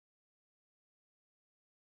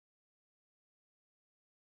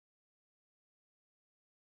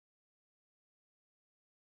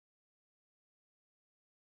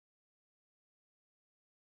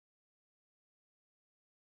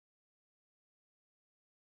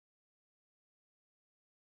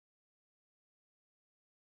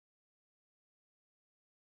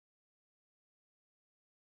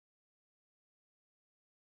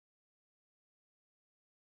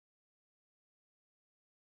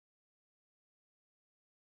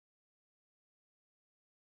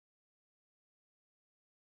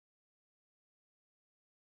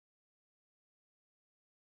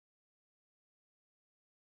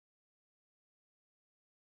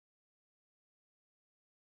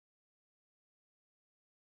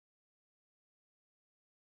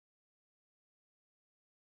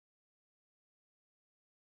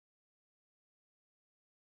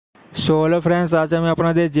So hello friends, আজ আমি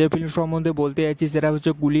আপনাদের যে ফিল্ম সম্বন্ধে বলতে যাচ্ছি সেটা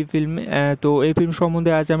হচ্ছে কুলি ফিল্ম। তো এই ফিল্ম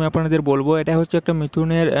সম্বন্ধে আজ আমি আপনাদের বলবো। এটা হচ্ছে একটা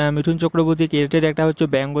মিথুন চক্রবর্তী ক্রিয়েটেড একটা হচ্ছে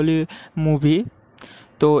বেঙ্গলি মুভি।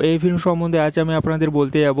 তো এই ফিল্ম সম্বন্ধে আজ আমি আপনাদের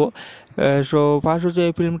বলতে যাব। সো ফার্স্ট হচ্ছে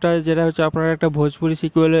এই ফিল্মটা যেটা হচ্ছে আপনারা একটা ভোজপুরি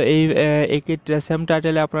সিকুয়েল এই একই সেম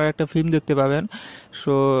টাইটেলে আপনারা একটা ফিল্ম দেখতে পাবেন।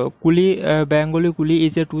 সো কুলি বেঙ্গলি কুলি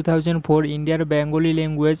is a 2004 Indian Bengali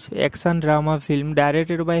language action drama film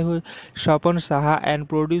directed by Swapan Saha and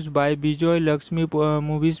produced by Vijay-Laxmi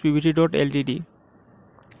Movies Pvt Ltd.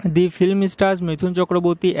 The film stars Mithun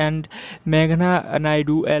Chakraborty and Meghna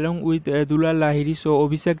Naidu along with Dulal Lahiri, so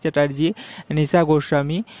Abhishek Chatterjee, Nishita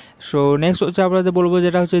Goswami. So next হচ্ছে আপনাদের বলবো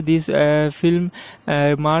যেটা হচ্ছে this film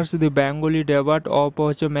marks the Bengali debut of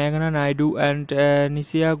হচ্ছে Meghna Naidu and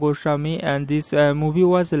Nishita Goswami, and this movie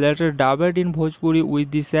was later dubbed in Bhojpuri with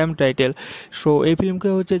the same title. So এই ফিল্মকে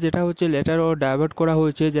হচ্ছে যেটা হচ্ছে লেটার ও ডাইভার্ট করা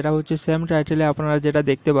হয়েছে যেটা হচ্ছে সেম টাইটেলে আপনারা যেটা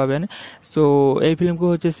দেখতে পাবেন। সো এই ফিল্মকে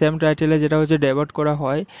হচ্ছে সেম টাইটেলে যেটা হচ্ছে ডাইভার্ট করা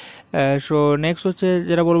হয়। সো নেক্সট হচ্ছে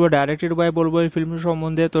যেটা বলবো ডাইরেক্টেড বাই বলবো এই ফিল্মের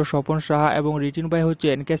সম্বন্ধে, তো স্বপন সাহা এবং রিটেন বাই হচ্ছে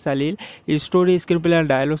NK সালিল। Story screenplay and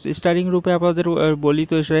dialogues steering রূপে আপনাদের বলি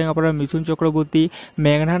তো স্টারিং আপনারা মিথুন চক্রবর্তী,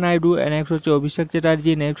 মেঘনা নাইডু, নেক্সট হচ্ছে অভিষেক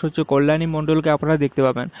চ্যাটার্জি, নেক্সট হচ্ছে কল্যাণী মণ্ডলকে আপনারা দেখতে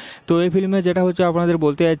পাবেন। তো এই ফিল্মে যেটা হচ্ছে আপনাদের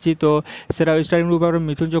বলতে যাচ্ছি তো সেটা স্টারিং রূপে আপনারা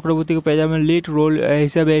মিথুন চক্রবর্তীকে পেয়ে যাবেন লিড রোল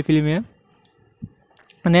হিসাবে এই ফিল্মে।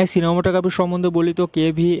 নেক্সট সিনেমাটোগ্রাফি সম্বন্ধে বলি তো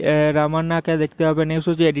কেভি রামান্নাকে দেখতে হবে। নেক্সট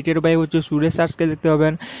হচ্ছে এডিটেড বাই হচ্ছে সুরেশ কে দেখতে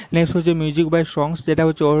পাবেন। নেক্সট হচ্ছে মিউজিক বাই সংস যেটা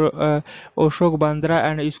হচ্ছে অশোক বান্দ্রা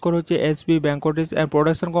অ্যান্ড স্কোর হচ্ছে এসপি ভেঙ্কটেশ। অ্যান্ড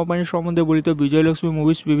প্রোডাকশন কোম্পানির সম্বন্ধে বলি তো বিজয়লক্ষ্মী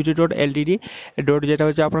মুভিজ পিভিটি Ltd. যেটা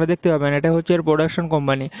হচ্ছে আপনারা দেখতে পাবেন এটা হচ্ছে এর প্রোডাকশন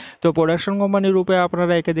কোম্পানি। তো প্রোডাকশন কোম্পানির রূপে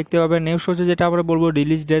আপনারা একে দেখতে পাবেন। নেক্সট হচ্ছে যেটা আমরা বলবো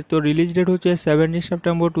রিলিজ ডেট, তো রিলিজ ডেট হচ্ছে 17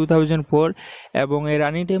 সেপ্টেম্বর 2004 এবং এর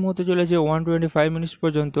রানিং টাইম হতে চলেছে 125 মিনিটস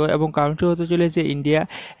পর্যন্ত এবং কাউন্ট্রি হতে চলেছে ইন্ডিয়া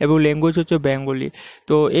এবং ল্যাঙ্গুয়েজ হচ্ছে বেঙ্গলি।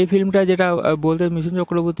 তো এই ফিল্মটা যেটা বলতে মিথুন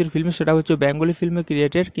চক্রবর্তীর ফিল্ম সেটা হচ্ছে বেঙ্গলি ফিল্মে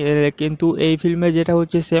ক্রিয়েটেড, কিন্তু এই ফিল্মে যেটা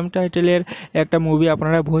হচ্ছে সেম টাইটেলের একটা মুভি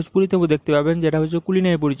আপনারা ভোজপুরিতেও দেখতে পাবেন যেটা হচ্ছে কুলি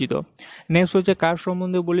নামে পরিচিত। নেক্সট হচ্ছে কার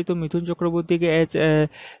সম্বন্ধে বলি তো মিথুন চক্রবর্তীকে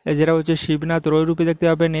যেটা হচ্ছে শিবনাথ রয় রূপে দেখতে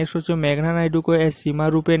পাবেন। নেক্সট হচ্ছে মেঘনা নাইডুকে সীমা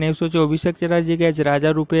রূপে। নেক্সট হচ্ছে অভিষেক চ্যাটার্জিকে রাজা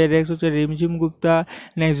রূপে। নেক্সট হচ্ছে রিমঝিম গুপ্তা।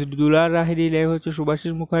 নেক্সট দুলাল লাহিরি। নেক্সট হচ্ছে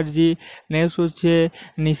সুভাষিস মুখার্জি। নেক্সট হচ্ছে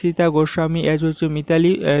নিশিতা গোস্বামী হচ্ছে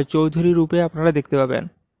মিতালি চৌধুরী রূপে আপনারা দেখতে পাবেন।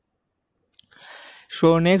 সো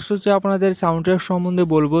নেক্সট হচ্ছে আপনাদের সাউন্ড ট্র্যাক সম্বন্ধে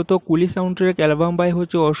বলবো তো কুলি সাউন্ড ট্র্যাক অ্যালবাম বাই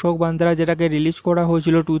হচ্ছে অশোক বান্দ্রা যেটাকে রিলিজ করা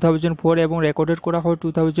হয়েছিল 2004 এবং রেকর্ডেড করা হয়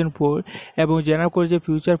 2004 এবং জেনারেট করেছে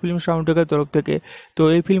ফিউচার ফিল্ম সাউন্ড ট্র্যাকের তরফ থেকে। তো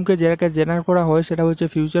এই ফিল্মকে যেটাকে জেনারেট করা হয় সেটা হচ্ছে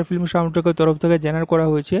ফিউচার ফিল্ম সাউন্ড ট্র্যাকের তরফ থেকে জেনারেট করা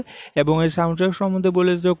হয়েছে এবং এই সাউন্ড ট্র্যাক সম্বন্ধে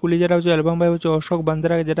বলে যে কুলি যেটা হচ্ছে অ্যালবাম বাই হচ্ছে অশোক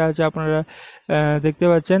বান্দ্রা যেটা হচ্ছে আপনারা দেখতে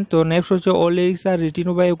পাচ্ছেন। তো নেক্সট হচ্ছে all lyrics R written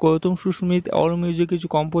by Gautam Susmit, all music কিছু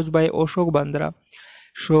compose by Ashok Bandra.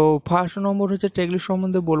 So first নম্বর হচ্ছে ট্র্যাকলিস্ট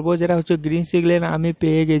সম্বন্ধে বলবো যেটা হচ্ছে গ্রিন সিগন্যাল আমি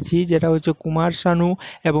পেয়ে গেছি যেটা হচ্ছে কুমার শানু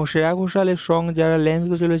এবং শ্রেয়া ঘোষালের সং যারা লেন্থ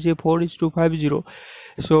চলেছে 4:50।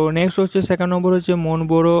 সো নেক্সট হচ্ছে সেকেন্ড নম্বর হচ্ছে মন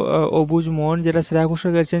বড় অবুজ মন যেটা শ্রেয়া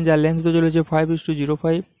ঘোষাল গেছেন যার লেন্থ চলেছে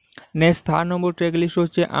 5:05। নেক্সট থার্ড নম্বর ট্র্যাকলিস্ট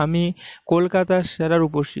হচ্ছে আমি কলকাতার সেরা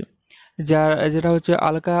রূপসী যেটা হচ্ছে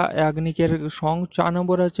আলকা ইয়াগনিকের সং। 4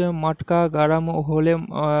 নম্বর হচ্ছে মাটকা গারাম হলে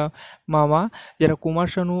মামা যেটা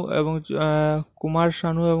কুমার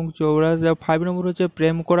শানু এবং চৌরাজ। 5 নম্বর হচ্ছে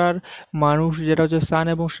প্রেম করার মানুষ যেটা হচ্ছে সান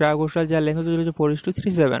এবং শ্রেয়া ঘোষাল যার লেন্থ হচ্ছে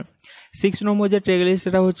 4:37। 6 নম্বর যে ট্র্যাক লিস্ট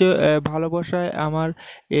সেটা হচ্ছে ভালোবাসায় আমার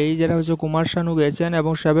এই যেটা হচ্ছে কুমার শানু গেছেন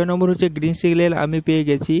এবং 7 নম্বর হচ্ছে গ্রিন সিগন্যাল আমি পেয়ে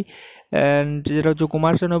গেছি অ্যান্ড যেটা হচ্ছে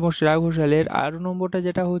কুমার শানু এবং শ্রেয়া ঘোষালের। 8 নম্বরটা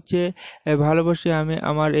যেটা হচ্ছে ভালোবাসি আমি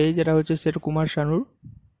আমার এই যেটা হচ্ছে সেটা কুমার শানুর।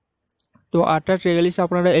 তো 8টা ট্র্যাক লিস্ট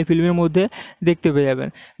আপনারা এই ফিল্মের মধ্যে দেখতে পেয়ে যাবেন।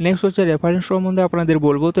 নেক্সট হচ্ছে রেফারেন্স সম্বন্ধে আপনাদের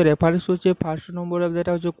বলবো তো রেফারেন্স হচ্ছে ফার্স্ট নম্বর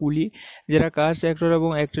যেটা হচ্ছে কুলি যেটা কাস্ট অ্যাক্টর এবং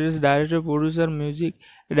actress director producer music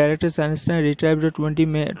director সানস্টাইন retired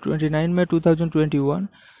 29 মে 2021।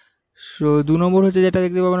 সো 2 নম্বর হচ্ছে যেটা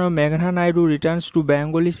দেখতে পাবেন মেঘনা Naidu returns to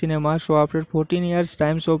Bengali cinema show after 14 years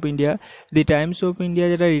Times of India. The Times of India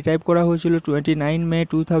যেটা রিটাইপ করা হয়েছিল 29 মে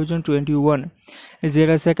 2021।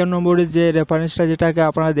 যেটা সেকেন্ড নম্বরের যে রেফারেন্সটা যেটাকে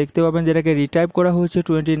আপনারা দেখতে পাবেন যেটাকে রিটাইপ করা হয়েছে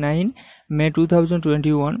 29 মে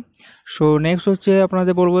 2021। সো নেক্সট হচ্ছে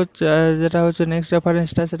আপনাদের বলবো যেটা হচ্ছে নেক্সট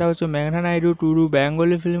রেফারেন্সটা সেটা হচ্ছে মেঘনা Naidu to do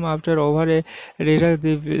Bengali film after over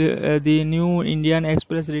the new Indian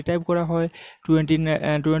express retype করা হয়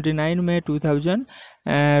 29 মে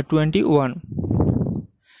 2021।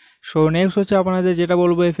 সো নেক্সট হচ্ছে আপনাদের যেটা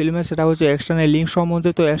বলবো এই ফিল্মে সেটা হচ্ছে এক্সটার্নাল লিঙ্ক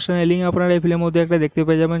সম্বন্ধে। তো এক্সটার্নাল লিঙ্ক আপনারা এই ফিল্মের মধ্যে একটা দেখতে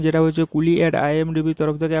পেয়ে যাবেন, যেটা হচ্ছে কুলি অ্যাট IMDb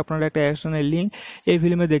তরফ থেকে আপনারা একটা এক্সটার্নাল লিঙ্ক এই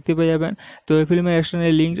ফিল্মে দেখতে পেয়ে যাবেন। তো এই ফিল্মের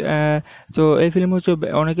এক্সটার্নাল লিঙ্ক, তো এই ফিল্ম হচ্ছে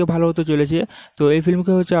অনেকে ভালো হতে চলেছে। তো এই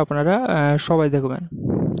ফিল্মকে হচ্ছে আপনারা সবাই দেখবেন,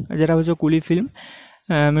 যেটা হচ্ছে কুলি ফিল্ম,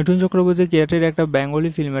 মিঠুন চক্রবর্তী ক্রিয়েটেড একটা বেঙ্গলি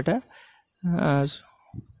ফিল্ম এটা।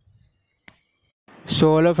 সো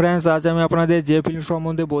হ্যালো ফ্রেন্ডস, আজ আমি আপনাদের যে ফিল্ম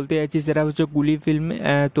সম্বন্ধে বলতে যাচ্ছি সেটা হচ্ছে কুলি ফিল্ম।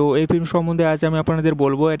 তো এই ফিল্ম সম্বন্ধে আজ আমি আপনাদের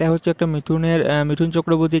বলবো। এটা হচ্ছে একটা মিঠুন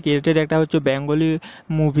চক্রবর্তী ক্রিয়েটেড একটা হচ্ছে বেঙ্গলি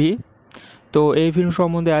মুভি। তো এই ফিল্ম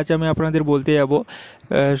সম্বন্ধে আজ আমি আপনাদের বলতে যাব।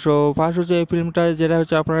 সো ফার্স্ট হচ্ছে এই ফিল্মটা যেটা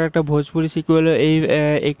হচ্ছে আপনারা একটা ভোজপুরি সিকুয়েল, এই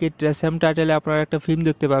একে সেম টাইটেলে আপনারা একটা ফিল্ম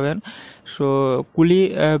দেখতে পাবেন। সো কুলি,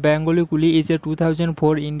 বেঙ্গলি কুলি is a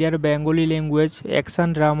 2004 Indian Bengali language action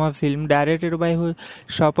drama film directed by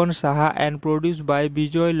Swapan Saha and produced by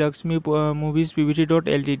Vijay-Laxmi Movies Pvt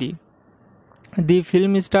Ltd. The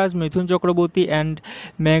film stars Mithun Chakraborty and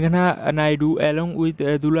Meghna Naidu along with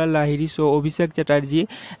Dulal Lahiri, so Abhishek Chatterjee,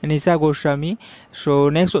 Nishita Goswami. So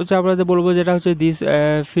next হচ্ছে আপনাদের বলবো যেটা হচ্ছে this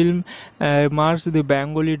film marks the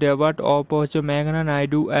Bengali debut of হচ্ছে Meghna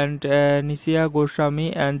Naidu and Nishita Goswami,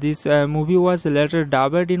 and this movie was later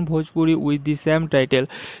dubbed in Bhojpuri with the same title.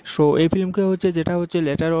 So এই ফিল্মকে হচ্ছে যেটা হচ্ছে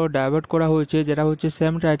লেটার ও ডাইভার্ট করা হয়েছে, যেটা হচ্ছে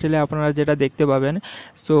সেম টাইটেলে আপনারা যেটা দেখতে পাবেন।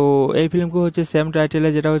 সো এই ফিল্মকে হচ্ছে সেম টাইটেলে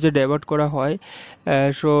যেটা হচ্ছে ডাইভার্ট করা হয়।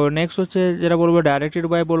 সো নেক্সট হচ্ছে যেটা বলবো ডাইরেক্টেড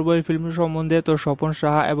বাই বলবো এই ফিল্মের সম্বন্ধে, তো স্বপন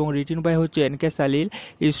সাহা এবং রিটেন বাই হচ্ছে NK সালিল।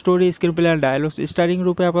 Story, screenplay and dialogues, steering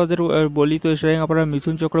রূপে আপনাদের বলি তো স্টারিং আপনারা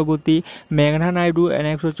মিথুন চক্রবর্তী, মেঘনা নাইডু,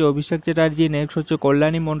 নেক্সট হচ্ছে অভিষেক চ্যাটার্জি, নেক্সট হচ্ছে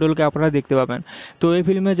কল্যাণী মণ্ডলকে আপনারা দেখতে পাবেন। তো এই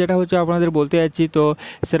ফিল্মে যেটা হচ্ছে আপনাদের বলতে যাচ্ছি, তো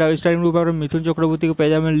সেটা স্টারিং রূপে আপনারা মিথুন চক্রবর্তীকে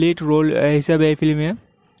পেয়ে যাবেন লিড রোল হিসাবে এই ফিল্মে।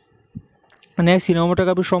 নেক্সট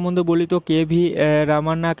সিনেমাটোগ্রাফি সম্বন্ধে বলি তো KV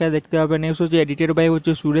রামান্নাকে দেখতে হবে। নেক্সট হচ্ছে এডিটেড বাই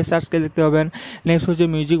হচ্ছে সুরেশ কে দেখতে পাবেন। নেক্সট হচ্ছে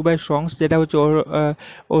মিউজিক বাই সংস, যেটা হচ্ছে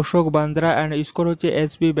অশোক বান্দ্রা, অ্যান্ড স্কোর হচ্ছে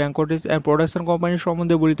SP ভেঙ্কটেশ। অ্যান্ড প্রোডাকশন কোম্পানির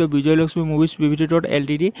সম্বন্ধে বলি তো বিজয়লক্ষ্মী মুভিজ Pvt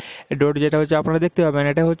Ltd. যেটা হচ্ছে আপনারা দেখতে পাবেন,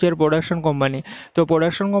 এটা হচ্ছে এর প্রোডাকশন কোম্পানি। তো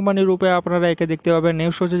প্রোডাকশন কোম্পানির রূপে আপনারা একে দেখতে পাবেন।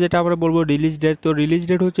 নেক্সট হচ্ছে যেটা আমরা বলবো রিলিজ ডেট, তো রিলিজ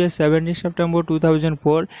ডেট হচ্ছে 17 সেপ্টেম্বর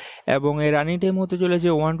 2004, এবং এর রানিং টাইম হতে চলেছে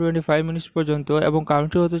 125 মিনিটস পর্যন্ত, এবং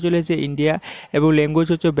কান্ট্রি হতে চলেছে ইন্ডিয়া, এবং ল্যাঙ্গুয়েজ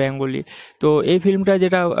হচ্ছে বেঙ্গলি। তো এই ফিল্মটা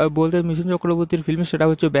যেটা বলতে মিথুন চক্রবর্তীর ফিল্ম, সেটা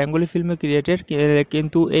হচ্ছে বেঙ্গলি ফিল্মে ক্রিয়েটেড,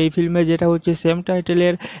 কিন্তু এই ফিল্মে যেটা হচ্ছে সেম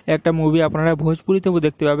টাইটেলের একটা মুভি আপনারা ভোজপুরিতেও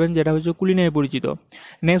দেখতে পাবেন, যেটা হচ্ছে কুলি নামে পরিচিত।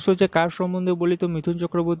 নেক্সট হচ্ছে কার সম্বন্ধে বলি তো মিথুন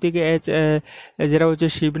চক্রবর্তীকে যেটা হচ্ছে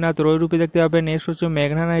শিবনাথ রয় রূপে দেখতে পাবেন। নেক্সট হচ্ছে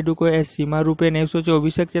মেঘনা নাইডুকে সীমা রূপে। নেক্সট হচ্ছে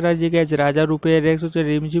অভিষেক চ্যাটার্জিকে রাজা রূপে। নেক্সট হচ্ছে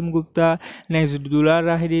রিমঝিম গুপ্তা। নেক্সট দুলাল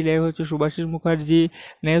লাহিরি। নেক্সট হচ্ছে সুভাষিস মুখার্জি।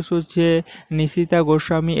 নেক্সট হচ্ছে নিশিতা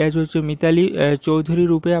গোস্বামী হচ্ছে মিতালি চৌধুরী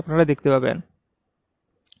রূপে আপনারা দেখতে পাবেন।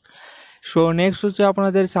 সো নেক্সট হচ্ছে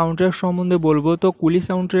আপনাদের সাউন্ড ট্র্যাক সম্বন্ধে বলবো, তো কুলি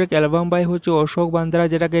সাউন্ড ট্র্যাক অ্যালবাম বাই হচ্ছে অশোক বান্দ্রা,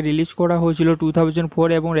 যেটাকে রিলিজ করা হয়েছিল 2004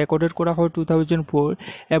 এবং রেকর্ডেড করা হয় 2004,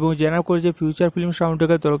 এবং জেনারেট করেছে ফিউচার ফিল্ম সাউন্ড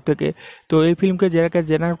ট্র্যাকের তরফ থেকে। তো এই ফিল্মকে যেটাকে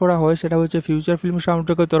জেনারেট করা হয় সেটা হচ্ছে ফিউচার ফিল্ম সাউন্ড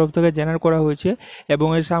ট্র্যাকের তরফ থেকে জেনারেট করা হয়েছে। এবং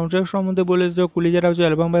এই সাউন্ড ট্র্যাক সম্বন্ধে বলে যে কুলি যেটা হচ্ছে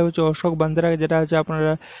অ্যালবাম বাই হচ্ছে অশোক বান্দ্রা, যেটা হচ্ছে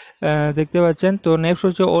আপনারা দেখতে পাচ্ছেন। তো নেক্সট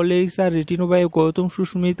হচ্ছে all lyrics R written by Gautam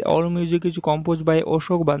Susmit, all music কিছু compose by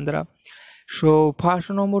Ashok Bandra. So first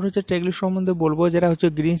নম্বর হচ্ছে ট্র্যাকলিস্ট সম্বন্ধে বলবো, যেটা হচ্ছে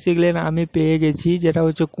গ্রিন সিগন্যাল আমি পেয়ে গেছি, যেটা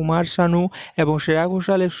হচ্ছে কুমার শানু এবং শ্রেয়া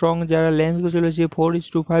ঘোষালের সং, যারা লেন্স চলেছে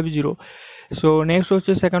 4:50। সো নেক্সট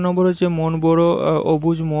হচ্ছে সেকেন্ড নম্বর হচ্ছে মন বড়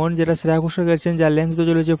অবুজ মন, যেটা শ্রেয়া ঘোষাল গেছেন, যার লেন্স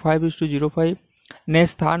চলেছে 5:05।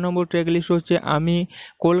 নেক্সট থার্ড নম্বর ট্র্যাকলিস্ট হচ্ছে আমি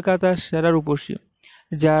কলকাতার সেরা রূপসী,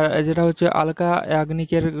 যেটা হচ্ছে আলকা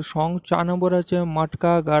ইয়াগনিকের সং। 4 নম্বর হচ্ছে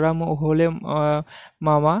মাটকা গারাম হলে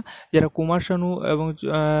মামা, যেটা কুমার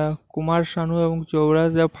শানু এবং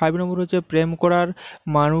চৌরাজ। 5 নম্বর হচ্ছে প্রেম করার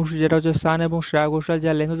মানুষ, যেটা হচ্ছে সান এবং শ্রেয়া ঘোষাল,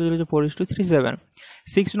 যার লেন্থ হচ্ছে 4:37।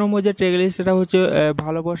 6 নম্বর যে ট্র্যাকলিস্ট সেটা হচ্ছে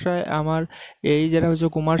ভালোবাসায় আমার এই, যেটা হচ্ছে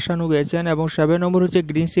কুমার শানু গেছেন। এবং 7 নম্বর হচ্ছে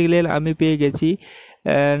গ্রিন সিগন্যাল আমি পেয়ে গেছি,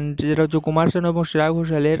 অ্যান্ড যেটা হচ্ছে কুমার শানু এবং শ্রেয়া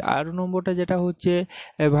ঘোষালের। 8 নম্বরটা যেটা হচ্ছে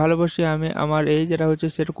ভালোবাসি আমি আমার এই, যেটা হচ্ছে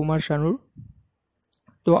সেটা কুমার শানুর।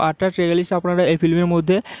 তো 8টা ট্র্যাকলিস্ট আপনারা এই ফিল্মের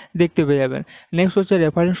মধ্যে দেখতে পেয়ে যাবেন। নেক্সট হচ্ছে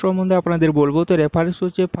রেফারেন্স সম্বন্ধে আপনাদের বলবো, তো রেফারেন্স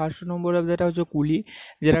হচ্ছে ফার্স্ট নম্বর যেটা হচ্ছে কুলি,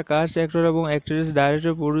 যেটা কাস্ট, অ্যাক্টর এবং actress,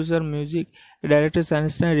 director, producer, music director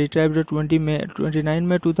সানস্টাইন, retired 29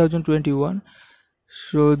 মে 2021।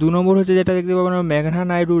 সো 2 নম্বর হচ্ছে যেটা দেখতে পাবেন মেঘনা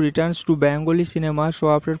Naidu returns to Bengali cinema show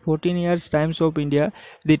after 14 years, Times of India.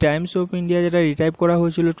 The Times of India যেটা রিটাইপ করা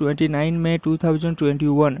হয়েছিল 29 মে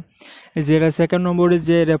 2021। যেটা সেকেন্ড নম্বরে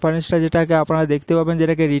যে রেফারেন্সটা যেটাকে আপনারা দেখতে পাবেন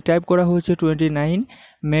যেটাকে রিটাইপ করা হয়েছে 29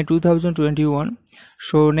 মে 2021।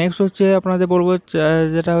 সো নেক্সট হচ্ছে আপনাদের বলবো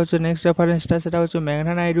যেটা হচ্ছে নেক্সট রেফারেন্সটা সেটা হচ্ছে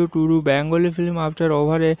মেঘনা Naidu to do Bengali film after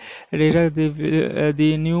over a the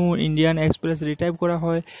new Indian express retype করা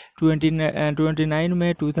হয় 29 মে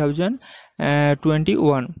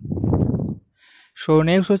 2021। সো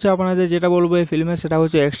নেক্সট হচ্ছে আপনাদের যেটা বলবো এই ফিল্মে সেটা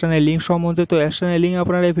হচ্ছে এক্সটার্নাল লিঙ্ক সম্বন্ধে। তো এক্সটার্নাল লিঙ্ক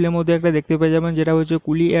আপনারা এই ফিল্মের মধ্যে একটা দেখতে পেয়ে যাবেন যেটা হচ্ছে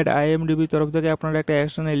কুলি অ্যাট IMDb তরফ থেকে আপনারা একটা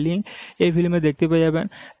এক্সটার্নাল লিঙ্ক এই ফিল্মে দেখতে পেয়ে যাবেন।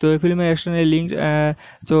 তো এই ফিল্মের এক্সটার্নাল লিঙ্ক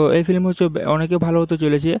তো এই ফিল্ম হচ্ছে অনেকে ভালো হতে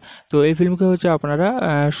চলেছে। তো এই ফিল্মকে হচ্ছে আপনারা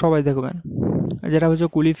সবাই দেখবেন, যেটা হচ্ছে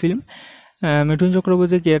কুলি ফিল্ম, মিঠুন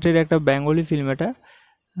চক্রবর্তী ক্রিয়েটেড একটা বেঙ্গলি ফিল্ম এটা।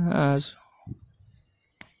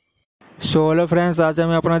 সো হ্যালো ফ্রেন্ডস, আজ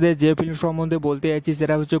আমি আপনাদের যে ফিল্ম সম্বন্ধে বলতে চাইছি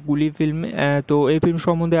সেটা হচ্ছে কুলি ফিল্ম। তো এই ফিল্ম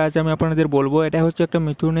সম্বন্ধে আজ আমি আপনাদের বলবো। এটা হচ্ছে একটা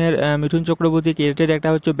মিঠুন চক্রবর্তী ক্রিয়েটেড একটা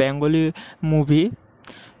হচ্ছে বেঙ্গলি মুভি।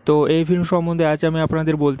 তো এই ফিল্ম সম্বন্ধে আজ আমি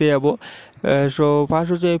আপনাদের বলতে যাব। সো ফার্স্ট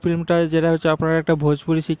হচ্ছে এই ফিল্মটা যেটা হচ্ছে আপনারা একটা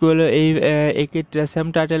ভোজপুরি সিকুয়েল এই একই সেম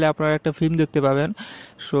টাইটেলে আপনারা একটা ফিল্ম দেখতে পাবেন।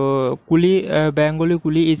 সো কুলি বেঙ্গলি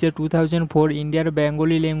কুলি is a 2004 Indian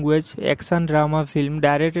Bengali language action drama film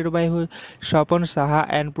directed by Swapan Saha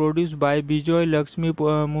and produced by Vijay-Laxmi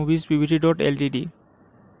Movies Pvt Ltd.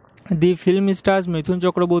 The film stars Mithun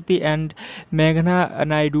Chakraborty and Meghna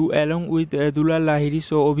Naidu along with Dulal Lahiri,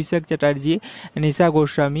 so Abhishek Chatterjee, Nishita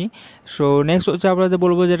Goswami. So next হচ্ছে আপনাদের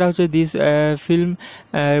বলবো যেটা হচ্ছে this film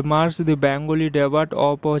marks the Bengali debut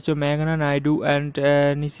of হচ্ছে Meghna Naidu and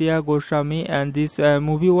Nishita Goswami, and this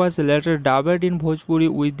movie was later dubbed in Bhojpuri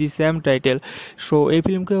with the same title. So এই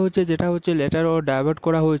ফিল্মকে হচ্ছে যেটা হচ্ছে লেটার ও ডাইভার্ট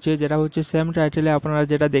করা হয়েছে যেটা হচ্ছে সেম টাইটেলে আপনারা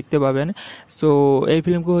যেটা দেখতে পাবেন। সো এই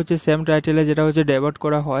ফিল্মকে হচ্ছে সেম টাইটেলে যেটা হচ্ছে ডাইভার্ট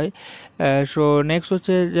করা হয়। সো নেক্সট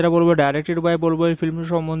হচ্ছে যেটা বলবো ডাইরেক্টেড বাই বলবো এই ফিল্মের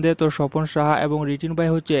সম্বন্ধে, তো স্বপন সাহা এবং রিটিন বাই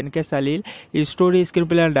হচ্ছে NK সালিল। Story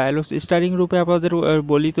screenplay and dialogues steering রূপে আপনাদের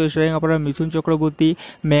বলি তো স্টারিং আপনারা মিথুন চক্রবর্তী,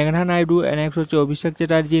 মেঘনা নাইডু, নেক্সট হচ্ছে অভিষেক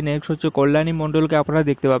চ্যাটার্জি, নেক্সট হচ্ছে কল্যাণী মণ্ডলকে আপনারা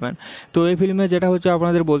দেখতে পাবেন। তো এই ফিল্মে যেটা হচ্ছে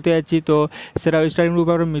আপনাদের বলতে যাচ্ছি তো সেটা স্টারিং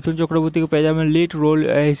রূপে আপনারা মিথুন চক্রবর্তীকে পেয়ে যাবেন লিড রোল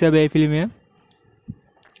হিসাবে এই ফিল্মে।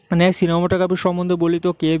 নেক্সট সিনেমাটোগ্রাফি সম্বন্ধে বলি তো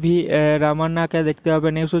KV রামান্নাকে দেখতে হবে।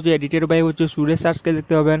 নেক্সট হচ্ছে এডিটেড বাই হচ্ছে সুরেশ সার্সকে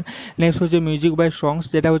দেখতে পাবেন। নেক্সট হচ্ছে মিউজিক বাই সংস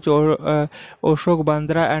যেটা হচ্ছে অশোক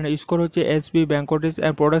বান্দ্রা অ্যান্ড স্কোর হচ্ছে SP ভেঙ্কটেশ।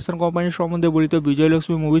 অ্যান্ড প্রোডাকশন কোম্পানির সম্বন্ধে বলি তো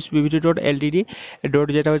বিজয়লক্ষ্মী মুভিজ Pvt Ltd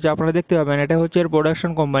যেটা হচ্ছে আপনারা দেখতে পাবেন এটা হচ্ছে এর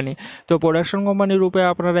প্রোডাকশন কোম্পানি। তো প্রোডাকশন কোম্পানির রূপে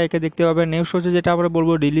আপনারা একে দেখতে পাবেন। নেক্সট হচ্ছে যেটা আমরা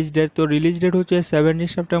বলবো রিলিজ ডেট, তো রিলিজ ডেট হচ্ছে 17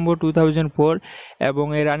 সেপ্টেম্বর 2004 এবং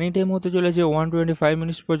এর রানিং টাইম হতে চলেছে 125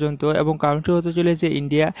 মিনিটস পর্যন্ত এবং কান্ট্রি হতে চলেছে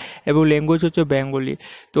ইন্ডিয়া এবং ল্যাঙ্গুয়েজ হচ্ছে বেঙ্গলি।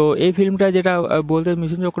 তো এই ফিল্মটা যেটা বলতে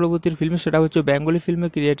মিথুন চক্রবর্তীর ফিল্ম সেটা হচ্ছে বেঙ্গলি ফিল্মে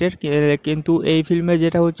ক্রিয়েটেড, কিন্তু এই ফিল্মে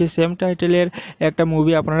যেটা হচ্ছে সেম টাইটেলের একটা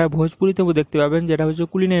মুভি আপনারা ভোজপুরিতেও দেখতে পাবেন যেটা হচ্ছে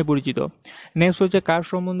কুলি নামে পরিচিত। নেক্সট হচ্ছে কার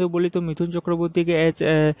সম্বন্ধে বলি তো মিথুন চক্রবর্তীকে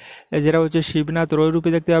যেটা হচ্ছে শিবনাথ রয় রূপে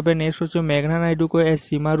দেখতে পাবেন। নেক্সট হচ্ছে মেঘনা নাইডুকে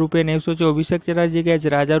সীমা রূপে। নেক্সট হচ্ছে অভিষেক চ্যাটার্জিকে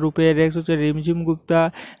রাজা রূপে। নেক্সট হচ্ছে রিমঝিম গুপ্তা।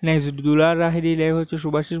 নেক্সট দুলাল লাহিরি। নেক্সট হচ্ছে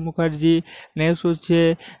সুভাষিস মুখার্জি। নেক্সট হচ্ছে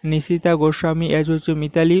নিশিতা গোস্বামী হচ্ছে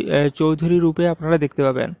মিতালি চৌধুরী রূপে আপনারা দেখতে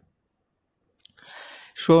পাবেন।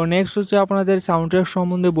 সো নেক্সট হচ্ছে আপনাদের সাউন্ডট্র্যাক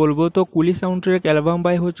সম্বন্ধে বলবো তো কুলি সাউন্ডট্র্যাক অ্যালবাম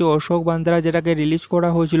বাই হচ্ছে অশোক বান্দ্রা যেটাকে রিলিজ করা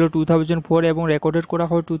হয়েছিল 2004 এবং রেকর্ডেড করা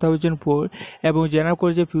হয় 2004 এবং জেনারেট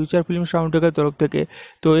করেছে ফিউচার ফিল্ম সাউন্ডট্র্যাকের তরফ থেকে।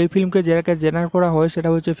 তো এই ফিল্মকে যেটাকে জেনারেট করা হয় সেটা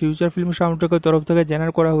হচ্ছে ফিউচার ফিল্ম সাউন্ডট্র্যাকের তরফ থেকে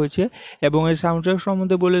জেনারেট করা হয়েছে এবং এই সাউন্ডট্র্যাক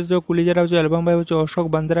সম্বন্ধে বলে যে কুলি যেটা হচ্ছে অ্যালবাম বাই হচ্ছে অশোক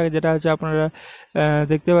বান্দ্রা যেটা হচ্ছে আপনারা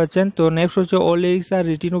দেখতে পাচ্ছেন। তো নেক্সট হচ্ছে all lyrics R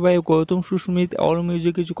written by Gautam Susmit, all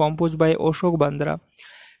music is compose by Ashok Bandra.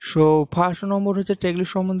 So first নম্বর হচ্ছে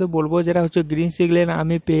ট্র্যাকলিস্ট সম্বন্ধে বলবো যেটা হচ্ছে গ্রিন সিগন্যাল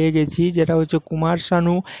আমি পেয়ে গেছি যেটা হচ্ছে কুমার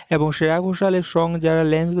শানু এবং শ্রেয়া ঘোষালের সং যারা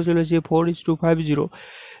লেন্থ চলেছে 4:50।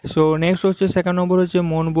 সো নেক্সট হচ্ছে সেকেন্ড নম্বর হচ্ছে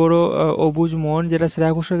মন বড় অবুজ মন যেটা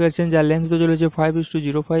শ্রেয়া ঘোষাল গেছেন যার লেন্থ চলেছে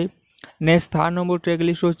 5:05। নেক্সট থার্ড নম্বর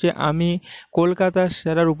ট্র্যাকলিস্ট হচ্ছে আমি কলকাতার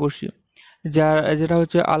সেরা রূপসী যেটা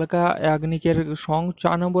হচ্ছে আলকা ইয়াগনিকের সং।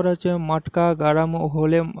 4 নম্বর হচ্ছে মাটকা গারাম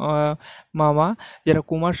হলে মামা যেটা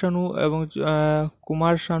কুমার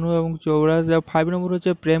শানু এবং চৌরাজ। 5 নম্বর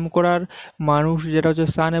হচ্ছে প্রেম করার মানুষ যেটা হচ্ছে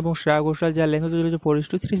সান এবং শ্রেয়া ঘোষাল যার লেন্থ চলেছে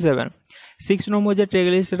 4:37। 6 নম্বর যে ট্র্যাক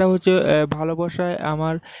লিস্ট সেটা হচ্ছে ভালোবাসায়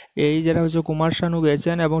আমার এই যেটা হচ্ছে কুমার শানু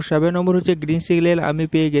গেছেন এবং 7 নম্বর হচ্ছে গ্রিন সিগন্যাল আমি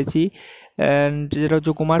পেয়ে গেছি যেটা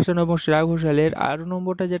হচ্ছে কুমার শানু এবং শ্রেয়া ঘোষালের। 8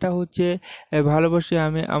 নম্বরটা যেটা হচ্ছে ভালোবাসি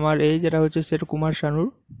আমি আমার এই যেটা হচ্ছে সেটা কুমার শানুর।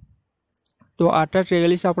 তো 8টা ট্র্যাক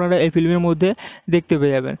লিস্ট আপনারা এই ফিল্মের মধ্যে দেখতে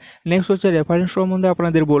পেয়ে যাবেন। নেক্সট হচ্ছে রেফারেন্স সম্বন্ধে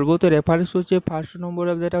আপনাদের বলবো তো রেফারেন্স হচ্ছে ফার্স্ট নম্বর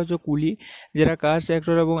যেটা হচ্ছে কুলি যেটা কাস্ট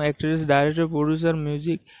অ্যাক্টর এবং actress director producer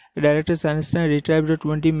music director সানস্টাইন রিটাইভড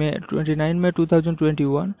 29 মে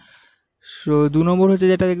 2021। সো 2 নম্বর হচ্ছে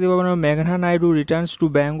যেটা দেখতে পাবেন, মেঘনা Naidu returns to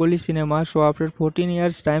Bengali cinema show after 14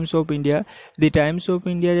 years, Times of India. The Times of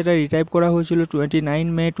India যেটা রিটাইপ করা হয়েছিল 29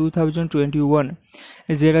 মে 2021।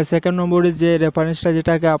 যেটা সেকেন্ড নম্বরের যে রেফারেন্সটা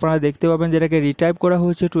যেটাকে আপনারা দেখতে পাবেন, যেটাকে রিটাইপ করা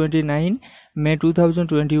হয়েছে 29 মে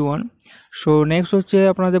 2021। সো নেক্সট হচ্ছে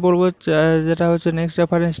আপনাদের বলবো যেটা হচ্ছে নেক্সট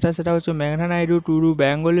রেফারেন্সটা, সেটা হচ্ছে মেঘনা Naidu to do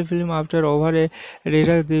Bengali film after over a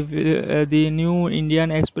রেটার the new Indian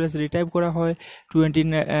express, retype করা হয়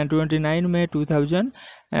 29 মে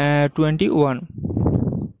 2021।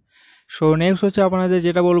 সো নেক্সট হচ্ছে আপনাদের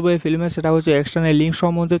যেটা বলবো এই ফিল্মে, সেটা হচ্ছে এক্সটার্নাল লিঙ্ক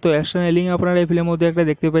সম্বন্ধে। তো এক্সটার্নাল লিঙ্ক আপনারা এই ফিল্মের মধ্যে একটা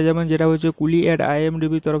দেখতে পেয়ে যাবেন, যেটা হচ্ছে কুলি অ্যাট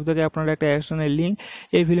IMDb তরফ থেকে আপনারা একটা এক্সটার্নাল লিঙ্ক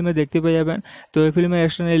এই ফিল্মে দেখতে পেয়ে যাবেন। তো এই ফিল্মের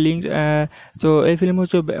এক্সটার্নাল লিঙ্ক, তো এই ফিল্ম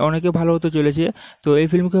হচ্ছে অনেকে ভালো হতে চলেছে। তো এই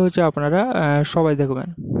ফিল্মকে হচ্ছে আপনারা সবাই দেখবেন,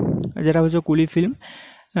 যেটা হচ্ছে কুলি ফিল্ম,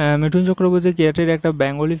 মিঠুন চক্রবর্তী ক্রিয়েটেড একটা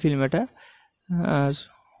বেঙ্গলি ফিল্ম এটা।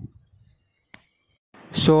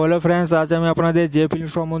 সো হ্যালো ফ্রেন্ডস, আজ আমি আপনাদের যে ফিল্ম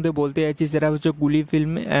সম্বন্ধে বলতে চাইছি সেটা হচ্ছে কুলি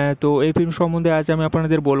ফিল্ম। তো এই ফিল্ম সম্বন্ধে আজ আমি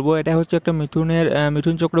আপনাদের বলবো, এটা হচ্ছে একটা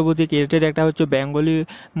মিঠুন চক্রবর্তী ক্রিয়েটেড একটা হচ্ছে বেঙ্গলি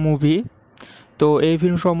মুভি। তো এই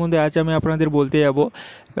ফিল্ম সম্বন্ধে আজ আমি আপনাদের বলতে যাব।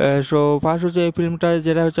 সো ফার্স্ট হচ্ছে এই ফিল্মটা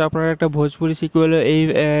যেটা হচ্ছে আপনারা একটা ভোজপুরি সিকুয়েল, এই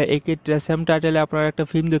একে সেম টাইটেলে আপনারা একটা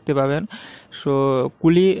ফিল্ম দেখতে পাবেন। সো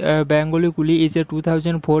কুলি, বেঙ্গলি কুলি ইজ এ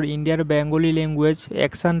 2004 ইন্ডিয়ার Bengali language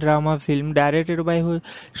action drama film directed by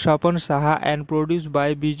Swapan Saha and produced by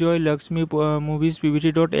Vijay-Laxmi Movies Pvt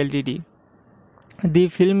Ltd. The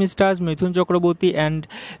film stars Mithun Chakraborty and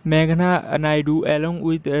Meghna Naidu along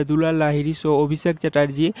with Dulal Lahiri, so Abhishek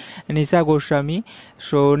Chatterjee, Nishita Goswami.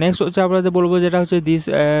 So next হচ্ছে আপনাদের বলবো যেটা হচ্ছে this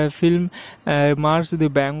film marks the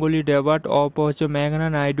Bengali debut of হচ্ছে Meghna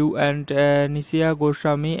Naidu and Nishita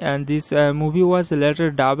Goswami, and this movie was later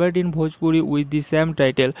dubbed in Bhojpuri with the same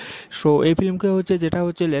title. So এই ফিল্মকে হচ্ছে যেটা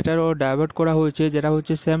হচ্ছে লেটার ও ডাইভার্ট করা হয়েছে, যেটা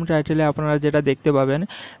হচ্ছে সেম টাইটেলে আপনারা যেটা দেখতে পাবেন।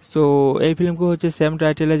 সো এই ফিল্মকে হচ্ছে সেম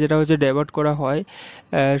টাইটেলে যেটা হচ্ছে ডাইভার্ট করা হয়।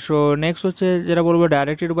 সো নেক্সট হচ্ছে যেটা বলবো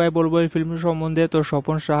ডাইরেক্টেড বাই বলবো এই ফিল্মের সম্বন্ধে, তো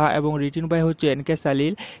স্বপন সাহা, এবং রিটেন বাই হচ্ছে NK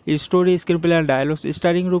সালিল। Story, screenplay and dialogues,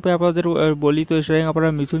 steering রূপে আপনাদের বলি তো স্টারিং আপনারা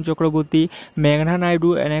মিথুন চক্রবর্তী, মেঘনা নাইডু,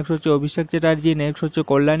 নেক্সট হচ্ছে অভিষেক চ্যাটার্জি, নেক্সট হচ্ছে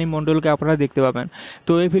কল্যাণী মণ্ডলকে আপনারা দেখতে পাবেন।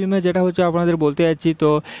 তো এই ফিল্মে যেটা হচ্ছে আপনাদের বলতে যাচ্ছি, তো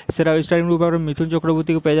সেটা স্টারিং রূপে আপনারা মিথুন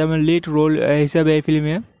চক্রবর্তীকে পেয়ে যাবেন লিড রোল হিসাবে এই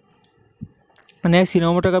ফিল্মে। নেক্সট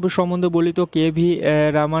সিনেমাটোগ্রাফি সম্বন্ধে বলি তো KV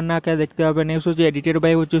রামান্নাকে দেখতে হবে। নেক্সট হচ্ছে এডিটেড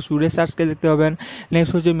বাই হচ্ছে সুরেশ কে দেখতে পাবেন।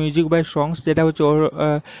 নেক্সট হচ্ছে মিউজিক বাই সংস, যেটা হচ্ছে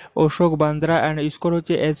অশোক বান্দ্রা, অ্যান্ড স্কোর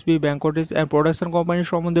হচ্ছে SP ভেঙ্কটেশ। অ্যান্ড প্রোডাকশন কোম্পানির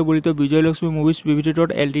সম্বন্ধে বলি তো বিজয়লক্ষ্মী মুভিজ Pvt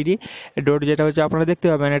Ltd. যেটা হচ্ছে আপনারা দেখতে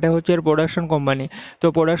পাবেন, এটা হচ্ছে এর প্রোডাকশন কোম্পানি। তো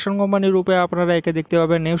প্রোডাকশন কোম্পানি রূপে আপনারা একে দেখতে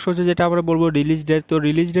পাবেন। নেক্সট হচ্ছে যেটা আমরা বলবো রিলিজ ডেট, তো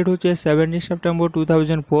রিলিজ ডেট হচ্ছে 17 সেপ্টেম্বর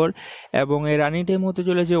 2004, এবং এর রানিং টাইম হতে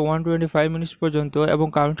চলেছে 125 মিনিটস পর্যন্ত, এবং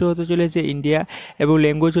কান্ট্রি হতে চলেছে ইন্ডিয়া, এবং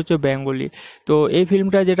ল্যাঙ্গুয়েজ হচ্ছে বেঙ্গলি। তো এই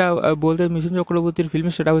ফিল্মটা যেটা বলতে মিঠুন চক্রবর্তীর ফিল্ম,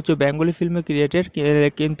 সেটা হচ্ছে বেঙ্গলি ফিল্মে ক্রিয়েটেড,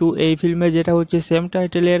 কিন্তু এই ফিল্মে যেটা হচ্ছে সেম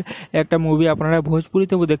টাইটেলের একটা মুভি আপনারা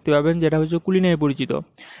ভোজপুরিতেও দেখতে পাবেন, যেটা হচ্ছে কুলি নামে পরিচিত।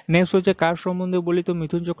 নেক্সট হচ্ছে কার সম্বন্ধে বলি তো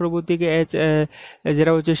মিথুন চক্রবর্তীকে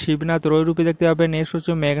যেটা হচ্ছে শিবনাথ রয় রূপে দেখতে পাবেন। নেক্সট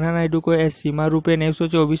হচ্ছে মেঘনা নাইডুকে সীমা রূপে। নেক্সট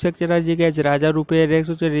হচ্ছে অভিষেক চ্যাটার্জিকে রাজা রূপে। নেক্সট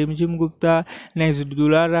হচ্ছে রিমঝিম গুপ্তা। নেক্সট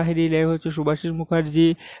দুলাল লাহিরি। নেক্সট হচ্ছে সুভাষিস মুখার্জি।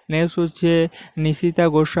 নেক্সট হচ্ছে নিশিতা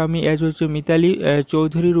গোস্বামী হচ্ছে মিতালি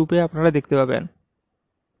চৌধুরী রূপে আপনারা দেখতে পাবেন।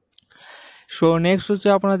 সো নেক্সট হচ্ছে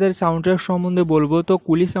আপনাদের সাউন্ড ট্র্যাক সম্বন্ধে বলবো, তো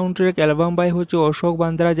কুলি সাউন্ড ট্র্যাক অ্যালবাম বাই হচ্ছে অশোক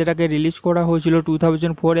বান্দ্রা, যেটাকে রিলিজ করা হয়েছিল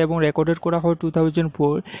 2004 এবং রেকর্ডেড করা হয়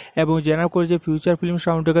 2004, এবং জেনারেট করেছে ফিউচার ফিল্ম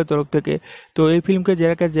সাউন্ড ট্র্যাকের তরফ থেকে। তো এই ফিল্মকে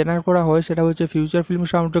যেটাকে জেনারেট করা হয় সেটা হচ্ছে ফিউচার ফিল্ম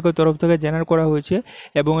সাউন্ড ট্র্যাকের তরফ থেকে জেনারেট করা হয়েছে।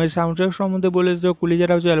 এবং এই সাউন্ড ট্র্যাক সম্বন্ধে বলে যে কুলি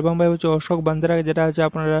যেটা হচ্ছে অ্যালবাম বাই হচ্ছে অশোক বান্দ্রা, যেটা হচ্ছে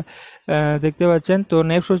আপনারা দেখতে পাচ্ছেন। তো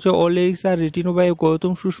নেক্সট হচ্ছে all lyrics R written by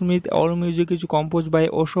Gautam Susmit, all music কিছু compose by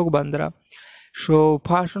Ashok Bandra. So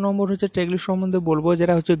first নম্বর হচ্ছে ট্র্যাকলিস্ট সম্বন্ধে বলবো,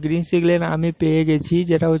 যেটা হচ্ছে গ্রিন সিগন্যাল আমি পেয়ে গেছি,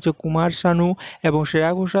 যেটা হচ্ছে কুমার শানু এবং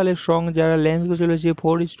শ্রেয়া ঘোষালের সং, যারা লেন্থ চলেছে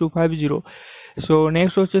 4:50। সো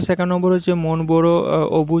নেক্সট হচ্ছে সেকেন্ড নম্বর হচ্ছে মন বড়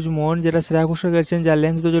অবুজ মন, যেটা শ্রেয়া ঘোষাল গেছেন, যার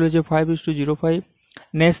লেন্থ চলেছে 5:05।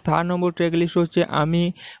 নেক্সট থার্ড নম্বর ট্র্যাকলিস্ট হচ্ছে আমি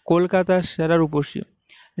কলকাতার সেরা রূপসী,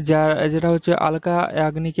 যেটা হচ্ছে আলকা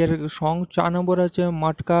ইয়াগনিকের সং। 4 নম্বর হচ্ছে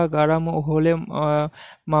মাটকা গারাম হলে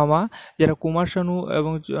মামা, যেটা কুমার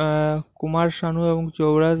শানু এবং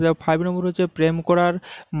চৌরাজ। 5 নম্বর হচ্ছে প্রেম করার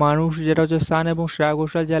মানুষ, যেটা হচ্ছে সান এবং শ্রেয়া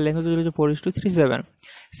ঘোষাল, যার লেন্থ হচ্ছে 4:37।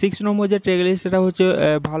 6 নম্বর যে ট্র্যাকলিস্ট সেটা হচ্ছে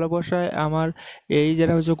ভালোবাসায় আমার এই,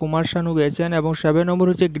 যেটা হচ্ছে কুমার শানু গেছেন। এবং 7 নম্বর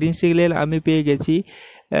হচ্ছে গ্রিন সিগন্যাল আমি পেয়ে গেছি,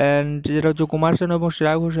 যেটা হচ্ছে কুমার শানু এবং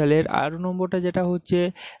শ্রেয়া ঘোষালের। 8 নম্বরটা যেটা হচ্ছে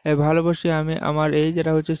ভালোবাসি আমি আমার এই,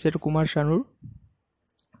 যেটা হচ্ছে সেটা কুমার শানুর।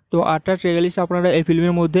 তো 8টা ট্রেক লিস্ট আপনারা এই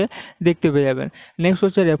ফিল্মের মধ্যে দেখতে পেয়ে যাবেন। নেক্সট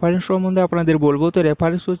হচ্ছে রেফারেন্স সম্বন্ধে আপনাদের বলবো। তো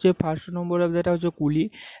রেফারেন্স হচ্ছে ফার্স্ট নম্বরে যেটা হচ্ছে কুলি,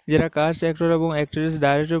 যেটা কাস্ট, অ্যাক্টর এবং actress,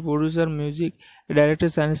 director, producer, music director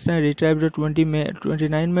সানস্টাইন, retired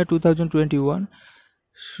 29 মে 2021।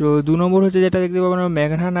 সো 2 নম্বর হচ্ছে যেটা দেখতে পাবেন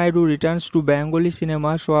মেঘনা Naidu returns to Bengali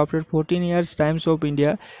cinema show after 14 years, Times of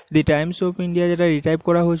India. The Times of India যেটা রিটাইপ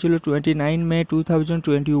করা হয়েছিল 29 মে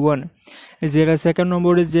 2021। যেটা সেকেন্ড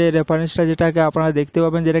নম্বরের যে রেফারেন্সটা যেটাকে আপনারা দেখতে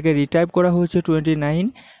পাবেন যেটাকে রিটাইপ করা হয়েছে 29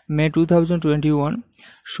 মে 2021।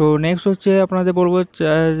 সো নেক্সট হচ্ছে আপনাদের বলবো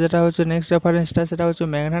যেটা হচ্ছে নেক্সট রেফারেন্সটা সেটা হচ্ছে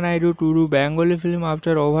মেঘনা Naidu to do Bengali film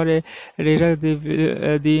after over a রেটার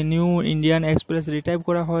the new Indian express retype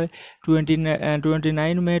করা হয়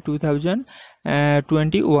 29 মে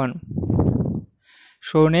 2021।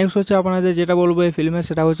 সো নেক্সট হচ্ছে আপনাদের যেটা বলবো এই ফিল্মে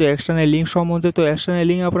সেটা হচ্ছে এক্সটার্নাল লিঙ্ক সম্বন্ধে। তো এক্সটার্নাল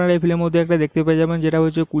লিঙ্ক আপনারা এই ফিল্মের মধ্যে একটা দেখতে পেয়ে যাবেন যেটা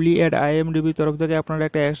হচ্ছে কুলি অ্যাট IMDb তরফ থেকে আপনারা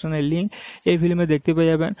একটা এক্সটার্নাল লিঙ্ক এই ফিল্মে দেখতে পেয়ে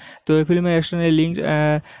যাবেন। তো এই ফিল্মের এক্সটার্নাল লিঙ্ক,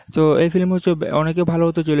 তো এই ফিল্ম হচ্ছে অনেকে ভালো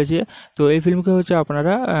হতে চলেছে। তো এই ফিল্মকে হচ্ছে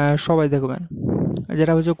আপনারা সবাই দেখবেন,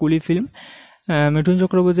 যেটা হচ্ছে কুলি ফিল্ম, মিঠুন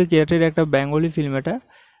চক্রবর্তী ক্রিয়েটেড একটা বেঙ্গলি ফিল্ম এটা।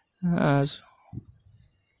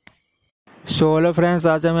 সো হ্যালো ফ্রেন্ডস,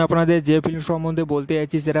 আজ আমি আপনাদের যে ফিল্ম সম্বন্ধে বলতে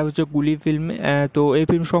যাচ্ছি সেটা হচ্ছে কুলি ফিল্ম। তো এই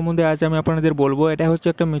ফিল্ম সম্বন্ধে আজ আমি আপনাদের বলবো। এটা হচ্ছে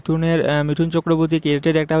একটা মিঠুন চক্রবর্তী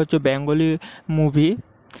ক্রিয়েটেড একটা হচ্ছে বেঙ্গলি মুভি।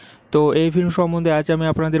 তো এই ফিল্ম সম্বন্ধে আজ আমি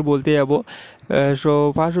আপনাদের বলতে যাব। সো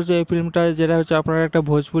ফার্স্ট হচ্ছে এই ফিল্মটা যেটা হচ্ছে আপনারা একটা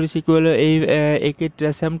ভোজপুরি সিকুয়েল এই একই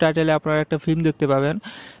সেম টাইটেলে আপনারা একটা ফিল্ম দেখতে পাবেন।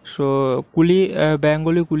 সো কুলি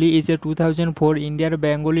বেঙ্গলি কুলি is a 2004 Indian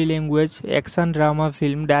Bengali language action drama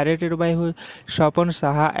film directed by Swapan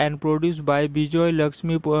Saha and produced by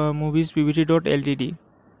Vijay-Laxmi Movies Pvt Ltd.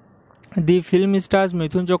 The film stars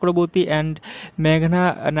Mithun Chakraborty and Meghna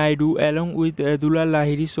Naidu along with Dulal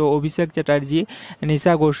Lahiri, so Abhishek Chatterjee,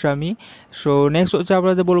 Nishita Goswami. So next হচ্ছে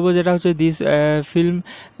আপনাদের বলবো যেটা হচ্ছে this film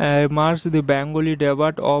marks the Bengali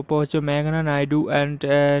debut of হচ্ছে Meghna Naidu and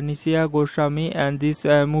Nishita Goswami, and this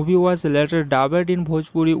movie was later dubbed in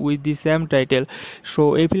Bhojpuri with the same title. So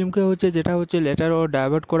এই ফিল্মকে হচ্ছে যেটা হচ্ছে লেটার ও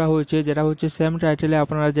ডাইভার্ট করা হয়েছে যেটা হচ্ছে সেম টাইটেলে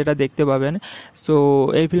আপনারা যেটা দেখতে পাবেন। সো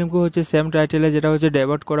এই ফিল্মকে হচ্ছে সেম টাইটেলে যেটা হচ্ছে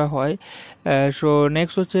ডাইভার্ট করা হয়। সো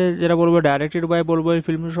নেক্সট হচ্ছে যেটা বলবো ডাইরেক্টেড বাই বলবো এই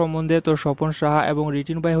ফিল্ম সম্বন্ধে। তো স্বপন সাহা এবং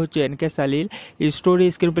রিটেন বাই হচ্ছে NK সালিল। Story,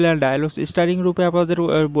 screenplay and dialogues steering রূপে আপনাদের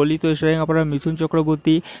বলি তো স্টারিং আপনারা মিথুন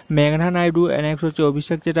চক্রবর্তী, মেঘনা নাইডু, নেক্সট হচ্ছে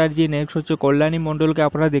অভিষেক চ্যাটার্জি, নেক্সট হচ্ছে কল্যাণী মণ্ডলকে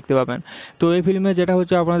আপনারা দেখতে পাবেন। তো এই ফিল্মে যেটা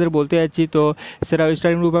হচ্ছে আপনাদের বলতে যাচ্ছি তো সেটা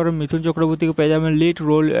স্টারিং রূপে আপনারা মিথুন চক্রবর্তীকে পেয়ে যাবেন লিড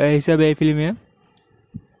রোল হিসাবে এই ফিল্মে।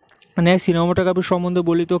 নেক্সট সিনেমাটোগ্রাফি সম্বন্ধে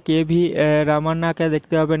বলি তো KV রামান্নাকে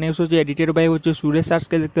দেখতে হবে। নেক্সট হচ্ছে এডিটেড বাই হচ্ছে সুরেশ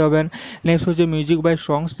কে দেখতে পাবেন। নেক্সট হচ্ছে মিউজিক বাই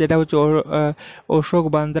সংস যেটা হচ্ছে অশোক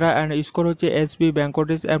বান্দ্রা অ্যান্ড স্কোর হচ্ছে SP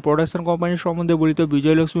ভেঙ্কটেশ। অ্যান্ড প্রোডাকশন কোম্পানির সম্বন্ধে বলি তো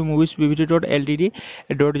বিজয়লক্ষ্মী মুভিজ Pvt Ltd.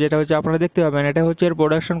 যেটা হচ্ছে আপনারা দেখতে পাবেন এটা হচ্ছে এর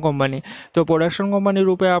প্রোডাকশন কোম্পানি। তো প্রোডাকশন কোম্পানির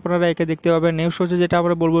রূপে আপনারা একে দেখতে পাবেন। নেক্সট হচ্ছে যেটা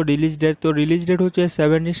আমরা বলবো রিলিজ ডেট। তো রিলিজ ডেট হচ্ছে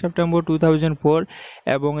 17 সেপ্টেম্বর 2004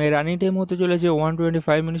 এবং এর রানিং টাইম হতে চলেছে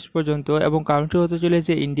 125 মিনিটস পর্যন্ত এবং কান্ট্রি হতে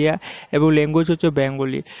চলেছে ইন্ডিয়া এবং ল্যাঙ্গুয়েজ হচ্ছে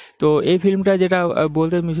বেঙ্গলি। তো এই ফিল্মটা যেটা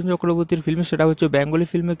বলতে মিথুন চক্রবর্তীর ফিল্ম সেটা হচ্ছে বেঙ্গলি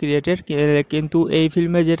ফিল্মে ক্রিয়েটেড, কিন্তু এই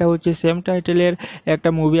ফিল্মে যেটা হচ্ছে সেম টাইটেলের একটা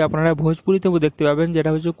মুভি আপনারা ভোজপুরিতেও দেখতে পাবেন যেটা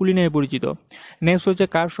হচ্ছে কুলি নামে পরিচিত। নেক্সট হচ্ছে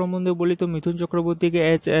কার সম্বন্ধে বলি তো মিথুন চক্রবর্তীকে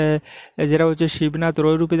যেটা হচ্ছে শিবনাথ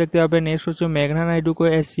রয় রূপে দেখতে পাবেন। নেক্সট হচ্ছে মেঘনা নাইডুকে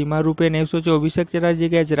সীমা রূপে। নেক্সট হচ্ছে অভিষেক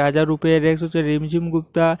চ্যাটার্জিকে রাজা রূপে। নেক্সট হচ্ছে রিমঝিম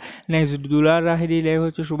গুপ্তা। নেক্সট দুলাল লাহিরি। নেক্সট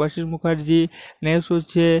হচ্ছে সুভাষিস মুখার্জি। নেক্সট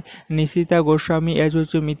হচ্ছে নিশিতা গোস্বামী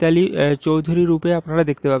হচ্ছে মিতালি চৌধুরী রূপে আপনারা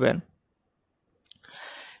দেখতে পাবেন।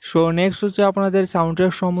 সো নেক্সট হচ্ছে আপনাদের সাউন্ড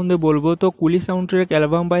ট্র্যাক সম্বন্ধে বলবো তো কুলি সাউন্ড ট্র্যাক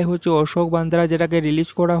অ্যালবাম বাই হচ্ছে অশোক বান্দ্রা যেটাকে রিলিজ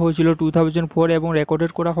করা হয়েছিল 2004 এবং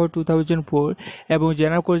রেকর্ডেড করা হয় 2004 এবং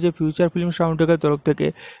জেনারেট করেছে ফিউচার ফিল্ম সাউন্ড ট্র্যাকের তরফ থেকে।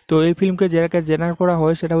 তো এই ফিল্মকে যেটাকে জেনারেট করা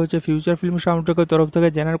হয় সেটা হচ্ছে ফিউচার ফিল্ম সাউন্ড ট্র্যাকের তরফ থেকে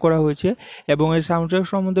জেনারেট করা হয়েছে এবং এই সাউন্ড ট্র্যাক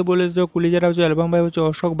সম্বন্ধে বলে যে কুলি যেটা হচ্ছে অ্যালবাম বাই হচ্ছে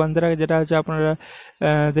অশোক বান্দ্রা যেটা হচ্ছে আপনারা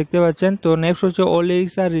দেখতে পাচ্ছেন। তো নেক্সট হচ্ছে all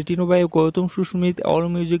lyrics R written by Gautam Susmit, all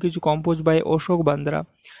music কিছু compose by Ashok Bandra.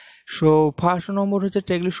 So first নম্বর হচ্ছে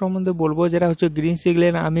ট্র্যাকলিস্ট সম্বন্ধে বলবো যেটা হচ্ছে গ্রিন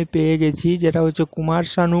সিগন্যাল আমি পেয়ে গেছি যেটা হচ্ছে কুমার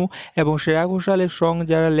শানু এবং শ্রেয়া ঘোষালের সং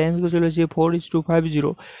যারা লেন্স চলেছে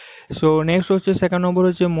 4:50। সো নেক্সট হচ্ছে সেকেন্ড নম্বর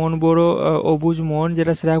হচ্ছে মন বড় অবুজ মন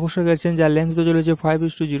যেটা শ্রেয়া ঘোষাল গেছেন যার লেন্স চলেছে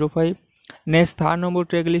 5:05। নেক্সট থার্ড নম্বর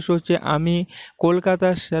ট্র্যাকলিস্ট হচ্ছে আমি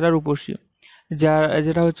কলকাতার সেরা রূপসী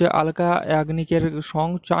যেটা হচ্ছে আলকা ইয়াগনিকের সং।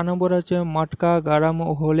 4 নম্বরে হচ্ছে মটকা গারাম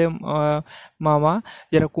হলে মামা,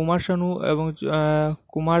 যেটা কুমার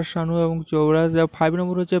শানু এবং চৌরাজ। 5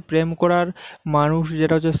 নম্বর হচ্ছে প্রেম করার মানুষ,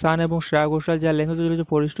 যেটা হচ্ছে সান এবং শ্রেয়া ঘোষাল, যার লেন্থ হচ্ছে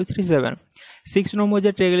 4:37। 6 নম্বর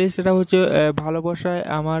যে ট্র্যাক লিস্ট সেটা হচ্ছে ভালোবাসায়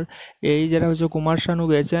আমার এই, যেটা হচ্ছে কুমার শানু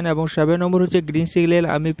গেছেন। এবং 7 নম্বর হচ্ছে গ্রিন সিগন্যাল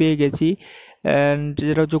আমি পেয়ে গেছি, অ্যান্ড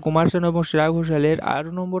যেটা হচ্ছে কুমার শানু এবং শ্রেয়া ঘোষালের। 8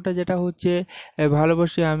 নম্বরটা যেটা হচ্ছে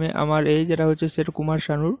ভালোবাসি আমি আমার এই, যেটা হচ্ছে সেটা কুমার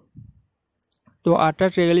শানুর। তো 8টা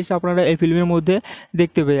ট্র্যাক লিস্ট আপনারা এই ফিল্মের মধ্যে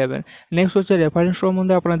দেখতে পেয়ে যাবেন। নেক্সট হচ্ছে রেফারেন্স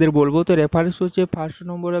সম্বন্ধে আপনাদের বলবো। তো রেফারেন্স হচ্ছে ফার্স্ট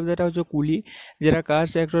নম্বরে যেটা হচ্ছে কুলি, যেটা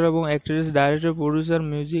কাস্ট, অ্যাক্টর এবং actress, director, producer,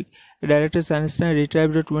 music director সানস্টাইন,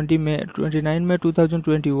 retired 29 মে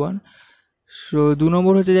 2021। সো 2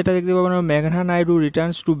 নম্বর হচ্ছে যেটা দেখতে পাবেন মেঘনা Naidu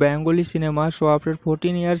returns to Bengali cinema show after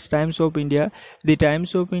 14 years, Times of India. The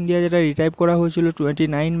Times of India যেটা রিটাইপ করা হয়েছিল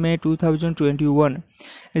 29 মে 2021।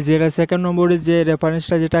 যেটা সেকেন্ড নম্বরে যে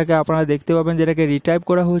রেফারেন্সটা যেটাকে আপনারা দেখতে পাবেন, যেটাকে রিটাইপ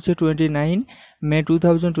করা হয়েছে 29 মে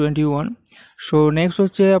 2021। সো নেক্সট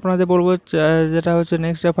হচ্ছে আপনাদের বলবো যেটা হচ্ছে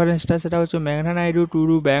নেক্সট রেফারেন্সটা, সেটা হচ্ছে মেঘনা Naidu to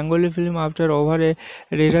do Bengali film after over a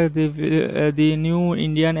the new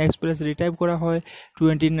Indian express, retype করা হয়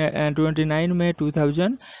 29 মে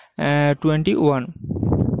 2021।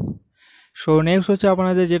 সো নেক্সট হচ্ছে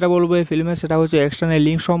আপনাদের যেটা বলবো এই ফিল্মে, সেটা হচ্ছে এক্সটার্নাল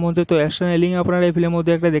লিঙ্ক সম্বন্ধে। তো এক্সটার্নাল লিঙ্ক আপনারা এই ফিল্মের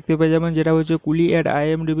মধ্যে একটা দেখতে পেয়ে যাবেন, যেটা হচ্ছে কুলি অ্যাট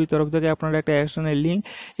IMDb তরফ থেকে আপনারা একটা এক্সটার্নাল লিঙ্ক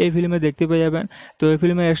এই ফিল্মে দেখতে পেয়ে যাবেন। তো এই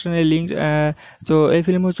ফিল্মের এক্সটার্নাল লিঙ্ক, তো এই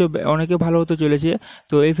ফিল্ম হচ্ছে অনেকে ভালো হতে চলেছে।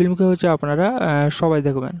 তো এই ফিল্মকে হচ্ছে আপনারা সবাই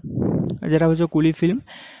দেখবেন, যেটা হচ্ছে কুলি ফিল্ম,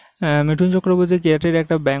 মিঠুন চক্রবর্তী ক্রিয়েটেড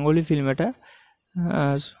একটা বেঙ্গলি ফিল্ম এটা।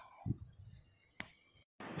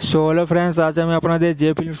 সো হ্যালো ফ্রেন্ডস, আজ আমি আপনাদের যে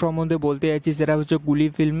ফিল্ম সম্বন্ধে বলতে যাচ্ছি সেটা হচ্ছে কুলি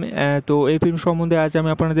ফিল্ম। তো এই ফিল্ম সম্বন্ধে আজ আমি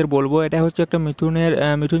আপনাদের বলবো। এটা হচ্ছে একটা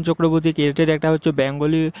মিঠুন চক্রবর্তী ক্রিয়েটেড একটা হচ্ছে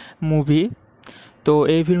বেঙ্গলি মুভি। তো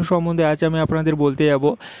এই ফিল্ম সম্বন্ধে আজ আমি আপনাদের বলতে যাব।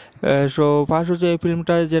 সো ফার্স্ট হচ্ছে এই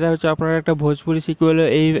ফিল্মটা, যেটা হচ্ছে আপনারা একটা ভোজপুরি সিকুয়েল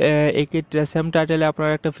এই একই সেম টাইটেলে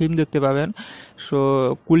আপনারা একটা ফিল্ম দেখতে পাবেন। সো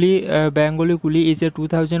কুলি বেঙ্গলি কুলি ইজ এ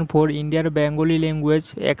 2004 ইন্ডিয়ার Bengali language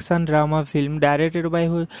action drama film directed by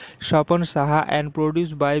Swapan Saha and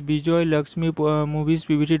produced by Vijay-Laxmi Movies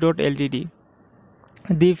Pvt Ltd.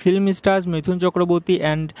 The film stars Mithun Chakraborty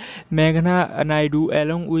and Meghna Naidu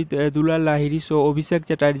along with Dulal Lahiri, so Abhishek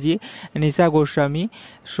Chatterjee, Nishita Goswami.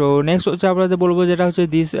 So next হচ্ছে আপনাদের বলবো যেটা হচ্ছে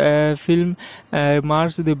this film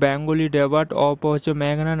marks the Bengali debut of হচ্ছে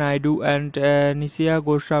Meghna Naidu and Nishita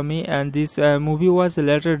Goswami, and this movie was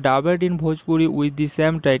later dubbed in Bhojpuri with the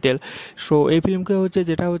same title. So এই ফিল্মকে হচ্ছে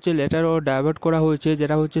যেটা হচ্ছে লেটার ও ডাইভার্ট করা হয়েছে,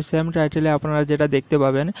 যেটা হচ্ছে সেম টাইটেলে আপনারা যেটা দেখতে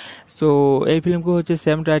পাবেন। সো এই ফিল্মকে হচ্ছে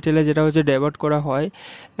সেম টাইটেলে যেটা হচ্ছে ডাইভার্ট করা হয়।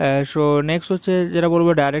 সো নেক্সট হচ্ছে যেটা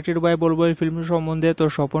বলবো ডাইরেক্টেড বাই বলবো এই ফিল্মের সম্বন্ধে, তো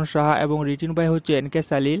স্বপন সাহা, এবং রিটেন বাই হচ্ছে NK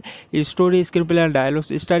সালিল। Story, screenplay and dialogues.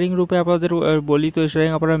 Steering রূপে আপনাদের বলি, তো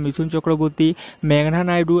স্টারিং আপনারা মিথুন চক্রবর্তী, মেঘনা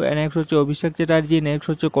নাইডু, নেক্সট হচ্ছে অভিষেক চ্যাটার্জি, নেক্সট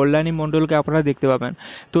হচ্ছে কল্যাণী মণ্ডলকে আপনারা দেখতে পাবেন।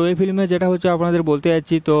 তো এই ফিল্মে যেটা হচ্ছে আপনাদের বলতে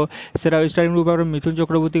যাচ্ছি, তো সেটা স্টারিং রূপে আপনারা মিথুন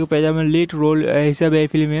চক্রবর্তীকে পেয়ে যাবেন লিড রোল হিসাবে এই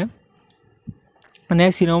ফিল্মে।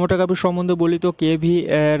 নেক্সট সিনেমাটোগ্রাফি সম্বন্ধে বলি, তো KV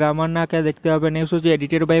রামান্নাকে দেখতে হবে। নেক্সট হচ্ছে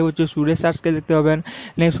এডিটেড বাই হচ্ছে সুরেশ সার্সকে দেখতে পাবেন।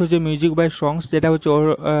 নেক্সট হচ্ছে মিউজিক বাই সংস, যেটা হচ্ছে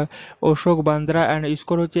অশোক বান্দ্রা, অ্যান্ড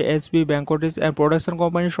স্কোর হচ্ছে SP ভেঙ্কটেশ। অ্যান্ড প্রোডাকশন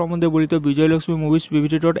কোম্পানির সম্বন্ধে বলি, তো বিজয়লক্ষ্মী মুভিজ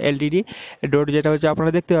Pvt Ltd. যেটা হচ্ছে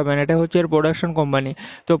আপনারা দেখতে পাবেন, এটা হচ্ছে এর প্রোডাকশন কোম্পানি।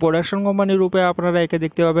 তো প্রোডাকশন কোম্পানির রূপে আপনারা একে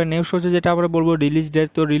দেখতে পাবেন। নেক্সট হচ্ছে যেটা আমরা বলবো রিলিজ ডেট,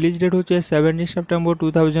 তো রিলিজ ডেট হচ্ছে 17 সেপ্টেম্বর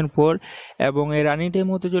 2004, এবং এর রানিং টাইম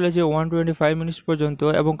হতে চলেছে 125 মিনিটস পর্যন্ত,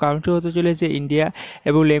 এবং কান্ট্রি হতে চলেছে ইন্ডিয়া,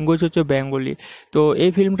 এবং ল্যাঙ্গুয়েজ হচ্ছে বেঙ্গলি। তো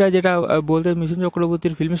এই ফিল্মটা যেটা বলতে মিথুন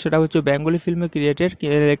চক্রবর্তীর ফিল্ম, সেটা হচ্ছে বেঙ্গলি ফিল্মে ক্রিয়েটেড,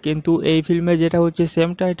 কিন্তু এই ফিল্মে যেটা হচ্ছে সেম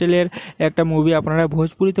টাইটেলের একটা মুভি আপনারা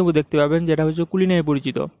ভোজপুরিতেও দেখতে পাবেন, যেটা হচ্ছে কুলি নামে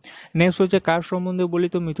পরিচিত। নেক্সট হচ্ছে কার সম্বন্ধে বলি,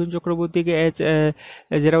 তো মিথুন চক্রবর্তীকে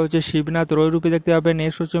যেটা হচ্ছে শিবনাথ রয় রূপে দেখতে পাবেন।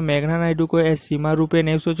 নেক্সট হচ্ছে মেঘনা নাইডুকে সীমা রূপে।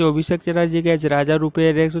 নেক্সট হচ্ছে অভিষেক চ্যাটার্জিকে রাজা রূপে।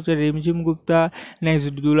 নেক্সট হচ্ছে রিমঝিম গুপ্তা।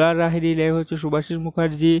 নেক্সট দুলাল লাহিরি। নেক্সট হচ্ছে সুভাষিস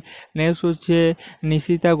মুখার্জি। নেক্সট হচ্ছে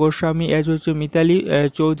নিশিতা গোস্বামী হচ্ছে মিতালি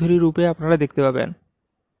চৌধুরী রূপে আপনারা দেখতে পাবেন।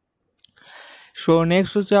 সো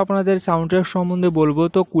নেক্সট হচ্ছে আপনাদের সাউন্ড ট্র্যাক সম্বন্ধে বলবো।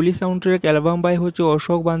 তো কুলি সাউন্ড ট্র্যাক অ্যালবাম বাই হচ্ছে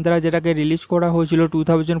অশোক বান্দ্রা, যেটাকে রিলিজ করা হয়েছিল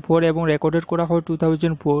 2004 এবং রেকর্ডেড করা হয়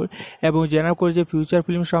 2004, এবং জেনারেট করেছে ফিউচার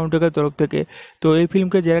ফিল্ম সাউন্ড ট্র্যাকের তরফ থেকে। তো এই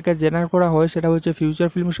ফিল্মকে যেটাকে জেনারেট করা হয় সেটা হচ্ছে ফিউচার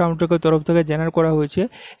ফিল্ম সাউন্ড ট্র্যাকের তরফ থেকে জেনারেট করা হয়েছে।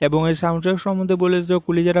 এবং এই সাউন্ড ট্র্যাক সম্বন্ধে বলে, যে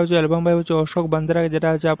কুলি যেটা হচ্ছে অ্যালবাম বাই হচ্ছে অশোক বান্দ্রা, যেটা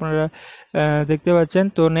হচ্ছে আপনারা দেখতে পাচ্ছেন।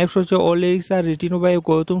 তো নেক্সট হচ্ছে all lyrics R written by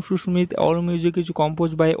Gautam Susmit, all music কিছু compose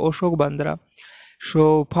by Ashok Bandra. So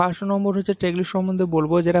first নম্বর হচ্ছে ট্র্যাকলিস্ট সম্বন্ধে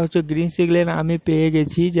বলবো, যেটা হচ্ছে গ্রিন সিগন্যাল আমি পেয়ে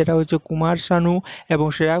গেছি, যেটা হচ্ছে কুমার শানু এবং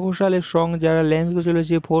শ্রেয়া ঘোষালের সং, যারা লেন্থ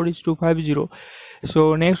চলেছে 4:50। সো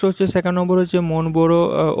নেক্সট হচ্ছে সেকেন্ড নম্বর হচ্ছে মন বড়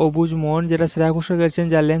অবুজ মন, যেটা শ্রেয়া ঘোষাল গেছেন,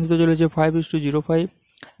 যার লেন্থ চলেছে 5:05।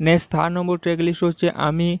 Next third number track list হচ্ছে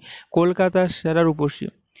আমি কলকাতার সেরা রূপসী,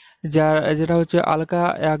 যেটা হচ্ছে আলকা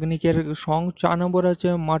ইয়াগনিকের সং। 4 নম্বর হচ্ছে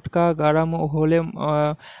মটকা গারাম হলে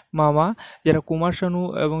মামা, যেটা কুমার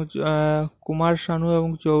শানু এবং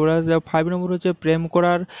চৌরাজ। 5 নম্বর হচ্ছে প্রেম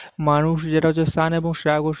করার মানুষ, যেটা হচ্ছে সান এবং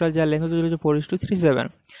শ্রেয়া ঘোষাল, যার লেন্থ চলেছে 4:37।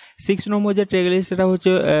 6 নম্বর যে ট্র্যাক লিস্ট সেটা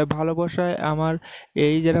হচ্ছে ভালোবাসায় আমার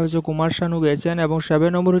এই, যেটা হচ্ছে কুমার শানু গেছেন, এবং 7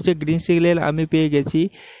 নম্বর হচ্ছে গ্রিন সিগন্যাল আমি পেয়ে গেছি,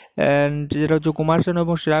 যেটা হচ্ছে কুমার শানু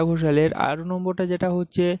এবং শ্রেয়া ঘোষালের। 8 নম্বরটা যেটা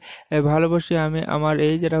হচ্ছে ভালোবাসি আমি আমার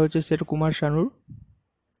এই, যেটা হচ্ছে সেটা কুমার শানুর।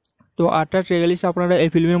 তো 8টা ট্র্যাক লিস্ট আপনারা এই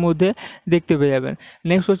ফিল্মের মধ্যে দেখতে পেয়ে যাবেন।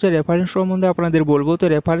 নেক্সট হচ্ছে রেফারেন্স সম্বন্ধে আপনাদের বলবো। তো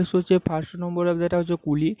রেফারেন্স হচ্ছে ফার্স্ট নম্বর যেটা হচ্ছে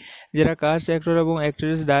কুলি, যেটা কাস্ট, অ্যাক্টর এবং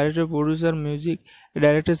actress, director, producer, music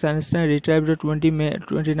director সানস্টাইন, retired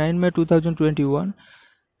 29 মে 2021।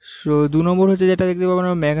 সো 2 নম্বর হচ্ছে যেটা দেখতে পাবেন,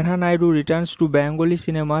 মেঘনা Naidu returns to Bengali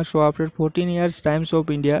cinema show after 14 years, Times of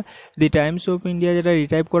India. The Times of India যেটা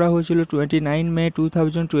রিটাইপ করা হয়েছিল 29 মে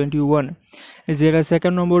 2021। যেটা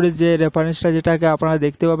সেকেন্ড নম্বরের যে রেফারেন্সটা যেটাকে আপনারা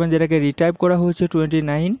দেখতে পাবেন, যেটাকে রিটাইপ করা হয়েছে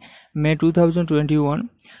 29 মে 2021।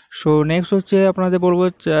 সো নেক্সট হচ্ছে আপনাদের বলবো,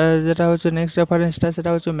 যেটা হচ্ছে নেক্সট রেফারেন্সটা সেটা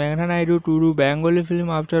হচ্ছে মেঘনা Naidu to do Bengali film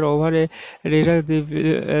after over a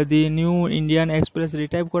the new Indian express,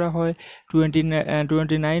 retype করা হয়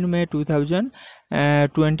 29 মে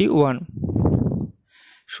 2021।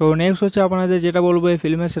 সো নেক্সট হচ্ছে আপনাদের যেটা বলবো এই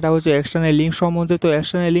ফিল্মে, সেটা হচ্ছে এক্সটার্নাল লিঙ্ক সম্বন্ধে। তো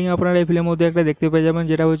এক্সটার্নাল লিঙ্ক আপনারা এই ফিল্মের মধ্যে একটা দেখতে পেয়ে যাবেন,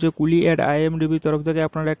 যেটা হচ্ছে কুলি অ্যাট IMDb তরফ থেকে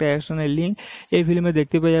আপনারা একটা এক্সটার্নাল লিঙ্ক এই ফিল্মে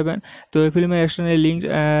দেখতে পেয়ে যাবেন। তো এই ফিল্মের এক্সটার্নাল লিঙ্ক,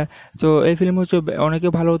 তো এই ফিল্ম হচ্ছে অনেকে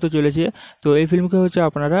ভালো হতে চলেছে। তো এই ফিল্মকে হচ্ছে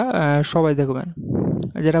আপনারা সবাই দেখবেন,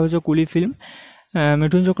 যেটা হচ্ছে কুলি ফিল্ম,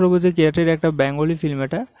 মিঠুন চক্রবর্তীর ক্রিয়েটেড একটা বেঙ্গলি ফিল্ম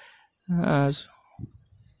এটা।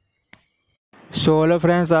 সো হ্যালো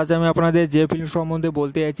ফ্রেন্ডস, আজ আমি আপনাদের যে ফিল্ম সম্বন্ধে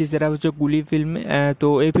বলতে চাইছি সেটা হচ্ছে কুলি ফিল্ম। তো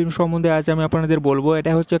এই ফিল্ম সম্বন্ধে আজ আমি আপনাদের বলবো।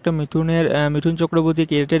 এটা হচ্ছে একটা মিঠুন চক্রবর্তী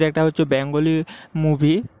ক্রিয়েটেড একটা হচ্ছে বেঙ্গলি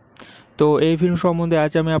মুভি। তো এই ফিল্ম সম্বন্ধে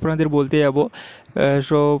আজ আমি আপনাদের বলতে যাব।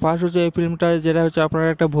 সো ফার্স্ট হচ্ছে এই ফিল্মটা, যেটা হচ্ছে আপনারা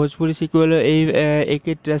একটা ভোজপুরি সিকুয়েল,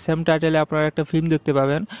 একে সেম টাইটেলে আপনারা একটা ফিল্ম দেখতে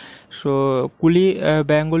পাবেন। সো কুলি,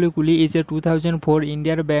 বেঙ্গলি কুলি is a 2004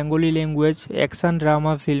 Indian Bengali language action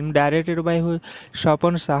drama film directed by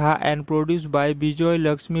Swapan Saha and produced by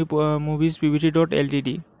Vijay-Laxmi Movies Pvt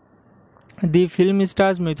Ltd. The film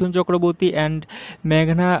stars Mithun Chakraborty and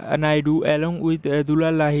Meghna Naidu along with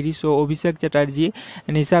Dulal Lahiri, so Abhishek Chatterjee,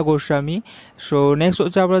 Nishita Goswami. So next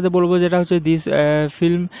হচ্ছে আপনাদের বলবো, যেটা হচ্ছে this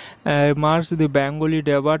film marks the Bengali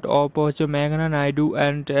debut of হচ্ছে Meghna Naidu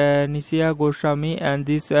and Nishita Goswami, and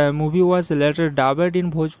this movie was later dubbed in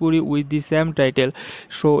Bhojpuri with the same title.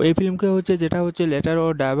 So এই ফিল্মকে হচ্ছে যেটা হচ্ছে লেটার ও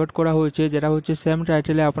ডাইভার্ট করা হয়েছে, যেটা হচ্ছে সেম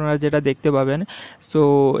টাইটেলে আপনারা যেটা দেখতে পাবেন। সো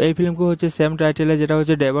এই ফিল্মকে হচ্ছে সেম টাইটেলে যেটা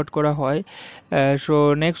হচ্ছে ডাইভার্ট করা হয়। সো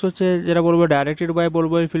নেক্সট হচ্ছে যেটা বলবো, ডাইরেক্টেড বাই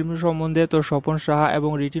বলবো এই ফিল্মের সম্বন্ধে, তো স্বপন সাহা, এবং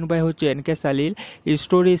রিটেন বাই হচ্ছে NK সালিল।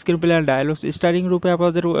 Story, screenplay and dialogues, steering রূপে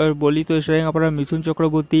আপনাদের বলি, তো স্টারিং আপনারা মিথুন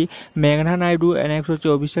চক্রবর্তী, মেঘনা নাইডু, নেক্সট হচ্ছে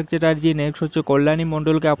অভিষেক চ্যাটার্জি, নেক্সট হচ্ছে কল্যাণী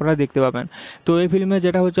মণ্ডলকে আপনারা দেখতে পাবেন। তো এই ফিল্মে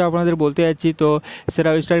যেটা হচ্ছে আপনাদের বলতে যাচ্ছি, তো সেটা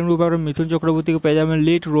স্টারিং রূপে আপনারা মিথুন চক্রবর্তীকে পেয়ে যাবেন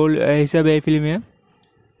লিড রোল হিসাবে এই ফিল্মে।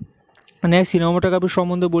 নেক্সট সিনেমাটোগ্রাফি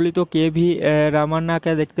সম্বন্ধে বলি, তো KV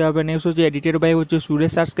রামান্নাকে দেখতে হবে। নেক্সট হচ্ছে এডিটেড বাই হচ্ছে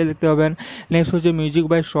সুরেশ কে দেখতে পাবেন। নেক্সট হচ্ছে মিউজিক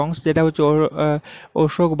বাই সংস, যেটা হচ্ছে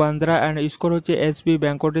অশোক বান্দ্রা, অ্যান্ড স্কোর হচ্ছে SP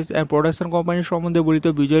ভেঙ্কটেশ। অ্যান্ড প্রোডাকশন কোম্পানির সম্বন্ধে বলি, তো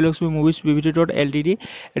বিজয়লক্ষ্মী মুভিজ Pvt Ltd.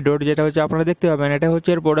 যেটা হচ্ছে আপনারা দেখতে পাবেন, এটা হচ্ছে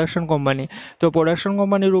এর প্রোডাকশন কোম্পানি। তো প্রোডাকশন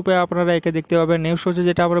কোম্পানি রূপে আপনারা একে দেখতে পাবেন। নেক্সট হচ্ছে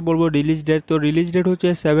যেটা আমরা বলবো রিলিজ ডেট, তো রিলিজ ডেট হচ্ছে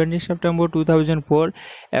 17 সেপ্টেম্বর 2004,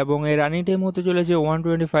 এবং এর রানিং টাইম হতে চলেছে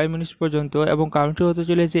 125 মিনিটস পর্যন্ত, এবং কান্ট্রি হতে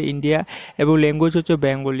চলেছে ইন্ডিয়া, এবং ল্যাঙ্গুয়েজ হচ্ছে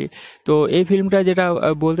বেঙ্গলি। তো এই ফিল্মটা যেটা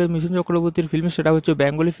বলতে মিঠুন চক্রবর্তীর ফিল্ম, সেটা হচ্ছে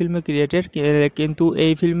বেঙ্গলি ফিল্মে ক্রিয়েটেড, কিন্তু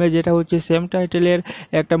এই ফিল্মে যেটা হচ্ছে সেম টাইটেলের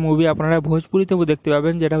একটা মুভি আপনারা ভোজপুরিতেও দেখতে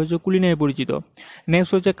পাবেন, যেটা হচ্ছে কুলি নামে পরিচিত।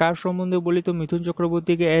 নেক্সট হচ্ছে কার সম্বন্ধে বলি, তো মিথুন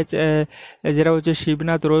চক্রবর্তীকে যেটা হচ্ছে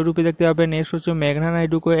শিবনাথ রয় রূপে দেখতে পাবেন। নেক্সট হচ্ছে মেঘনা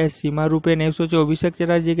নাইডুকে সীমা রূপে। নেক্সট হচ্ছে অভিষেক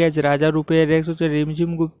চ্যাটার্জিকে রাজা রূপে। নেক্সট হচ্ছে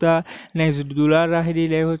রিমঝিম গুপ্তা। নেক্সট দুলাল লাহিরি।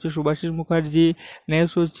 নেক্সট হচ্ছে সুভাষিস মুখার্জি।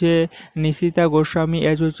 নেক্সট হচ্ছে নিশিতা গোস্বামী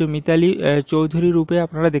হচ্ছে মিতালি চৌধুরী রূপে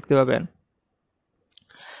আপনারা দেখতে পাবেন।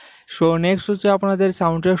 সো নেক্সট হচ্ছে আপনাদের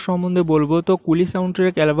সাউন্ড ট্র্যাক সম্বন্ধে বলবো। তো কুলি সাউন্ড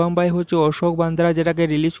ট্র্যাক অ্যালবাম বাই হচ্ছে অশোক বান্দ্রা, যেটাকে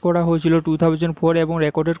রিলিজ করা হয়েছিল 2004 এবং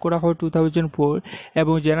রেকর্ডেড করা হয় 2004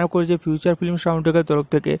 এবং জেনারেট করেছে ফিউচার ফিল্ম সাউন্ড ট্র্যাকের তরফ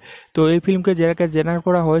থেকে। তো এই ফিল্মকে যেটাকে জেনারেট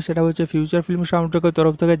করা হয় সেটা হচ্ছে ফিউচার ফিল্ম সাউন্ড ট্র্যাকের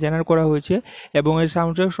তরফ থেকে জেনারেট করা হয়েছে। এবং এই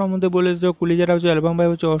সাউন্ড ট্র্যাক সম্বন্ধে বলে যে কুলি যেটা হচ্ছে অ্যালবাম বাই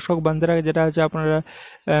হচ্ছে অশোক বান্দ্রা, যেটা হচ্ছে আপনারা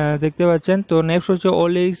দেখতে পাচ্ছেন। তো নেক্সট হচ্ছে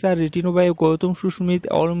all lyrics R written by Gautam Susmit,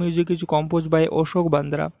 all music is compose by Ashok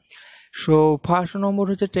Bandra. So first নম্বর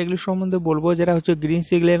হচ্ছে ট্র্যাকলিস্ট সম্বন্ধে বলবো, যেটা হচ্ছে গ্রিন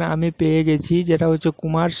সিগন্যাল আমি পেয়ে গেছি, যেটা হচ্ছে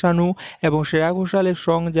কুমার শানু এবং শ্রেয়া ঘোষালের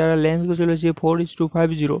সং, যারা লেন্থ চলেছে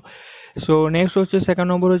 4:50। সো নেক্সট হচ্ছে সেকেন্ড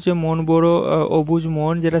নম্বর হচ্ছে মন বড় অবুজ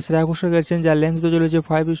মন, যেটা শ্রেয়া ঘোষাল গেছেন, যার লেন্থ চলেছে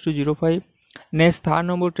 5:05। নেক্সট থার্ড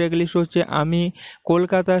নম্বর ট্র্যাকলিস্ট হচ্ছে আমি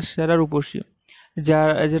কলকাতার সেরা রূপসী,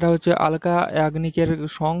 যেটা হচ্ছে আলকা ইয়াগনিকের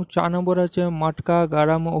সং। 4 নম্বর হচ্ছে মটকা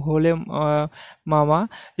গারাম হলে মামা,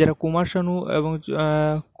 যেটা কুমার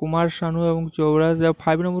শানু এবং চৌরাজ।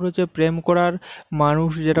 5 নম্বর হচ্ছে প্রেম করার মানুষ,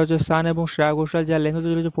 যেটা হচ্ছে সান এবং শ্রেয়া ঘোষাল, যার লেন্থ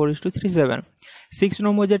চলেছে 4:37। 6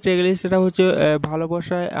 নম্বর যে ট্র্যাক লিস্ট সেটা হচ্ছে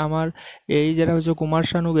ভালোবাসায় আমার এই, যেটা হচ্ছে কুমার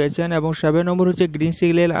শানু গেছেন। এবং 7 নম্বর হচ্ছে গ্রিন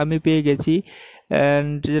সিগন্যাল আমি পেয়ে গেছি,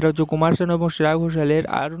 যেটা হচ্ছে কুমার শানু এবং শ্রেয়া ঘোষালের।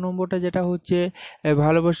 8 নম্বরটা যেটা হচ্ছে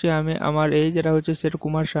ভালোবাসি আমি আমার এই, যেটা হচ্ছে সেটা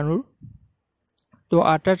কুমার শানুর। তো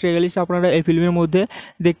 8টা ট্র্যাক লিস্ট আপনারা এই ফিল্মের মধ্যে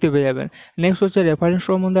দেখতে পেয়ে যাবেন। নেক্সট হচ্ছে রেফারেন্স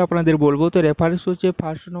সম্বন্ধে আপনাদের বলবো। তো রেফারেন্স হচ্ছে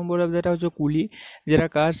ফার্স্ট নম্বরে যেটা হচ্ছে কুলি, যেটা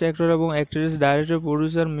কাস্ট, অ্যাক্টর এবং actress, director,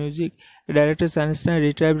 producer, music director সানস্টাইন,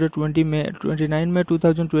 retired 29 মে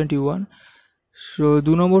 2021। সো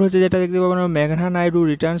 2 নম্বর হচ্ছে যেটা দেখতে পাবেন মেঘনা Naidu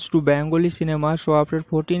returns to Bengali cinema show after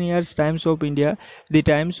 14 years, Times of India. The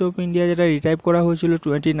Times of India যেটা রিটাইপ করা হয়েছিল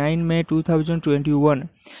 29 মে 2021।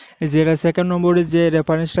 যেটা সেকেন্ড নম্বরের যে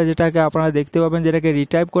রেফারেন্সটা যেটাকে আপনারা দেখতে পাবেন, যেটাকে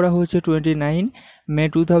রিটাইপ করা হয়েছে 29 মে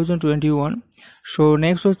 2021। সো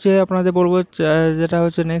নেক্সট হচ্ছে আপনাদের বলবো যেটা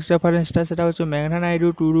হচ্ছে নেক্সট রেফারেন্সটা, সেটা হচ্ছে মেঘনা Naidu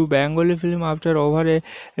to do Bengali film after over a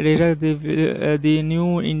রেটার the new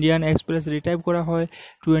Indian express, retype করা হয়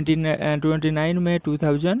 29 মে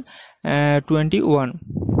 2021।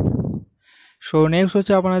 সো নেক্সট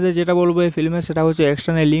হচ্ছে আপনাদের যেটা বলবো এই ফিল্মে, সেটা হচ্ছে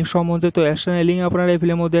এক্সটার্নাল লিঙ্ক সম্বন্ধে। তো এক্সটার্নাল লিঙ্ক আপনারা এই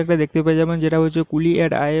ফিল্মের মধ্যে একটা দেখতে পেয়ে যাবেন, যেটা হচ্ছে কুলি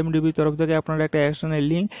অ্যাট IMDb তরফ থেকে আপনারা একটা এক্সটার্নাল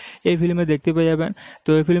লিঙ্ক এই ফিল্মে দেখতে পেয়ে যাবেন। তো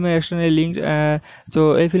এই ফিল্মের এক্সটার্নাল লিঙ্ক, তো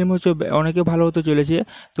এই ফিল্ম হচ্ছে অনেকে ভালো হতে চলেছে।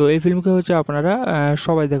 তো এই ফিল্মকে হচ্ছে আপনারা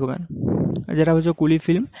সবাই দেখবেন, যেটা হচ্ছে কুলি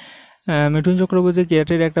ফিল্ম, মিঠুন চক্রবর্তী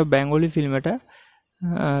ক্রিয়েটেড একটা বেঙ্গলি ফিল্ম এটা।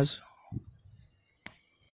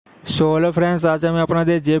 সো হ্যালো ফ্রেন্ডস, আজ আমি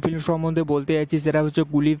আপনাদের যে ফিল্ম সম্বন্ধে বলতে যাচ্ছি সেটা হচ্ছে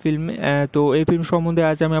কুলি ফিল্ম। তো এই ফিল্ম সম্বন্ধে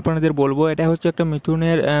আজ আমি আপনাদের বলবো। এটা হচ্ছে একটা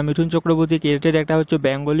মিঠুন চক্রবর্তী ক্রিয়েটেড একটা হচ্ছে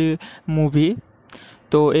বেঙ্গলি মুভি।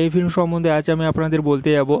 তো এই ফিল্ম সম্বন্ধে আজ আমি আপনাদের বলতে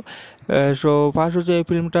যাব। সো ফার্স্ট হচ্ছে এই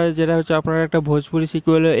ফিল্মটা, যেটা হচ্ছে আপনারা একটা ভোজপুরি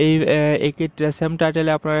সিকুয়েল, এই একই সেম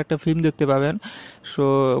টাইটেলে আপনারা একটা ফিল্ম দেখতে পাবেন। সো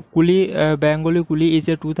কুলি বেঙ্গলি কুলি is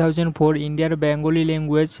a 2004 Indian Bengali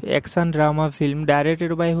language action drama film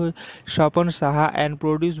directed by Swapan Saha and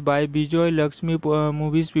produced by Vijay-Laxmi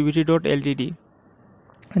Movies Pvt Ltd.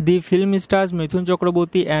 The film stars Mithun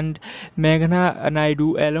Chakraborty and Meghna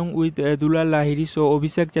Naidu along with Dulal Lahiri, so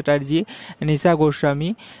Abhishek Chatterjee, Nishita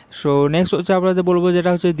Goswami. So next হচ্ছে আপনাদের বলবো যেটা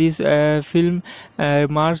হচ্ছে this film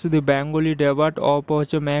marks the Bengali debut of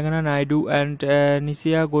হচ্ছে Meghna Naidu and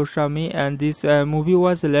Nishita Goswami, and this movie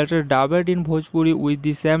was later dubbed in Bhojpuri with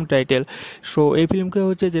the same title. So এই ফিল্মকে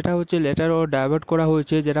হচ্ছে যেটা হচ্ছে লেটার ও ডাইভার্ট করা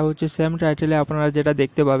হয়েছে, যেটা হচ্ছে সেম টাইটেলে আপনারা যেটা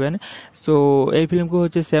দেখতে পাবেন। সো এই ফিল্মকে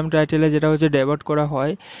হচ্ছে সেম টাইটেলে যেটা হচ্ছে ডাইভার্ট করা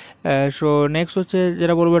হয়। সো নেক্সট হচ্ছে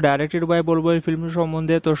যেটা বলবো ডাইরেক্টেড বাই বলবো এই ফিল্ম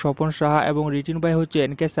সম্বন্ধে, তো স্বপন সাহা এবং রিটিন বাই হচ্ছে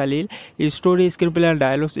NK সালিল। Story, screenplay and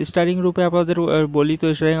dialogues, steering রূপে আপনাদের বলি তো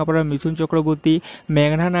স্টারিং আপনারা মিথুন চক্রবর্তী,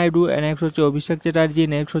 মেঘনা নাইডু, নেক্সট হচ্ছে অভিষেক চ্যাটার্জি,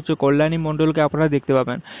 নেক্সট হচ্ছে কল্যাণী মণ্ডলকে আপনারা দেখতে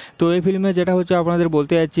পাবেন। তো এই ফিল্মে যেটা হচ্ছে আপনাদের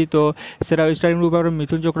বলতে যাচ্ছি, তো সেটা স্টারিং রূপে আপনারা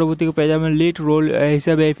মিথুন চক্রবর্তীকে পেয়ে যাবেন লিড রোল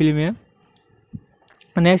হিসাবে এই ফিল্মে।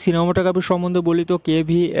 নেক্সট সিনেমাটোগ্রাফি সম্বন্ধে বলি তো KV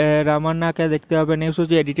রামান্নাকে দেখতে হবে। নেক্সট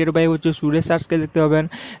হচ্ছে এডিটেড বাই হচ্ছে সুরেশ কে দেখতে পাবেন।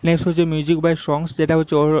 নেক্সট হচ্ছে মিউজিক বাই সংস, যেটা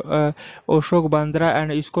হচ্ছে অশোক বান্দ্রা, অ্যান্ড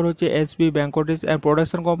স্কোর হচ্ছে SP ভেঙ্কটেশ। অ্যান্ড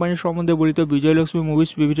প্রোডাকশন কোম্পানির সম্বন্ধে বলি তো বিজয়লক্ষ্মী মুভিজ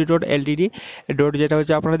Pvt Ltd. যেটা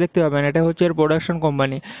হচ্ছে আপনারা দেখতে পাবেন, এটা হচ্ছে এর প্রোডাকশন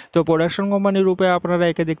কোম্পানি। তো প্রোডাকশন কোম্পানির রূপে আপনারা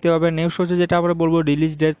একে দেখতে পাবেন। নেক্সট হচ্ছে যেটা আমরা বলবো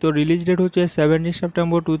রিলিজ ডেট, তো রিলিজ ডেট হচ্ছে 17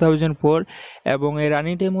 সেপ্টেম্বর 2004 এবং এর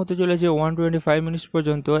রানিং টাইম হতে চলেছে 125 মিনিটস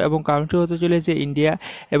পর্যন্ত এবং কাউন্ট্রি হতে চলেছে ইন্ডিয়া।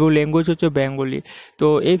 এবং ল্যাঙ্গুয়েজ হচ্ছে বেঙ্গলি। তো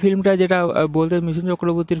এই ফিল্মটা যেটা বলতে মিথুন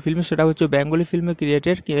চক্রবর্তীর ফিল্ম সেটা হচ্ছে বেঙ্গলি ফিল্মে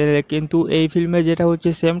ক্রিয়েটেড, কিন্তু এই ফিল্মে যেটা হচ্ছে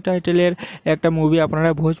সেম টাইটেলের একটা মুভি আপনারা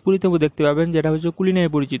ভোজপুরিতেও দেখতে পাবেন, যেটা হচ্ছে কুলি নামে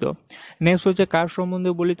পরিচিত। নেক্সট হচ্ছে কার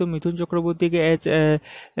সম্বন্ধে বলি তো মিথুন চক্রবর্তীকে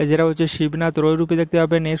যেটা হচ্ছে শিবনাথ রয় রূপে দেখতে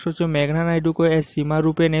পাবেন। নেক্সট হচ্ছে মেঘনা নাইডুকে সীমা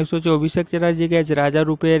রূপে। নেক্সট হচ্ছে অভিষেক চ্যাটার্জিকে রাজা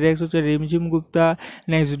রূপে। নেক্সট হচ্ছে রিমঝিম গুপ্তা।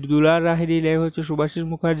 নেক্সট দুলাল লাহিড়ী। নেক্সট হচ্ছে সুভাষিস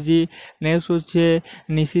মুখার্জি। নেক্সট হচ্ছে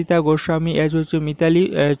নিশিতা গোস্বামী হচ্ছে মিতালি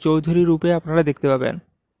চৌধুরী রূপে আপনারা দেখতে পাবেন।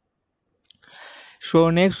 সো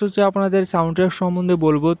নেক্সট হচ্ছে আপনাদের সাউন্ড ট্র্যাক সম্বন্ধে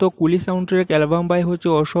বলবো তো কুলি সাউন্ড ট্র্যাক অ্যালবাম বাই হচ্ছে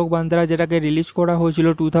অশোক বান্দ্রা, যেটাকে রিলিজ করা হয়েছিল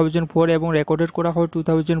 2004 এবং রেকর্ডেড করা হয়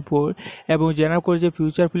 2004 এবং জেনারেট করেছে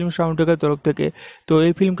ফিউচার ফিল্ম সাউন্ড ট্র্যাকের তরফ থেকে। তো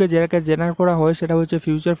এই ফিল্মকে যেটাকে জেনারেট করা হয় সেটা হচ্ছে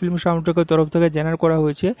ফিউচার ফিল্ম সাউন্ড ট্র্যাকের তরফ থেকে জেনারেট করা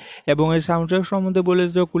হয়েছে। এবং এই সাউন্ড ট্র্যাক সম্বন্ধে বলে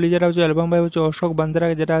যে কুলি যেটা হচ্ছে অ্যালবাম বাই হচ্ছে অশোক বান্দ্রা,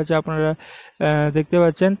 যেটা হচ্ছে আপনারা দেখতে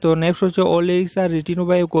পাচ্ছেন। তো নেক্সট হচ্ছে all lyrics R written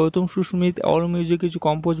by Gautam Susmit, all music is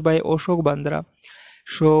compose by Ashok Bandra.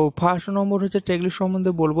 So first নম্বর হচ্ছে ট্র্যাকলিস্ট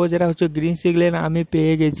সম্বন্ধে বলবো, যেটা হচ্ছে গ্রিন সিগন্যাল আমি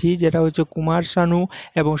পেয়ে গেছি, যেটা হচ্ছে কুমার শানু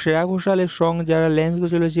এবং শ্রেয়া ঘোষালের সং, যারা লেন্স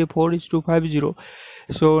চলেছে 4:50।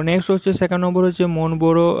 সো নেক্সট হচ্ছে সেকেন্ড নম্বর হচ্ছে মন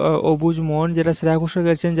বড় অবুজ মন, যেটা শ্রেয়া ঘোষাল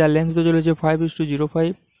গেছেন, যার লেন্স চলেছে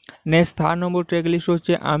 5:05। নেক্সট থার্ড নম্বর ট্র্যাকলিস্ট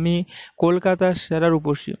হচ্ছে আমি কলকাতার সেরা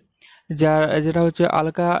রূপসী, যেটা হচ্ছে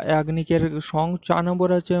আলকা ইয়াগনিকের সং। 4 নম্বর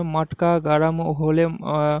আছে মাটকা গারাম হলে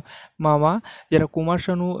মামা, যেটা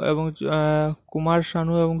কুমার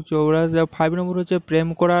শানু এবং চৌরাজ। 5 নম্বর হচ্ছে প্রেম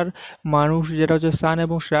করার মানুষ, যেটা হচ্ছে সান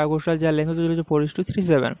এবং শ্রেয়া ঘোষাল, যার লেন্থ হচ্ছে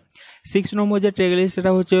 4:37। 6 নম্বর যে ট্র্যাক লিস্ট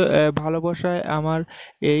সেটা হচ্ছে ভালোবাসায় আমার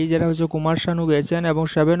এই, যেটা হচ্ছে কুমার শানু গেছেন। এবং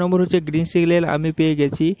 7 নম্বর হচ্ছে গ্রিন সিগন্যাল আমি পেয়ে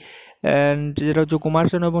গেছি, যেটা হচ্ছে কুমার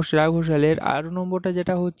শানু এবং শ্রেয়া ঘোষালের। 8 নম্বরটা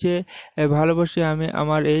যেটা হচ্ছে ভালোবাসি আমি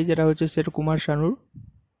আমার এই, যেটা হচ্ছে সেটা কুমার শানুর।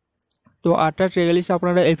 তো 8টা ট্র্যাক লিস্ট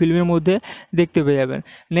আপনারা এই ফিল্মের মধ্যে দেখতে পেয়ে যাবেন।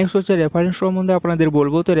 নেক্সট হচ্ছে রেফারেন্স সম্বন্ধে আপনাদের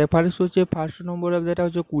বলবো। তো রেফারেন্স হচ্ছে ফার্স্ট নম্বরে যেটা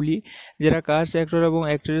হচ্ছে কুলি, যেটা কাস্ট, অ্যাক্টর এবং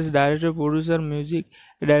actress, director, producer, music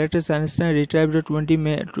director সানস্টাইন, retired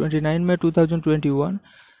 29 মে 2021।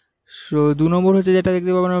 সো 2 নম্বর হচ্ছে যেটা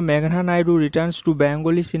দেখতে পাবেন মেঘনা Naidu returns to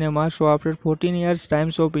Bengali cinema show after 14 years,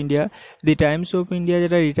 Times of India. The Times of India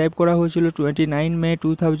যেটা রিটাইপ করা হয়েছিল 29 মে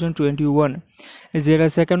 2021। যেটা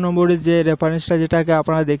সেকেন্ড নম্বরে যে রেফারেন্সটা যেটাকে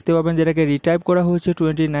আপনারা দেখতে পাবেন, যেটাকে রিটাইপ করা হয়েছে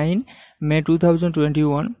 29 মে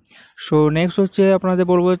 2021। সো নেক্সট হচ্ছে আপনাদের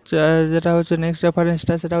বলবো যেটা হচ্ছে নেক্সট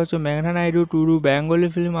রেফারেন্সটা, সেটা হচ্ছে মেঘনা Naidu to do Bengali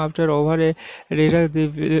film after over a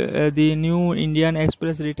the new Indian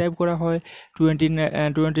express, retype করা হয়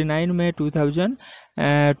 29 মে 2021।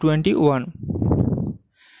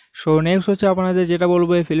 সো নেক্সট হচ্ছে আপনাদের যেটা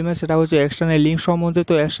বলবো এই ফিল্মে, সেটা হচ্ছে এক্সটার্নাল লিঙ্ক সম্বন্ধে।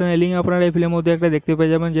 তো এক্সটার্নাল লিঙ্ক আপনারা এই ফিল্মের মধ্যে একটা দেখতে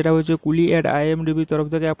পেয়ে যাবেন, যেটা হচ্ছে কুলি @IMDb তরফ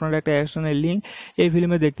থেকে আপনারা একটা এক্সটার্নাল লিঙ্ক এই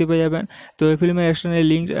ফিল্মে দেখতে পেয়ে যাবেন। তো এই ফিল্মের এক্সটার্নাল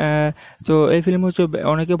লিঙ্ক, তো এই ফিল্ম হচ্ছে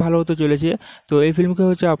অনেকে ভালো হতে চলেছে। তো এই ফিল্মকে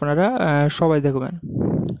হচ্ছে আপনারা সবাই দেখবেন,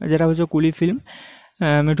 যেটা হচ্ছে কুলি ফিল্ম,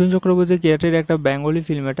 মিঠুন চক্রবর্তী ক্রিয়েটেড একটা বেঙ্গলি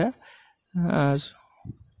ফিল্ম এটা।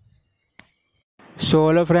 সো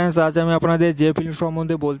হ্যালো ফ্রেন্ডস, আজ আমি আপনাদের যে ফিল্ম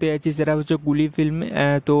সম্বন্ধে বলতে যাচ্ছি সেটা হচ্ছে কুলি ফিল্ম।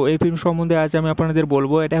 তো এই ফিল্ম সম্বন্ধে আজ আমি আপনাদের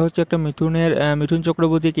বলবো। এটা হচ্ছে একটা মিঠুন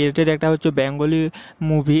চক্রবর্তী ক্রিয়েটেড একটা হচ্ছে বেঙ্গলি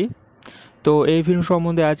মুভি। তো এই ফিল্ম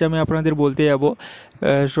সম্বন্ধে আজ আমি আপনাদের বলতে যাব।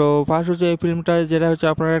 সো ফার্স্ট হচ্ছে এই ফিল্মটা, যেটা হচ্ছে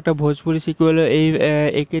আপনারা একটা ভোজপুরি সিকুয়েল, এই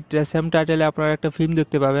একে সেম টাইটেলে আপনারা একটা ফিল্ম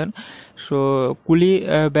দেখতে পাবেন। সো কুলি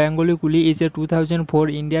বেঙ্গলি কুলি ইজ এ 2004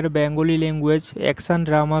 ইন্ডিয়ার Bengali language action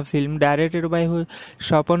drama film directed by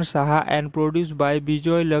Swapan Saha and produced by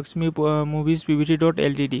Vijay-Laxmi Movies Pvt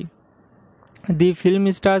Ltd. The film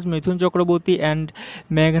stars Mithun Chakraborty and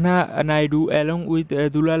Meghna Naidu along with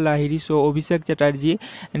Dulal Lahiri, so Abhishek Chatterjee,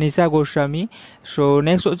 Nishita Goswami. So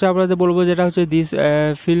next হচ্ছে আপনাদের বলবো যেটা হচ্ছে this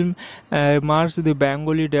film marks the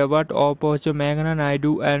Bengali debut of হচ্ছে Meghna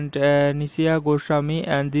Naidu and Nishita Goswami,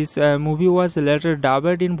 and this movie was later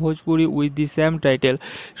dubbed in Bhojpuri with the same title.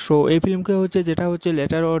 So এই ফিল্মকে হচ্ছে যেটা হচ্ছে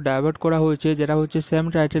লেটার ও ডাইভার্ট করা হয়েছে, যেটা হচ্ছে সেম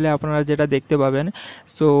টাইটেলে আপনারা যেটা দেখতে পাবেন।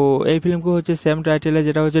 সো এই ফিল্মকে হচ্ছে সেম টাইটেলে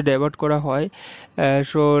যেটা হচ্ছে ডাইভার্ট করা হয়।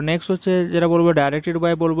 সো নেক্সট হচ্ছে যেটা বলবো ডাইরেক্টেড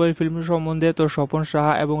বাই বলবো এই ফিল্মের সম্বন্ধে, তো স্বপন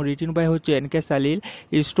সাহা এবং রিটিন বাই হচ্ছে NK সালিল।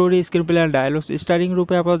 Story, screenplay and dialogues, steering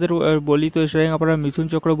রূপে আপনাদের বলি তো স্টারিং আপনারা মিথুন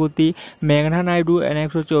চক্রবর্তী, মেঘনা নাইডু,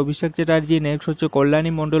 নেক্সট হচ্ছে অভিষেক চ্যাটার্জি, নেক্সট হচ্ছে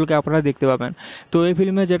কল্যাণী মণ্ডলকে আপনারা দেখতে পাবেন। তো এই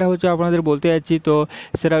ফিল্মে যেটা হচ্ছে আপনাদের বলতে যাচ্ছি, তো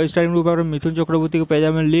সেটা স্টারিং রূপে আপনারা মিথুন চক্রবর্তীকে পেয়ে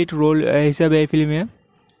যাবেন লিড রোল হিসাবে এই ফিল্মে।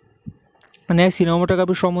 নেক্সট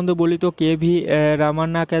সিনেমাটোগ্রাফি সম্বন্ধে বলি তো কেভি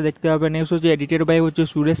রামান্নাকে দেখতে হবে। নেক্সট হচ্ছে এডিটেড বাই হচ্ছে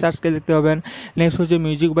সুরেশ সার্সকে দেখতে পাবেন। নেক্সট হচ্ছে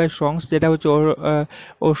মিউজিক বাই সংস, যেটা হচ্ছে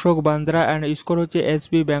অশোক বান্দ্রা, অ্যান্ড স্কোর হচ্ছে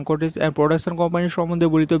এসপি ভেঙ্কটেশ। অ্যান্ড প্রোডাকশন কোম্পানির সম্বন্ধে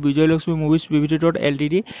বলি তো বিজয়লক্ষ্মী মুভিজ পিভিটি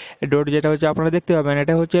 .ltd যেটা হচ্ছে আপনারা দেখতে পাবেন,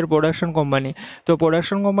 এটা হচ্ছে এর প্রোডাকশন কোম্পানি। তো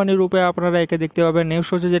প্রোডাকশন কোম্পানির রূপে আপনারা একে দেখতে পাবেন। নেক্সট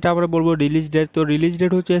হচ্ছে যেটা আমরা বলবো রিলিজ ডেট, তো রিলিজ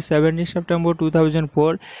ডেট হচ্ছে 17 সেপ্টেম্বর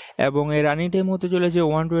 2004 এবং এর রানিং টাইম হতে চলেছে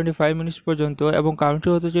 125 মিনিটস পর্যন্ত এবং কান্ট্রি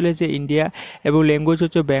হতে চলেছে ইন্ডিয়া এবং ল্যাঙ্গুয়েজ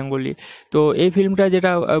হচ্ছে বেঙ্গলি। তো এই ফিল্মটা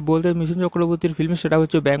যেটা বলতে মিথুন চক্রবর্তীর ফিল্ম, সেটা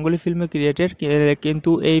হচ্ছে বেঙ্গলি ফিল্মে ক্রিয়েটেড, কিন্তু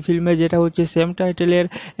এই ফিল্মে যেটা হচ্ছে সেম টাইটেলের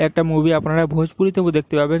একটা মুভি আপনারা ভোজপুরিতেও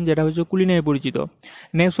দেখতে পাবেন, যেটা হচ্ছে কুলি নামে পরিচিত।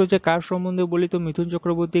 নেক্সট হচ্ছে কার সম্বন্ধে বলি তো মিথুন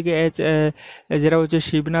চক্রবর্তীকে যেটা হচ্ছে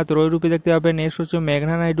শিবনাথ রয় রূপে দেখতে পাবেন। নেক্সট হচ্ছে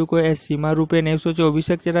মেঘনা নাইডুকে সীমা রূপে। নেক্সট হচ্ছে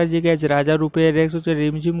অভিষেক চ্যাটার্জিকে রাজা রূপে। নেক্সট হচ্ছে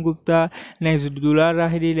রিমঝিম গুপ্তা। নেক্সট দুলাল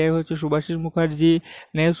লাহিরি। নেক্সট হচ্ছে সুভাষিস মুখার্জি।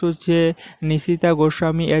 নেক্সট হচ্ছে নিশিতা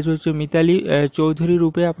গোস্বামী হচ্ছে মিতালি চৌধুরী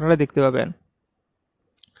রূপে আপনারা দেখতে পাবেন।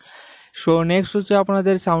 সো নেক্সট হচ্ছে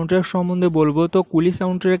আপনাদের সাউন্ড ট্র্যাক সম্বন্ধে বলবো তো কুলি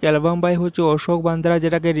সাউন্ড ট্র্যাক অ্যালবাম বাই হচ্ছে অশোক বান্দ্রা,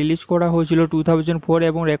 যেটাকে রিলিজ করা হয়েছিল 2004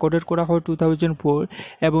 এবং রেকর্ডেড করা হয় 2004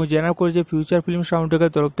 এবং জেনারেট করেছে ফিউচার ফিল্ম সাউন্ড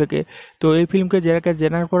ট্র্যাকের তরফ থেকে। তো এই ফিল্মকে যেটাকে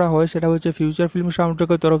জেনারেট করা হয় সেটা হচ্ছে ফিউচার ফিল্ম সাউন্ড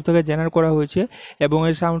ট্র্যাকের তরফ থেকে জেনারেট করা হয়েছে এবং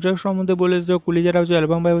এই সাউন্ড ট্র্যাক সম্বন্ধে বলে যে কুলি যেটা হচ্ছে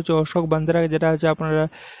অ্যালবাম বাই হচ্ছে অশোক বান্দ্রা, যেটা হচ্ছে আপনারা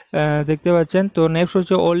দেখতে পাচ্ছেন। তো নেক্সট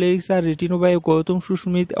হচ্ছে all lyrics R written by Gautam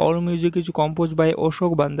Susmit, all music কিছু compose by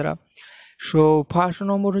Ashok Bandra. So first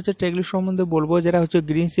নম্বর হচ্ছে ট্র্যাকলিস্ট সম্বন্ধে বলবো, যেটা হচ্ছে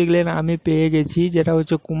গ্রিন সিগন্যাল আমি পেয়ে গেছি, যেটা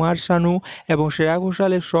হচ্ছে কুমার শানু এবং শ্রেয়া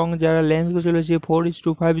ঘোষালের সং, যারা লেন্থ চলেছে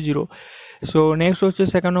 4:50। সো নেক্সট হচ্ছে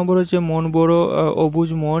সেকেন্ড নম্বর হচ্ছে মন বড় অবুজ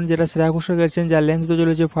মন, যেটা শ্রেয়া ঘোষাল গেছেন, যার লেন্থ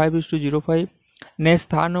চলেছে 5:05। নেক্সট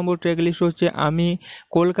থার্ড নম্বর ট্র্যাকলিস্ট হচ্ছে আমি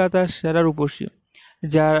কলকাতার সেরা রূপসী,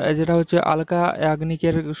 যেটা হচ্ছে আলকা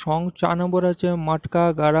ইয়াগনিকের সং। 4 নম্বর হচ্ছে মটকা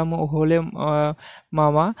গারাম হলে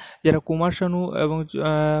মামা, যেটা কুমার শানু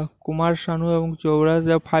এবং চৌরাজ।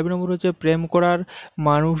 5 নম্বর হচ্ছে প্রেম করার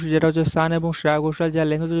মানুষ, যেটা হচ্ছে সান এবং শ্রেয়া ঘোষাল, যার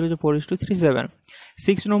লেন্থ চলেছে 4:37।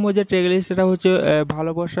 6 নম্বর যে ট্র্যাকলিস্ট সেটা হচ্ছে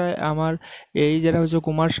ভালোবাসায় আমার এই, যেটা হচ্ছে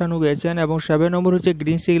কুমার শানু গেছেন এবং 7 নম্বর হচ্ছে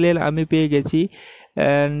গ্রিন সিগন্যাল আমি পেয়ে গেছি,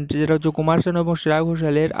 যেটা হচ্ছে কুমার শানু এবং শ্রেয়া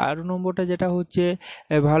ঘোষালের। 8 নম্বরটা যেটা হচ্ছে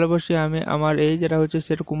ভালোবাসি আমি আমার এই, যেটা হচ্ছে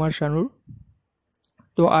সেটা কুমার শানুর।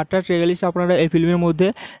 তো 8টা ট্র্যাকলিস্ট আপনারা এই ফিল্মের মধ্যে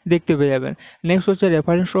দেখতে পেয়ে যাবেন। নেক্সট হচ্ছে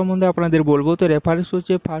রেফারেন্স সম্বন্ধে আপনাদের বলবো, তো রেফারেন্স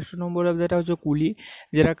হচ্ছে ফার্স্ট নম্বর যেটা হচ্ছে কুলি,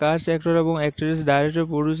 যেটা কাস্ট অ্যাক্টর এবং actress, director,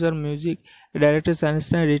 producer, music director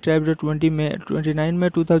সানস্টাইন, রিটাইভড 29 মে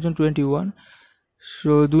 2021।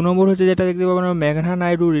 সো 2 নম্বর হচ্ছে যেটা দেখতে পাবেন মেঘনা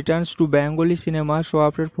Naidu returns to Bengali cinema show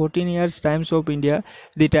after 14 years, Times of India.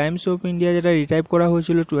 The Times of India যেটা রিটাইপ করা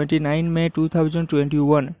হয়েছিল 29 মে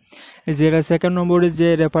 2021। যেটা সেকেন্ড নম্বরে যে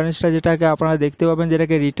রেফারেন্সটা যেটাকে আপনারা দেখতে পাবেন,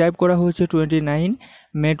 যেটাকে রিটাইপ করা হয়েছে 29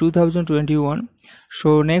 মে 2021। সো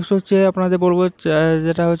নেক্সট হচ্ছে আপনাদের বলবো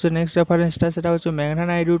যেটা হচ্ছে নেক্সট রেফারেন্সটা, সেটা হচ্ছে মেঘনা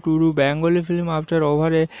Naidu to do Bengali film after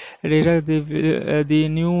over the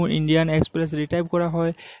new Indian express, retype করা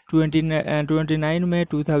হয় 29 মে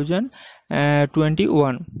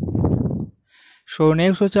 2021। সো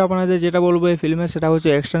নেক্সট হচ্ছে আপনাদের যেটা বলবো এই ফিল্মে, সেটা হচ্ছে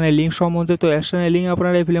এক্সটার্নাল লিঙ্ক সম্বন্ধে। তো এক্সটার্নাল লিঙ্ক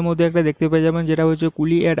আপনারা এই ফিল্মের মধ্যে একটা দেখতে পেয়ে যাবেন, যেটা হচ্ছে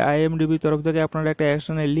কুলি IMDb তরফ থেকে আপনারা একটা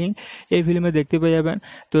এক্সটার্নাল লিঙ্ক এই ফিল্মে দেখতে পেয়ে যাবেন।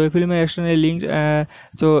 তো এই ফিল্মের এক্সটার্নাল লিঙ্ক,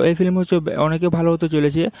 তো এই ফিল্ম হচ্ছে অনেকে ভালো হতে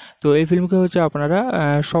চলেছে, তো এই ফিল্মকে হচ্ছে আপনারা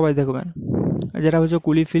সবাই দেখবেন, যেটা হচ্ছে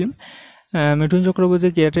কুলি ফিল্ম, মিঠুন চক্রবর্তী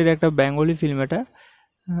ক্রিয়েটেড একটা বেঙ্গলি ফিল্ম এটা।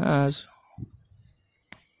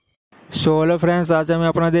 সো হ্যালো ফ্রেন্ডস, আজ আমি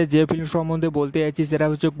আপনাদের যে ফিল্ম সম্বন্ধে বলতে চাইছি সেটা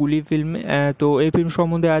হচ্ছে কুলি ফিল্ম। তো এই ফিল্ম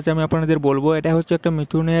সম্বন্ধে আজ আমি আপনাদের বলবো, এটা হচ্ছে একটা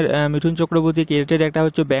মিঠুন চক্রবর্তী ক্রিয়েটেড একটা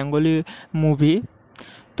হচ্ছে বেঙ্গলি মুভি।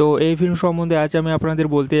 তো এই ফিল্ম সম্বন্ধে আজ আমি আপনাদের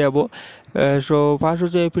বলতে যাব। সো ফার্স্ট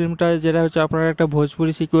হচ্ছে এই ফিল্মটা, যেটা হচ্ছে আপনারা একটা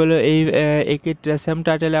ভোজপুরি সিকুয়েল এই একে সেম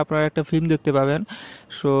টাইটেলে আপনারা একটা ফিল্ম দেখতে পাবেন।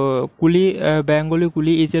 সো কুলি বেঙ্গলি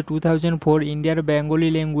কুলি is a 2004 Indian Bengali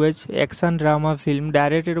language action drama film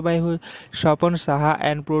directed by Swapan Saha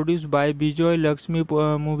and produced by Vijay-Laxmi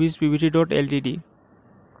Movies Pvt .ltd.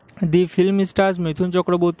 The film stars Mithun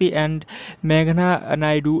Chakraborty and Meghna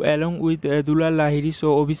Naidu along with Dulal Lahiri, so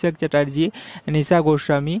Abhishek Chatterjee, Nishita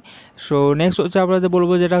Goswami. So next হচ্ছে আপনাদের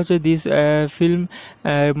বলবো যেটা হচ্ছে this film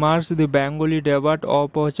marks the Bengali debut of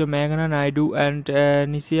হচ্ছে Meghna Naidu and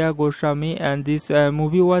Nishita Goswami, and this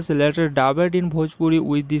movie was later dubbed in Bhojpuri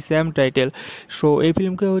with the same title. So এই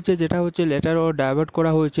ফিল্মকে হচ্ছে যেটা হচ্ছে লেটার ও ডাইভার্ট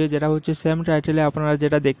করা হয়েছে, যেটা হচ্ছে সেম টাইটেলে আপনারা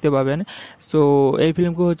যেটা দেখতে পাবেন। সো এই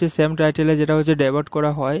ফিল্মকে হচ্ছে সেম টাইটেলে যেটা হচ্ছে ডাইভার্ট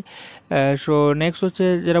করা হয় সো নেক্সট হচ্ছে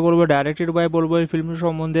যেটা বলবো ডাইরেক্টেড বাই বলবো এই ফিল্মের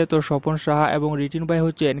সম্বন্ধে, তো স্বপন সাহা এবং রিটেন বাই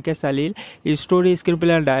হচ্ছে NK সালিল। Story,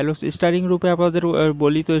 screenplay and dialogues, steering রূপে আপনাদের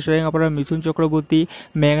বলি তো স্টারিং আপনারা মিথুন চক্রবর্তী,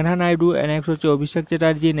 মেঘনা নাইডু, নেক্সট হচ্ছে অভিষেক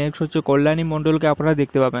চ্যাটার্জি, নেক্সট হচ্ছে কল্যাণী মণ্ডলকে আপনারা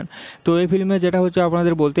দেখতে পাবেন। তো এই ফিল্মে যেটা হচ্ছে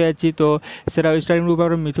আপনাদের বলতে যাচ্ছি, তো সেটা স্টারিং রূপে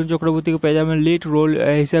আপনারা মিথুন চক্রবর্তীকে পেয়ে যাবেন লিড রোল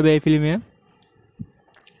হিসাবে এই ফিল্মে।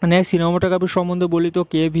 নেক্সট সিনেমাটোগ্রাফির সম্বন্ধে বলি তো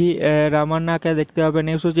কেভি রামান্নাকে দেখতে হবে।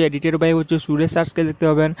 নেক্সট হচ্ছে এডিটেড বাই হচ্ছে সুরেশ সার্সকে দেখতে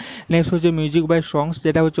পাবেন। নেক্সট হচ্ছে মিউজিক বাই সংস,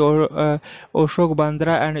 যেটা হচ্ছে অশোক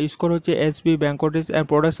বান্দ্রা, অ্যান্ড স্কোর হচ্ছে এসপি ভেঙ্কটেশ। অ্যান্ড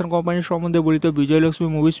প্রোডাকশন কোম্পানির সম্বন্ধে বলি তো বিজয়লক্ষ্মী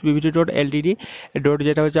মুভিজ পিভিটি .ltd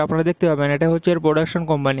যেটা হচ্ছে আপনারা দেখতে পাবেন, এটা হচ্ছে এর প্রোডাকশন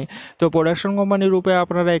কোম্পানি। তো প্রোডাকশন কোম্পানি রূপে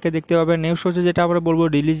আপনারা একে দেখতে পাবেন। নেক্সট হচ্ছে যেটা আমরা বলবো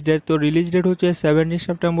রিলিজ ডেট, তো রিলিজ ডেট হচ্ছে 17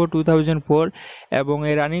 সেপ্টেম্বর 2004 এবং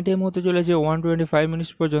এর রানিং টাইম হতে চলেছে 125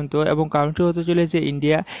 মিনিটস পর্যন্ত এবং কান্ট্রি হতে চলেছে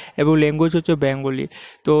ইন্ডিয়া এবং ল্যাঙ্গুয়েজ হচ্ছে বেঙ্গলি।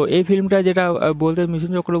 তো এই ফিল্মটা যেটা বলতে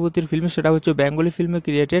মিথুন চক্রবর্তীর ফিল্ম, সেটা হচ্ছে বেঙ্গলি ফিল্মে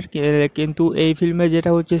ক্রিয়েটেড, কিন্তু এই ফিল্মে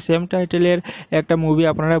যেটা হচ্ছে সেম টাইটেলের একটা মুভি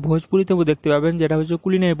আপনারা ভোজপুরিতেও দেখতে পাবেন, যেটা হচ্ছে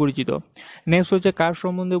কুলি নামে পরিচিত। নেক্সট হচ্ছে কার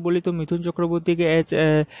সম্বন্ধে বলি তো মিথুন চক্রবর্তীকে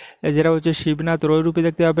যেটা হচ্ছে শিবনাথ রয় রূপে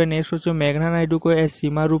দেখতে পাবেন। নেক্সট হচ্ছে মেঘনা নাইডুকে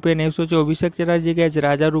সীমা রূপে। নেক্সট হচ্ছে অভিষেক চ্যাটার্জিকে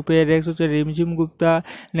রাজা রূপে। নেক্সট হচ্ছে রিমঝিম গুপ্তা।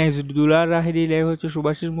 নেক্সট দুলাল লাহিরি। নেক্সট হচ্ছে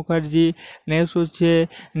সুভাষিস মুখার্জি। নেক্সট হচ্ছে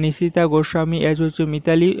নিশিতা গোস্বামী হচ্ছে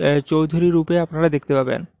মিতালি চৌধুরী রূপে আপনারা দেখতে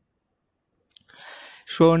পাবেন।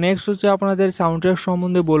 সো নেক্সট হচ্ছে আপনাদের সাউন্ডট্র্যাক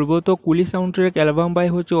সম্বন্ধে বলবো তো কুলি সাউন্ডট্র্যাক অ্যালবাম বাই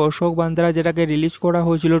হচ্ছে অশোক বান্দ্রা, যেটাকে রিলিজ করা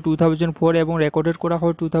হয়েছিল 2004 এবং রেকর্ডেড করা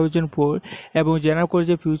হয় 2004 এবং জেনারেট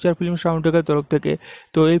করেছে ফিউচার ফিল্ম সাউন্ডট্র্যাকের তরফ থেকে।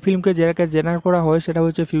 তো এই ফিল্মকে যেটাকে জেনারেট করা হয় সেটা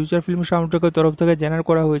হচ্ছে ফিউচার ফিল্ম সাউন্ডট্র্যাকের তরফ থেকে জেনারেট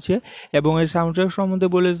করা হয়েছে এবং এই সাউন্ডট্র্যাক সম্বন্ধে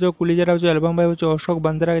বলে যে কুলি যেটা হচ্ছে অ্যালবাম বাই হচ্ছে অশোক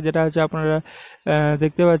বান্দ্রা, যেটা হচ্ছে আপনারা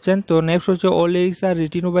দেখতে পাচ্ছেন। তো নেক্সট হচ্ছে all lyrics R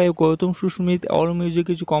written by Gautam Susmit, all music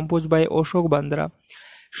is compose by Ashok Bandra.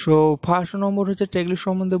 So first নম্বর হচ্ছে ট্র্যাকলিস্ট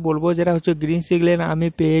সম্বন্ধে বলবো, যেটা হচ্ছে গ্রিন সিগন্যাল আমি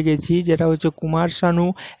পেয়ে গেছি, যেটা হচ্ছে কুমার শানু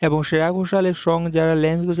এবং শ্রেয়া ঘোষালের সং, যারা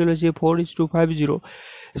লেন্থ চলেছে 4:50।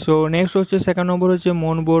 সো নেক্সট হচ্ছে সেকেন্ড নম্বর হচ্ছে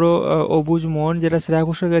মন বড় অবুজ মন, যেটা শ্রেয়া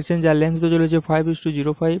ঘোষাল গেছেন, যার লেন্থ চলেছে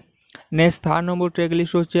 5:05। নেক্সট থার্ড নম্বর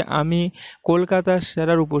ট্র্যাকলিস্ট হচ্ছে আমি কলকাতার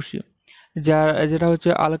সেরা রূপসী, যেটা হচ্ছে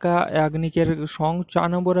আলকা ইয়াগনিকের সং। 4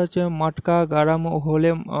 নম্বর হচ্ছে মটকা গারাম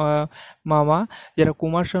হলে মামা, যেটা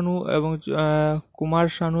কুমার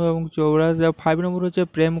শানু এবং চৌরাজ। 5 নম্বর হচ্ছে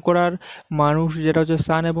প্রেম করার মানুষ, যেটা হচ্ছে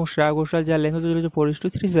সান এবং শ্রেয়া ঘোষাল, যার লেন্থ চলেছে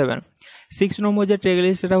 4:37। 6 নম্বর যে ট্র্যাক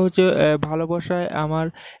লিস্ট সেটা হচ্ছে ভালোবাসায় আমার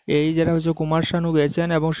এই, যেটা হচ্ছে কুমার শানু গেছেন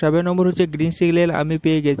এবং 7 নম্বর হচ্ছে গ্রিন সিগন্যাল আমি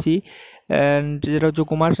পেয়ে গেছি, যেটা হচ্ছে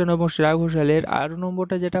কুমার শানু এবং শ্রেয়া ঘোষালের। 8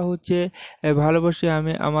 নম্বরটা যেটা হচ্ছে ভালোবাসি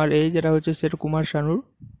আমি আমার এই, যেটা হচ্ছে সেটা কুমার শানুর।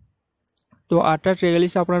 তো 8টা ট্র্যাক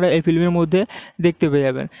লিস্ট আপনারা এই ফিল্মের মধ্যে দেখতে পেয়ে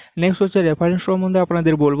যাবেন। নেক্সট হচ্ছে রেফারেন্স সম্বন্ধে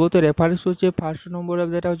আপনাদের বলবো, তো রেফারেন্স হচ্ছে ফার্স্ট নম্বরে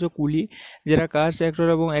যেটা হচ্ছে কুলি, যেটা কাস্ট, অ্যাক্টর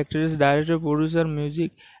এবং actress, director, producer, music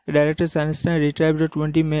director সানস্টাইন, রিটাইভড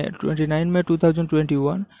 29 মে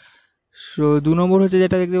 2021। সো 2 নম্বর হচ্ছে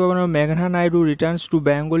যেটা দেখতে পাবেন মেঘনা Naidu returns to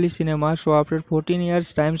Bengali cinema show after 14 years,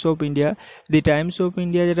 Times of India. The Times of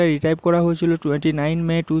India যেটা রিটাইপ করা হয়েছিল 29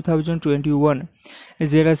 মে 2021।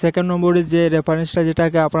 যেটা সেকেন্ড নম্বরের যে রেফারেন্সটা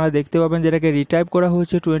যেটাকে আপনারা দেখতে পাবেন, যেটাকে রিটাইপ করা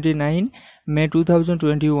হয়েছে 29 মে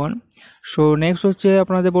 2021। সো নেক্সট হচ্ছে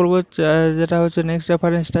আপনাদের বলবো যেটা হচ্ছে নেক্সট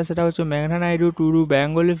রেফারেন্সটা, সেটা হচ্ছে মেঘনা Naidu to do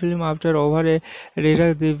Bengali film after over a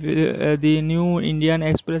রেটার the new Indian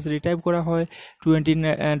express, retype করা হয়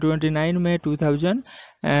 29 মে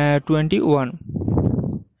 2021।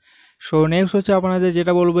 সো নেক্সট হচ্ছে আপনাদের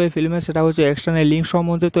যেটা বলবো এই ফিল্মে, সেটা হচ্ছে এক্সটার্নাল লিঙ্ক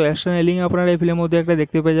সম্বন্ধে। তো এক্সটার্নাল লিঙ্ক আপনারা এই ফিল্মের মধ্যে একটা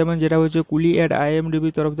দেখতে পেয়ে যাবেন, যেটা হচ্ছে কুলি অ্যাট IMDb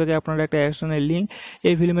তরফ থেকে আপনারা একটা এক্সটার্নাল লিঙ্ক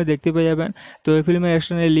এই ফিল্মে দেখতে পেয়ে যাবেন। তো এই ফিল্মের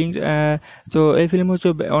এক্সটার্নাল লিঙ্ক, তো এই ফিল্ম হচ্ছে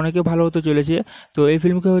অনেকে ভালো হতে চলেছে, তো এই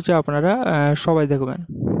ফিল্মকে হচ্ছে আপনারা সবাই দেখবেন,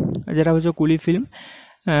 যেটা হচ্ছে কুলি ফিল্ম,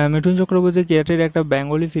 মিঠুন চক্রবর্তী ক্রিয়েটেড একটা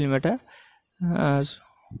বেঙ্গলি ফিল্ম এটা।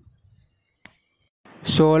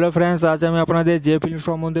 সো হ্যালো ফ্রেন্ডস, আজ আমি আপনাদের যে ফিল্ম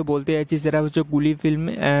সম্বন্ধে বলতে যাচ্ছি সেটা হচ্ছে কুলি ফিল্ম।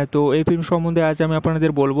 তো এই ফিল্ম সম্বন্ধে আজ আমি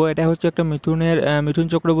আপনাদের বলবো, এটা হচ্ছে একটা মিঠুন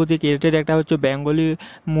চক্রবর্তী ক্রিয়েটেড একটা হচ্ছে বেঙ্গলি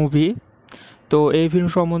মুভি। তো এই ফিল্ম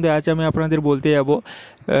সম্বন্ধে আজ আমি আপনাদের বলতে যাব।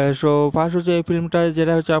 সো ফার্স্ট হচ্ছে এই ফিল্মটা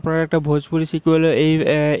যেটা হচ্ছে আপনারা একটা ভোজপুরি সিকুয়েল, এই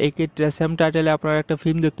একই সেম টাইটেলে আপনারা একটা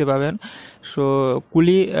ফিল্ম দেখতে পাবেন। সো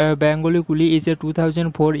কুলি বেঙ্গলি কুলি is a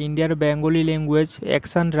 2004 Indian Bengali language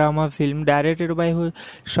action drama film directed by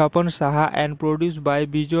Swapan Saha and produced by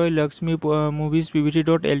Bijoy Lakshmi movies Pvt.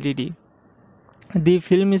 The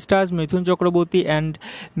film stars Mithun Chakraborty and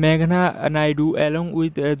Meghna Naidu along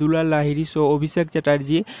with Dulal Lahiri, so Abhishek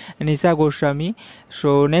Chatterjee, Nishita Goswami.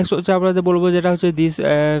 So next হচ্ছে আপনাদের বলবো যেটা হচ্ছে this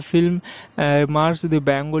film marks the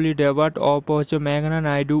Bengali debut of হচ্ছে Meghna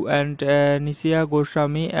Naidu and Nishita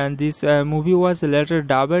Goswami, and this movie was later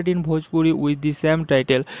dubbed in Bhojpuri with the same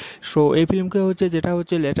title. So এই ফিল্মকে হচ্ছে যেটা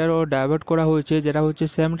হচ্ছে লেটার ও ডাইভার্ট করা হয়েছে যেটা হচ্ছে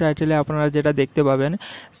সেম টাইটেলে আপনারা যেটা দেখতে পাবেন।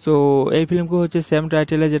 সো এই ফিল্মকে হচ্ছে সেম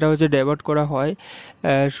টাইটেলে যেটা হচ্ছে ডাইভার্ট করা হয়।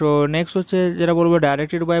 সো নেক্সট হচ্ছে যেটা বলবো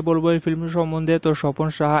ডাইরেক্টেড বাই বলবো এই ফিল্মের সম্বন্ধে, তো স্বপন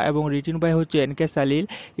সাহা, এবং রিটেন বাই হচ্ছে NK সালিল।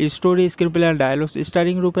 Story, screenplay and dialogues,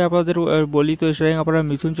 steering রূপে আপনাদের বলি তো স্টারিং আপনারা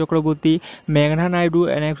মিথুন চক্রবর্তী, মেঘনা নাইডু,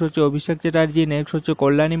 নেক্সট হচ্ছে অভিষেক চ্যাটার্জি, নেক্সট হচ্ছে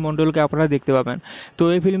কল্যাণী মণ্ডলকে আপনারা দেখতে পাবেন। তো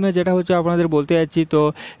এই ফিল্মে যেটা হচ্ছে আপনাদের বলতে যাচ্ছি, তো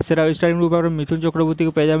সেটা স্টারিং রূপে আপনারা মিথুন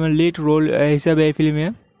চক্রবর্তীকে পেয়ে যাবেন লিড রোল হিসাবে এই ফিল্মে।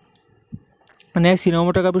 নেক্সট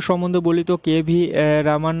সিনেমাটোগ্রাফি সম্বন্ধে বলি তো কে.ভি.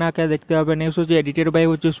 রামান্নাকে দেখতে হবে। নেক্সট হচ্ছে এডিটেড বাই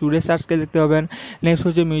হচ্ছে সুরেশ কে দেখতে পাবেন। নেক্সট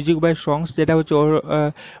হচ্ছে মিউজিক বাই সংস যেটা হচ্ছে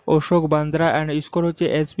অশোক বান্দ্রা, অ্যান্ড স্কোর হচ্ছে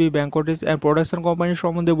এস.পি. ভেঙ্কটেশ। অ্যান্ড প্রোডাকশন কোম্পানির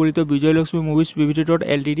সম্বন্ধে বলি তো বিজয়লক্ষ্মী মুভিজ পিভিটি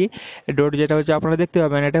 .ltd যেটা হচ্ছে আপনারা দেখতে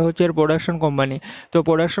পাবেন, এটা হচ্ছে এর প্রোডাকশন কোম্পানি। তো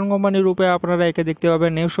প্রোডাকশন কোম্পানির রূপে আপনারা একে দেখতে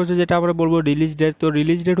পাবেন। নেক্সট হচ্ছে যেটা আমরা বলবো রিলিজ ডেট, তো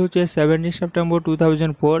রিলিজ ডেট হচ্ছে 17 সেপ্টেম্বর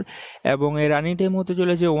 2004, এবং এর রানিং টাইম হতে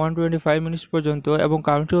চলেছে 125 মিনিটস পর্যন্ত, এবং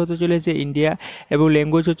কান্ট্রি হতে চলেছে ইন্ডিয়া, এবং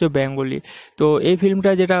ল্যাঙ্গুয়েজ হচ্ছে বেঙ্গলি। তো এই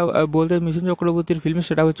ফিল্মটা যেটা বলতে মিথুন চক্রবর্তীর ফিল্ম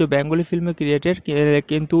সেটা হচ্ছে বেঙ্গলি ফিল্মে ক্রিয়েটেড,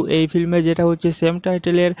 কিন্তু এই ফিল্মে যেটা হচ্ছে সেম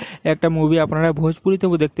টাইটেলের একটা মুভি আপনারা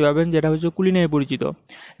ভোজপুরিতেও দেখতে পাবেন যেটা হচ্ছে কুলি নামে পরিচিত।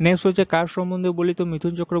 নেক্সট হচ্ছে কার সম্বন্ধে বলি তো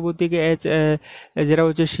মিথুন চক্রবর্তীকে যেটা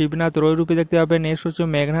হচ্ছে শিবনাথ রয় রূপে দেখতে পাবেন। নেক্সট হচ্ছে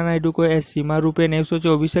মেঘনা নাইডুকে সীমা রূপে। নেক্সট হচ্ছে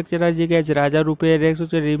অভিষেক চ্যাটার্জিকে রাজা রূপে। নেক্সট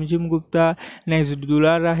হচ্ছে রিমঝিম গুপ্তা। নেক্সট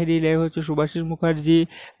দুলাল লাহিরি। নেক্সট হচ্ছে সুভাষিস মুখার্জি।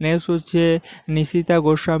 নেক্সট হচ্ছে নিশিতা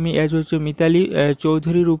গোস্বামী হচ্ছে মিতালি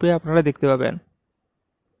চৌধুরী রূপে আপনারা দেখতে পাবেন।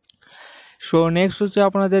 সো নেক্সট হচ্ছে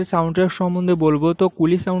আপনাদের সাউন্ড ট্র্যাক সম্বন্ধে বলবো, তো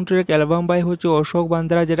কুলি সাউন্ড ট্র্যাক অ্যালবাম বাই হচ্ছে অশোক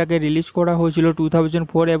বান্দ্রা, যেটাকে রিলিজ করা হয়েছিল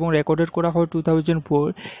 2004 এবং রেকর্ডেড করা হয় 2004,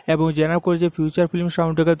 এবং জেনারেট করেছে ফিউচার ফিল্ম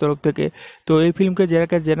সাউন্ড ট্র্যাকের তরফ থেকে। তো এই ফিল্মকে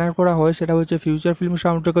যেটাকে জেনারেট করা হয় সেটা হচ্ছে ফিউচার ফিল্ম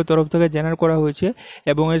সাউন্ড ট্র্যাকের তরফ থেকে জেনারেট করা হয়েছে।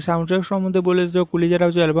 এবং এই সাউন্ড ট্র্যাক সম্বন্ধে বলে যে কুলি যেটা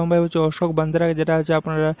হচ্ছে অ্যালবাম বাই হচ্ছে অশোক বান্দ্রা, যেটা হচ্ছে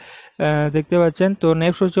আপনারা দেখতে পাচ্ছেন। তো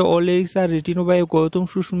নেক্সট হচ্ছে all lyrics R written by Gautam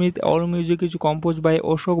Susmit, all music কিছু compose by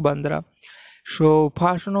Ashok Bandra. So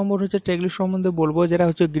first নম্বর হচ্ছে ট্র্যাকলিস্ট সম্বন্ধে বলবো, যেটা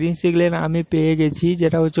হচ্ছে গ্রিন সিগন্যাল আমি পেয়ে গেছি,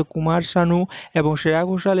 যেটা হচ্ছে কুমার শানু এবং শ্রেয়া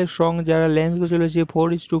ঘোষালের সং, যারা লেন্থ চলেছে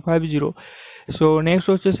 4:50। সো নেক্সট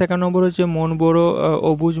হচ্ছে সেকেন্ড নম্বর হচ্ছে মন বড়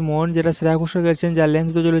অবুজ মন, যেটা শ্রেয়া ঘোষাল গেছেন, যার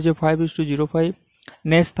লেন্থ চলেছে 5:05।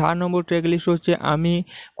 নেক্সট থার্ড নম্বর ট্র্যাকলিস্ট হচ্ছে আমি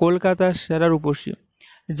কলকাতার সেরা রূপসী,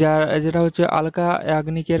 যেটা হচ্ছে আলকা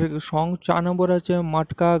ইয়াগনিকের সং। 4 নম্বর হচ্ছে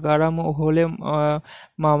মাটকা গারাম হলে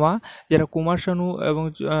মামা, যেটা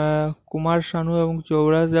কুমার শানু এবং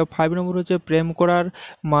চৌরাজ। 5 নম্বর হচ্ছে প্রেম করার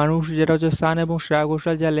মানুষ, যেটা হচ্ছে সান এবং শ্রেয়া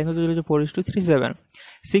ঘোষাল, যার লেন্থ চলেছে 4:37।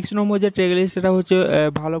 6 নম্বর যে ট্র্যাক লিস্ট সেটা হচ্ছে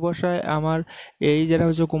ভালোবাসায় আমার এই, যেটা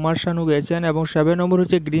হচ্ছে কুমার শানু গেছেন। এবং 7 নম্বর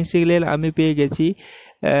হচ্ছে গ্রিন সিগন্যাল আমি পেয়ে গেছি,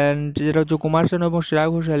 যেটা হচ্ছে কুমার শানু এবং শ্রেয়া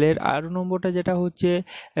ঘোষালের। 8 নম্বরটা যেটা হচ্ছে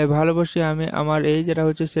ভালোবাসি আমি আমার এই, যেটা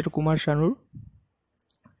হচ্ছে সেটা কুমার শানুর।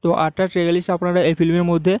 তো 8টা ট্র্যাক লিস্ট আপনারা এই ফিল্মের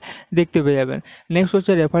মধ্যে দেখতে পেয়ে যাবেন। নেক্সট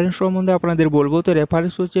হচ্ছে রেফারেন্স সম্বন্ধে আপনাদের বলবো, তো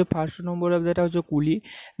রেফারেন্স হচ্ছে ফার্স্ট নম্বরে যেটা হচ্ছে কুলি,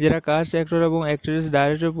 যেটা কাস্ট, অ্যাক্টর এবং actress,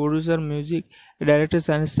 director, producer, music director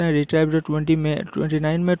সানস্টাইন, retired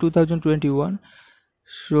 29 মে 2021।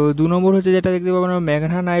 সো 2 নম্বর হচ্ছে যেটা দেখতে পাবেন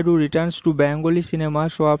মেঘনা Naidu returns to Bengali cinema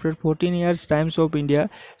show after 14 years, Times of India.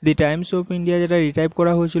 The Times of India যেটা রিটাইপ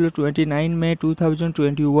করা হয়েছিল 29 মে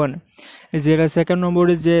 2021, যেটা সেকেন্ড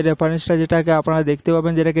নম্বরের যে রেফারেন্সটা যেটাকে আপনারা দেখতে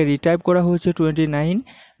পাবেন, যেটাকে রিটাইপ করা হয়েছে 29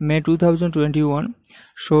 মে 2021।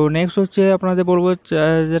 সো নেক্সট হচ্ছে আপনাদের বলবো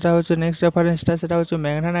যেটা হচ্ছে নেক্সট রেফারেন্সটা, সেটা হচ্ছে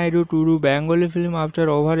মেঘনা Naidu to do Bengali film after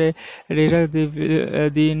over a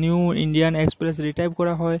the new Indian express, retype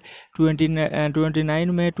করা হয় 29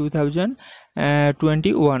 মে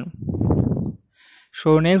 2021। সো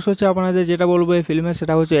নেক্সট হচ্ছে আপনাদের যেটা বলবো এই ফিল্মে,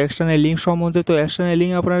 সেটা হচ্ছে এক্সটার্নাল লিঙ্ক সম্বন্ধে। তো এক্সটার্নাল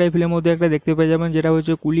লিঙ্ক আপনারা এই ফিল্মের মধ্যে একটা দেখতে পেয়ে যাবেন, যেটা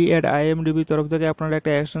হচ্ছে কুলি @IMDb তরফ থেকে আপনারা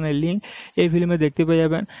একটা এক্সটার্নাল লিঙ্ক এই ফিল্মে দেখতে পেয়ে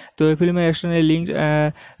যাবেন। তো এই ফিল্মের এক্সটার্নাল লিঙ্ক,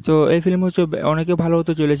 তো এই ফিল্ম হচ্ছে অনেকে ভালো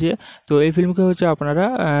হতে চলেছে। তো এই ফিল্মকে হচ্ছে আপনারা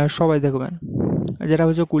সবাই দেখবেন, যেটা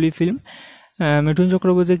হচ্ছে কুলি ফিল্ম, মিঠুন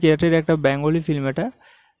চক্রবর্তী ক্রিয়েটেড একটা বেঙ্গলি ফিল্ম এটা।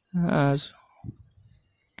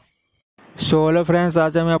 সো হ্যালো ফ্রেন্ডস,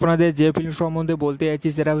 আজ আমি আপনাদের যে ফিল্ম সম্বন্ধে বলতে যাচ্ছি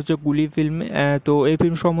সেটা হচ্ছে কুলি ফিল্ম। তো এই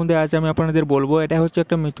ফিল্ম সম্বন্ধে আজ আমি আপনাদের বলবো, এটা হচ্ছে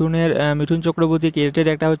একটা মিঠুন চক্রবর্তী ক্রিয়েটেড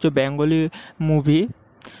একটা হচ্ছে বেঙ্গলি মুভি।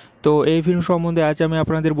 তো এই ফিল্ম সম্বন্ধে আজ আমি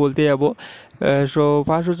আপনাদের বলতে যাব। সো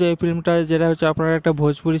ফার্স্ট হচ্ছে এই ফিল্মটা যেটা হচ্ছে আপনারা একটা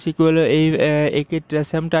ভোজপুরি সিকুয়েল এই একই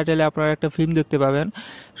সেম টাইটেলে আপনারা একটা ফিল্ম দেখতে পাবেন।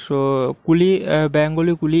 সো কুলি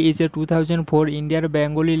বেঙ্গলি কুলি ইজ এ 2004 ইন্ডিয়ার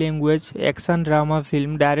Bengali language action drama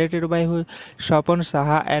film directed by Swapan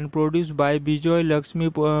Saha and produced by বিজয়-Laxmi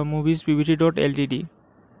Movies Pvt Ltd.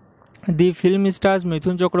 The film stars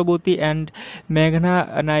Mithun Chakraborty and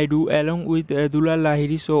Meghna Naidu along with Dulal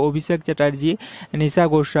Lahiri, so Abhishek Chatterjee, Nishita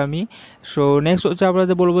Goswami. So next হচ্ছে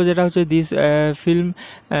আপনাদের বলবো যেটা হচ্ছে this film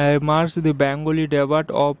marks the Bengali debut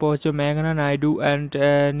of হচ্ছে Meghna Naidu and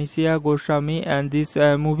Nishita Goswami, and this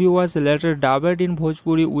movie was later dubbed in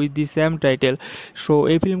Bhojpuri with the same title. So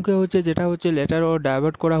এই ফিল্মকে হচ্ছে যেটা হচ্ছে লেটার ও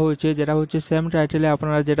ডাইভার্ট করা হয়েছে যেটা হচ্ছে সেম টাইটেলে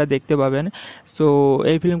আপনারা যেটা দেখতে পাবেন। সো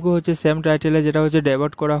এই ফিল্মকে হচ্ছে সেম টাইটেলে যেটা হচ্ছে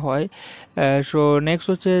ডাইভার্ট করা হয়। সো নেক্সট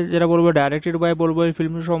হচ্ছে যেটা বলবো ডাইরেক্টেড বাই বলবো এই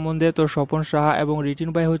ফিল্মের সম্বন্ধে, তো স্বপন সাহা এবং রিটিন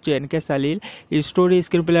বাই হচ্ছে NK সালিল। Story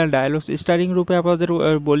screenplay and dialogues steering রূপে আপনাদের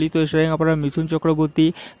বলি তো স্টারিং আপনারা মিথুন চক্রবর্তী,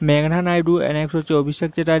 মেঘনা নাইডু, নেক্সট হচ্ছে অভিষেক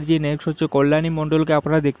চ্যাটার্জি, নেক্সট হচ্ছে কল্যাণী মণ্ডলকে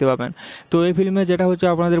আপনারা দেখতে পাবেন। তো এই ফিল্মে যেটা হচ্ছে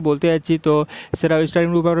আপনাদের বলতে যাচ্ছি তো সেটা স্টারিং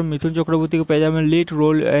রূপে আপনারা মিথুন চক্রবর্তীকে পেয়ে যাবেন লিড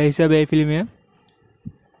রোল হিসাবে এই ফিল্মে।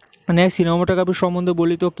 নেক্সট সিনেমাটোগ্রাফি সম্বন্ধে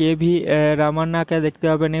বলি তো কেভি রামান্নাকে দেখতে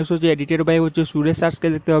হবে। নেক্সট হচ্ছে এডিটেড বাই হচ্ছে সুরেশ সার্সকে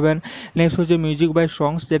দেখতে পাবেন। নেক্সট হচ্ছে মিউজিক বাই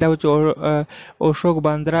সংস যেটা হচ্ছে অশোক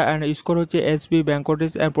বান্দ্রা অ্যান্ড স্কোর হচ্ছে এসপি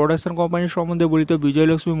ভেঙ্কটেশ। অ্যান্ড প্রোডাকশন কোম্পানির সম্বন্ধে বলি তো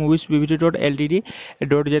বিজয়-Laxmi Movies Pvt Ltd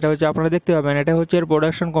যেটা হচ্ছে আপনারা দেখতে পাবেন এটা হচ্ছে এর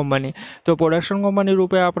প্রোডাকশন কোম্পানি। তো প্রোডাকশন কোম্পানির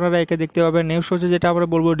রূপে আপনারা একে দেখতে পাবেন। নেক্সট হচ্ছে যেটা আমরা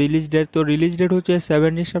বলবো রিলিজ ডেট, তো রিলিজ ডেট হচ্ছে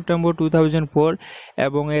 17 সেপ্টেম্বর 2004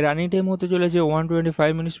 এবং এর রানিং টাইম হতে চলেছে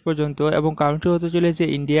 125 মিনিটস পর্যন্ত এবং কান্ট্রি হতে চলেছে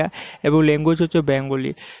ইন্ডিয়া এবং ল্যাঙ্গুয়েজ হচ্ছে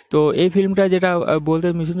বেঙ্গলি। তো এই ফিল্মটা যেটা বলতে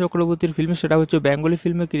মিথুন চক্রবর্তীর ফিল্ম সেটা হচ্ছে বেঙ্গলি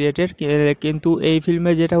ফিল্মে ক্রিয়েটেড, কিন্তু এই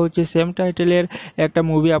ফিল্মে যেটা হচ্ছে সেম টাইটেলের একটা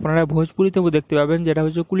মুভি আপনারা ভোজপুরিতেও দেখতে পাবেন যেটা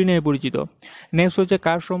হচ্ছে কুলি নামে পরিচিত। নেক্সট হচ্ছে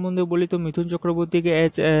কার সম্বন্ধে বলি তো মিথুন চক্রবর্তীকে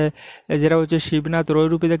যেটা হচ্ছে শিবনাথ রয়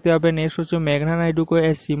রূপে দেখতে পাবেন। নেক্সট হচ্ছে মেঘনা নাইডুকে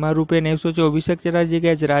সীমা রূপে। নেক্সট হচ্ছে অভিষেক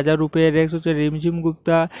চ্যাটার্জিকে রাজা রূপে। নেক্সট হচ্ছে রিমঝিম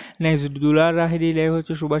গুপ্তা। নেক্সট দুলাল লাহিরি। নেক্সট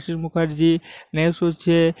হচ্ছে সুভাষিস মুখার্জি। নেক্সট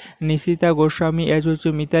হচ্ছে নিশিতা গোস্বামী হচ্ছে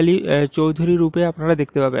মিতালি চৌধুরী রূপে আপনারা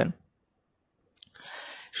দেখতে পাবেন।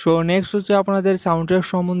 সো নেক্সট হচ্ছে আপনাদের সাউন্ড ট্র্যাক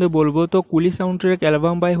সম্বন্ধে বলবো তো কুলি সাউন্ড ট্র্যাক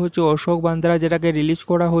অ্যালবাম বাই হচ্ছে অশোক বান্দ্রা যেটাকে রিলিজ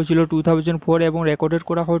করা হয়েছিল 2004 এবং রেকর্ডেড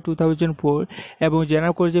করা হয় 2004 এবং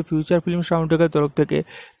জেনারেট করেছে ফিউচার ফিল্ম সাউন্ড ট্র্যাকের তরফ থেকে।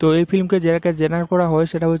 তো এই ফিল্মকে যেটাকে জেনারেট করা হয়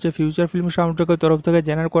সেটা হচ্ছে ফিউচার ফিল্ম সাউন্ড ট্র্যাকের তরফ থেকে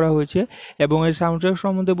জেনারেট করা হয়েছে এবং এই সাউন্ড ট্র্যাক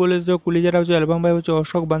সম্বন্ধে বলে যে কুলি যেটা হচ্ছে অ্যালবাম বাই হচ্ছে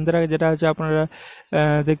অশোক বান্দ্রা যেটা হচ্ছে আপনারা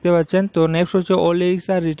দেখতে পাচ্ছেন। তো নেক্সট হচ্ছে all lyrics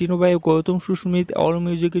R written by Gautam Susmit, all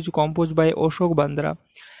music কিছু compose by Ashok Bandra.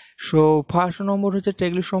 So first নম্বর হচ্ছে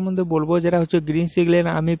ট্র্যাকলিস্ট সম্বন্ধে বলবো যেটা হচ্ছে গ্রিন সিগন্যাল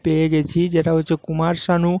আমি পেয়ে গেছি যেটা হচ্ছে কুমার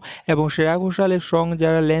শানু এবং শ্রেয়া ঘোষালের সং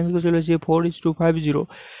যারা লেন্স চলেছে 4:50।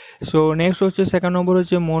 সো নেক্সট হচ্ছে সেকেন্ড নম্বর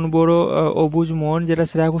হচ্ছে মন বড় অবুজ মন যেটা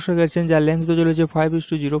শ্রেয়া ঘোষাল গেছেন যার লেন্স চলেছে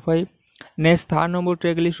 5:05। নেক্সট থার্ড নম্বর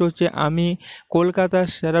ট্র্যাকলিস্ট হচ্ছে আমি কলকাতার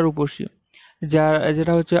সেরা রূপসী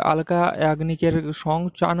যেটা হচ্ছে আলকা ইয়াগনিকের সং।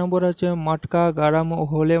 4 নম্বর হচ্ছে মটকা গারাম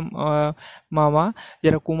হলে মামা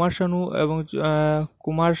যেটা কুমার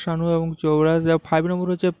শানু এবং চৌরাজ। 5 নম্বর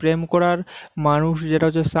হচ্ছে প্রেম করার মানুষ যেটা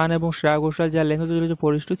হচ্ছে সান এবং শ্রেয়া ঘোষাল যার লেন্স চলেছে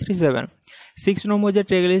 4:37। 6 নম্বর যে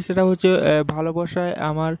ট্র্যাকলিস্ট সেটা হচ্ছে ভালোবাসায়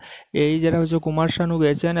আমার এই যেটা হচ্ছে কুমার শানু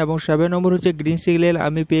গেছেন এবং 7 নম্বর হচ্ছে গ্রিন সিগন্যাল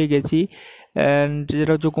আমি পেয়ে গেছি অ্যান্ড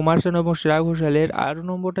যেটা হচ্ছে কুমার শানু এবং শ্রেয়া ঘোষালের। 8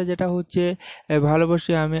 নম্বরটা যেটা হচ্ছে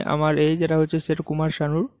ভালোবাসি আমি আমার এই যেটা হচ্ছে সেটা কুমার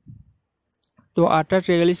শানুর। তো 8টা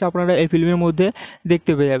ট্র্যাকলিস্ট আপনারা এই ফিল্মের মধ্যে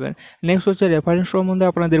দেখতে পেয়ে যাবেন। নেক্সট হচ্ছে রেফারেন্স সম্বন্ধে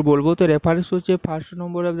আপনাদের বলবো তো রেফারেন্স হচ্ছে ফার্স্ট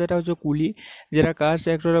নম্বর যেটা হচ্ছে কুলি যেটা কাস্ট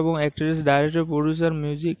অ্যাক্টর এবং actress director producer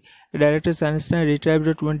music director সানস্টাইন রিটাইভড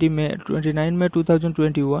 29 মে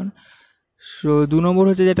 2021। সো 2 নম্বর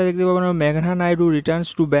হচ্ছে যেটা দেখতে পাবেন মেঘনা Naidu returns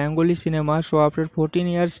to Bengali cinema show after 14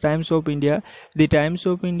 years Times of India. The Times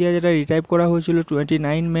of India যেটা রিটাইপ করা হয়েছিল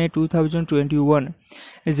 29 মে 2021।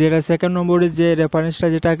 যেটা সেকেন্ড নম্বরের যে রেফারেন্সটা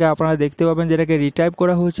যেটাকে আপনারা দেখতে পাবেন যেটাকে রিটাইপ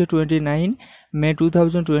করা হয়েছে 29 মে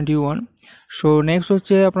 2021। সো নেক্সট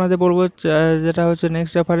হচ্ছে আপনাদের বলবো যেটা হচ্ছে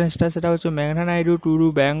নেক্সট রেফারেন্সটা সেটা হচ্ছে মেঘনা Naidu to do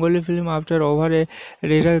Bengali film after over a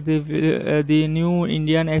the new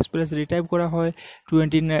Indian express retype করা হয়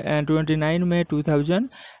 29 মে 2021।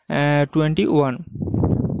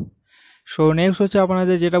 সো নেক্সট হচ্ছে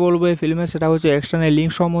আপনাদের যেটা বলবো এই ফিল্মে সেটা হচ্ছে এক্সটার্নাল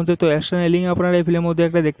লিঙ্ক সম্বন্ধে। তো এক্সটার্নাল লিঙ্ক আপনারা এই ফিল্মের মধ্যে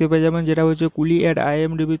একটা দেখতে পেয়ে যাবেন যেটা হচ্ছে কুলি অ্যাট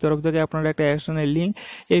IMDb তরফ থেকে আপনারা একটা এক্সটার্নাল লিঙ্ক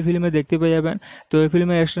এই ফিল্মে দেখতে পেয়ে যাবেন। তো এই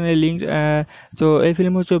ফিল্মের এক্সটার্নাল লিঙ্ক তো এই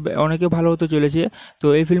ফিল্ম হচ্ছে অনেকে ভালো হতে চলেছে। তো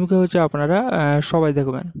এই ফিল্মকে হচ্ছে আপনারা সবাই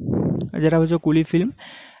দেখবেন যেটা হচ্ছে কুলি ফিল্ম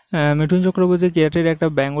মিঠুন চক্রবর্তী ক্রিয়েটেড একটা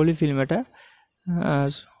বেঙ্গলি ফিল্ম এটা।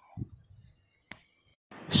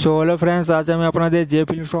 সো হ্যালো ফ্রেন্ডস, আজ আমি আপনাদের যে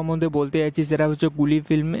ফিল্ম সম্বন্ধে বলতে যাচ্ছি সেটা হচ্ছে কুলি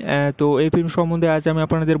ফিল্ম। তো এই ফিল্ম সম্বন্ধে আজ আমি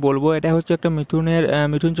আপনাদের বলবো। এটা হচ্ছে একটা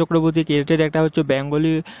মিথুন চক্রবর্তী ক্রিয়েটেড একটা হচ্ছে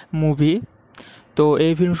বেঙ্গলি মুভি। তো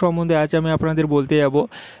এই ফিল্ম সম্বন্ধে আজ আমি আপনাদের বলতে যাব।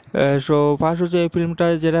 সো ফার্স্ট হচ্ছে এই ফিল্মটা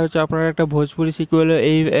যেটা হচ্ছে আপনারা একটা ভোজপুরি সিকুয়েল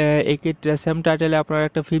এই একই সেম টাইটেলে আপনারা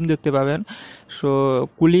একটা ফিল্ম দেখতে পাবেন। সো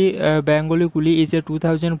কুলি বেঙ্গলি কুলি ইজ এ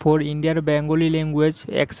 2004 ইন্ডিয়ার Bengali language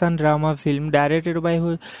action drama film directed by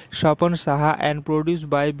Swapan Saha and produced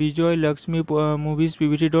by Vijay-Laxmi Movies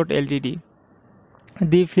Pvt Ltd.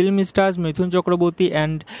 The film stars Mithun Chakraborty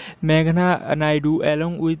and Meghna Naidu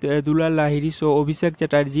along with Dulal Lahiri, so Abhishek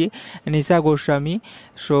Chatterjee, Nishita Goswami.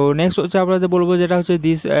 So next হচ্ছে আপনাদের বলবো যেটা হচ্ছে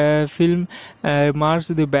this film marks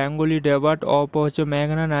the Bengali debut of হচ্ছে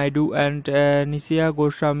Meghna Naidu and Nishita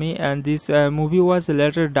Goswami, and this movie was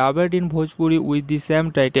later dubbed in Bhojpuri with the same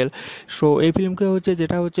title. So এই ফিল্মকে হচ্ছে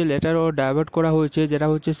যেটা হচ্ছে লেটার ও ডাইভার্ট করা হয়েছে যেটা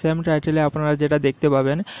হচ্ছে সেম টাইটেলে আপনারা যেটা দেখতে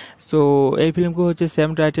পাবেন। সো এই ফিল্মকে হচ্ছে সেম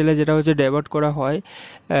টাইটেলে যেটা হচ্ছে ডাইভার্ট করা হয়।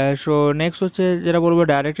 সো নেক্সট হচ্ছে যেটা বলবো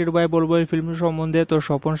ডাইরেক্টেড বাই বলবো এই ফিল্মের সম্বন্ধে, তো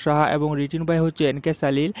স্বপন সাহা এবং রিটিন বাই হচ্ছে NK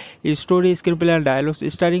সালিল। Story screenplay and dialogues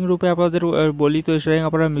steering রূপে আপনাদের বলি, তো স্টারিং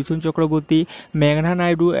আপনারা মিথুন চক্রবর্তী, মেঘনা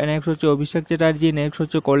নাইডু, নেক্সট হচ্ছে অভিষেক চ্যাটার্জি, নেক্সট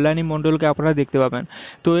হচ্ছে কল্যাণী মণ্ডলকে আপনারা দেখতে পাবেন।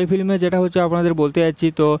 তো এই ফিল্মে যেটা হচ্ছে আপনাদের বলতে যাচ্ছি,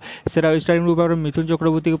 তো সেটা স্টারিং রূপে আপনারা মিথুন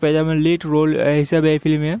চক্রবর্তীকে পেয়ে যাবেন লিড রোল হিসাবে এই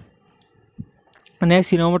ফিল্মে। নেক্সট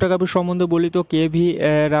সিনেমাটোগ্রাফি সম্বন্ধে বলি, তো কেভি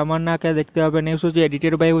রামান্নাকে দেখতে হবে। নেক্সট হচ্ছে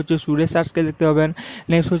এডিটেড বাই হচ্ছে সুরেশ সার্সকে দেখতে পাবেন।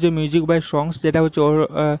 নেক্সট হচ্ছে মিউজিক বাই সংস যেটা হচ্ছে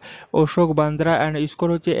অশোক বান্দ্রা, অ্যান্ড স্কোর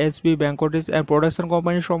হচ্ছে এসপি ভেঙ্কটেশ। অ্যান্ড প্রোডাকশন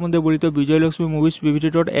কোম্পানির সম্বন্ধে বলি, তো বিজয়লক্ষ্মী মুভিজ পিভিটি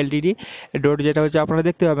Ltd. যেটা হচ্ছে আপনারা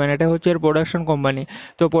দেখতে পাবেন, এটা হচ্ছে এর প্রোডাকশন কোম্পানি।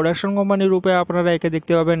 তো প্রোডাকশন কোম্পানি রূপে আপনারা একে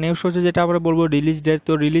দেখতে পাবেন। নেক্সট হচ্ছে যেটা আমরা বলবো রিলিজ ডেট,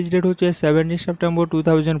 তো রিলিজ ডেট হচ্ছে 17 সেপ্টেম্বর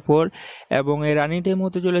 2004, এবং এর রানিং টাইম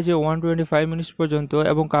হতে চলেছে 125 মিনিটস পর্যন্ত,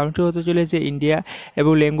 এবং কান্ট্রি হতে চলেছে ইন্ডিয়া,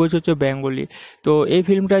 এবং ল্যাঙ্গুয়েজ হচ্ছে বেঙ্গলি। তো এই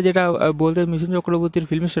ফিল্মটা যেটা বলতে মিথুন চক্রবর্তীর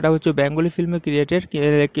ফিল্ম সেটা হচ্ছে বেঙ্গলি ফিল্মে ক্রিয়েটেড,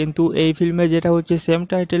 কিন্তু এই ফিল্মে যেটা হচ্ছে সেম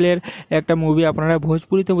টাইটেলের একটা মুভি আপনারা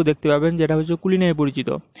ভোজপুরিতেও দেখতে পাবেন যেটা হচ্ছে কুলি নামে পরিচিত।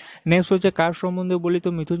 নেক্সট হচ্ছে কার সম্বন্ধে বলি, তো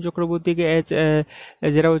মিথুন চক্রবর্তীকে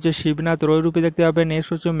যেটা হচ্ছে শিবনাথ রয় রূপে দেখতে পাবেন। নেক্সট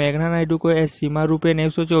হচ্ছে মেঘনা নাইডুকে সীমা রূপে।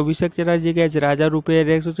 নেক্সট হচ্ছে অভিষেক চ্যাটার্জিকে রাজা রূপে।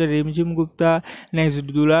 নেক্সট হচ্ছে রিমঝিম গুপ্তা। নেক্সট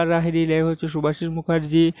দুলাল লাহিরি। নেক্সট হচ্ছে সুভাষিস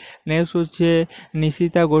মুখার্জি। নেক্সট হচ্ছে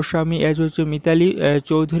নিশিতা গোস্বামী হচ্ছে মিতালি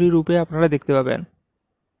চৌধুরী রূপে আপনারা দেখতে পাবেন।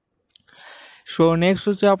 সো নেক্সট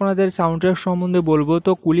হচ্ছে আপনাদের সাউন্ডট্র্যাক সম্বন্ধে বলবো,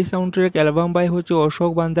 তো কুলি সাউন্ডট্র্যাক অ্যালবাম বাই হচ্ছে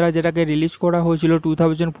অশোক বান্দ্রা, যেটাকে রিলিজ করা হয়েছিল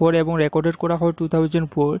 2004 এবং রেকর্ডেড করা হয়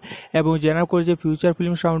 2004, এবং জেনারেট করেছে ফিউচার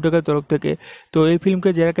ফিল্ম সাউন্ডট্র্যাকের তরফ থেকে। তো এই ফিল্মকে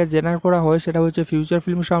যেটাকে জেনারেট করা হয় সেটা হচ্ছে ফিউচার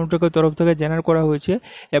ফিল্ম সাউন্ডট্র্যাকের তরফ থেকে জেনারেট করা হয়েছে।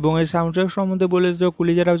 এবং এই সাউন্ডট্র্যাক সম্বন্ধে বলে, তো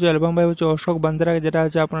কুলি যেটা হচ্ছে অ্যালবাম বাই হচ্ছে অশোক বান্দ্রা, যেটা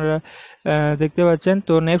হচ্ছে আপনারা দেখতে পাচ্ছেন।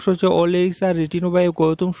 তো নেক্সট হচ্ছে all lyrics R written by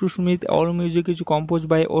Gautam Susmit, all music is compose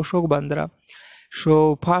by Ashok Bandra. So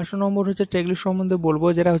first নম্বর হচ্ছে ট্র্যাকলিস্ট সম্বন্ধে বলবো,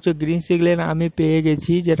 যেটা হচ্ছে গ্রিন সিগন্যাল আমি পেয়ে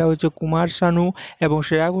গেছি, যেটা হচ্ছে কুমার শানু এবং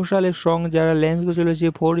শ্রেয়া ঘোষালের সং, যারা লেন্থ চলেছে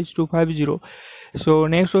 4:50। সো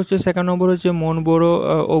নেক্সট হচ্ছে সেকেন্ড নম্বর হচ্ছে মন বড়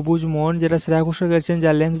অবুজ মন, যেটা শ্রেয়া ঘোষাল গেছেন,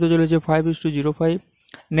 যার লেন্থ চলেছে 5:05।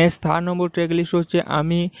 নেক্সট থার্ড নম্বর ট্র্যাকলিস্ট হচ্ছে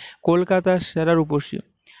আমি কলকাতার সেরা রূপসী,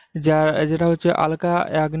 যেটা হচ্ছে আলকা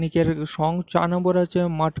ইয়াগনিকের সং। 4 নম্বর হচ্ছে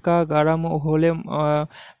মটকা গারাম হলে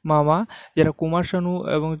মামা, যেটা কুমার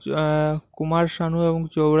শানু এবং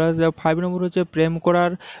চৌরাজ। 5 নম্বর হচ্ছে প্রেম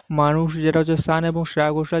করার মানুষ, যেটা হচ্ছে সান এবং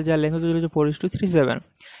শ্রেয়া ঘোষাল, যার লেন্থ চলেছে 4:37।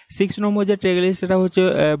 6 নম্বর যে ট্র্যাক লিস্ট সেটা হচ্ছে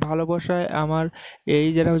ভালোবাসায় আমার এই,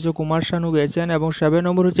 যেটা হচ্ছে কুমার শানু গেছেন, এবং 7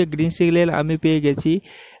 নম্বর হচ্ছে গ্রিন সিগন্যাল আমি পেয়ে গেছি,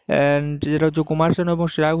 যেটা হচ্ছে কুমার শানু এবং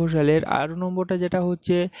শ্রেয়া ঘোষালের। 8 নম্বরটা যেটা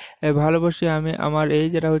হচ্ছে ভালোবাসি আমি আমার এই,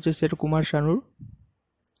 যেটা হচ্ছে সেটা কুমার শানুর।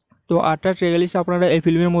 তো 8টা ট্র্যাক লিস্ট আপনারা এই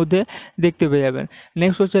ফিল্মের মধ্যে দেখতে পেয়ে যাবেন।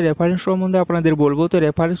 নেক্সট হচ্ছে রেফারেন্স সম্বন্ধে আপনাদের বলবো, তো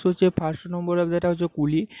রেফারেন্স হচ্ছে ফার্স্ট নম্বর যেটা হচ্ছে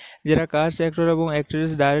কুলি, যেটা কাস্ট অ্যাক্টর এবং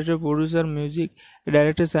actress, director, producer, music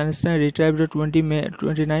director সানস্টাইন, রিটাইভড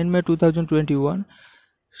 29 মে 2021।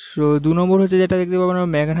 সো 2 নম্বর হচ্ছে যেটা দেখতে পাবেন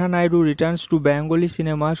মেঘনা Naidu returns to Bengali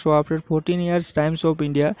cinema show after 14 years, Times of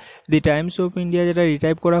India. The Times of India যেটা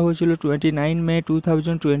রিটাইপ করা হয়েছিল 29 মে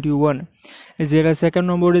 2021, যেটা সেকেন্ড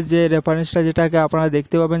নম্বরের যে রেফারেন্সটা যেটাকে আপনারা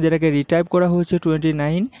দেখতে পাবেন, যেটাকে রিটাইপ করা হয়েছে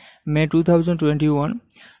 29 মে 2021।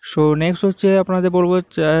 সো নেক্সট হচ্ছে আপনাদের বলবো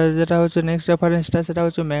যেটা হচ্ছে নেক্সট রেফারেন্সটা, সেটা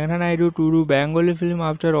হচ্ছে মেঘনা Naidu to do Bengali film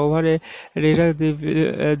after over a রেটার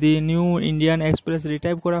the new Indian express,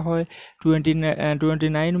 retype করা হয়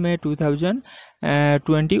 29 মে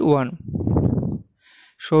 2021।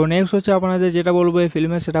 সো নেক্সট হচ্ছে আপনাদের যেটা বলবো এই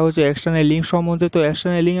ফিল্মে সেটা হচ্ছে এক্সটার্নাল লিঙ্ক সম্বন্ধে। তো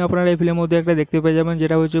এক্সটার্নাল লিঙ্ক আপনারা এই ফিল্মের মধ্যে একটা দেখতে পেয়ে যাবেন,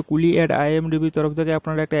 যেটা হচ্ছে কুলি অ্যাট IMDb তরফ থেকে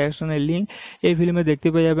আপনারা একটা এক্সটার্নাল লিঙ্ক এই ফিল্মে দেখতে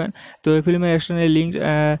পেয়ে যাবেন। তো এই ফিল্মের এক্সটার্নাল লিঙ্ক,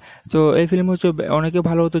 তো এই ফিল্ম হচ্ছে অনেকে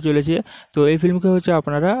ভালো হতে চলেছে। তো এই ফিল্মকে হচ্ছে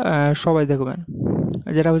আপনারা সবাই দেখবেন,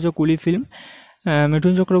 যেটা হচ্ছে কুলি ফিল্ম,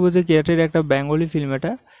 মিঠুন চক্রবর্তী ক্রিয়েটেড একটা বেঙ্গলি ফিল্ম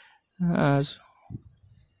এটা।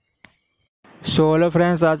 সো হ্যালো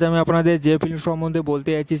ফ্রেন্ডস, আজ আমি আপনাদের যে ফিল্ম সম্বন্ধে বলতে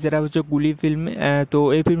যাচ্ছি সেটা হচ্ছে কুলি ফিল্ম। তো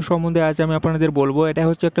এই ফিল্ম সম্বন্ধে আজ আমি আপনাদের বলবো। এটা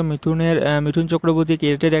হচ্ছে একটা মিঠুন চক্রবর্তী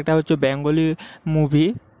ক্রিয়েটেড একটা হচ্ছে বেঙ্গলি মুভি।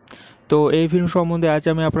 তো এই ফিল্ম সম্বন্ধে আজ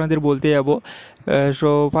আমি আপনাদের বলতে যাব। সো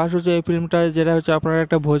ফার্স্ট হচ্ছে এই ফিল্মটা যেটা হচ্ছে আপনারা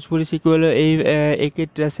একটা ভোজপুরি সিকুয়েল এই একই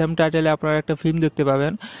সেম টাইটেলে আপনারা একটা ফিল্ম দেখতে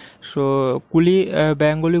পাবেন। সো কুলি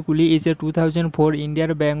বেঙ্গলি কুলি is a 2004 Indian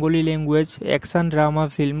Bengali language action drama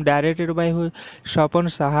film directed by Swapan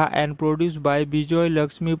Saha and produced by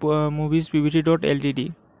Vijay-Laxmi Movies Pvt Ltd.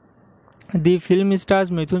 The film stars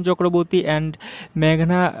Mithun Chakraborty and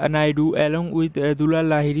Meghna Naidu along with Dulal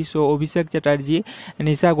Lahiri, so Abhishek Chatterjee,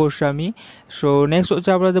 Nishita Goswami. So next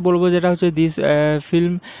হচ্ছে আপনাদের বলবো যেটা হচ্ছে this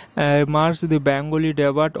film marks the Bengali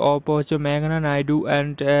debut of হচ্ছে Meghna Naidu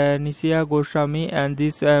and Nishita Goswami, and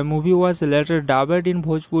this movie was later dubbed in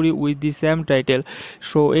Bhojpuri with the same title.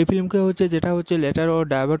 So এই ফিল্মকে হচ্ছে যেটা হচ্ছে লেটার ও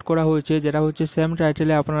ডাইভার্ট করা হয়েছে, যেটা হচ্ছে সেম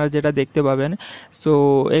টাইটেলে আপনারা যেটা দেখতে পাবেন। সো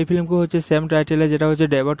এই ফিল্মকে হচ্ছে সেম টাইটেলে যেটা হচ্ছে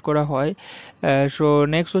ডাইভার্ট করা হয়। সো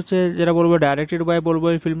নেক্সট হচ্ছে যেটা বলবো ডাইরেক্টেড বাই বলবো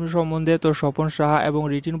এই ফিল্মের সম্বন্ধে, তো স্বপন সাহা, এবং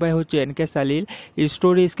রিটেন বাই হচ্ছে NK সালিল।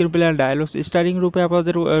 Story, screenplay and dialogues, steering রূপে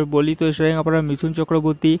আপনাদের বলি তো স্টারিং আপনারা মিথুন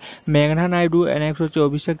চক্রবর্তী, মেঘনা নাইডু, নেক্সট হচ্ছে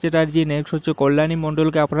অভিষেক চ্যাটার্জি, নেক্সট হচ্ছে কল্যাণী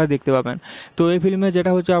মণ্ডলকে আপনারা দেখতে পাবেন। তো এই ফিল্মে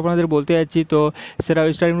যেটা হচ্ছে আপনাদের বলতে যাচ্ছি, তো সেটা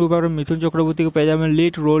স্টারিং রূপে আপনারা মিথুন চক্রবর্তীকে পেয়ে যাবেন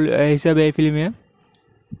লিড রোল হিসাবে এই ফিল্মে।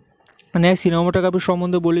 নেক্সট সিনেমাটোগ্রাফি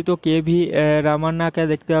সম্বন্ধে বলি তো KV রামান্নাকে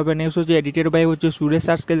দেখতে হবে। নেক্সট হচ্ছে এডিটেড বাই হচ্ছে সুরেশ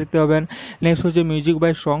কে দেখতে পাবেন। নেক্সট হচ্ছে মিউজিক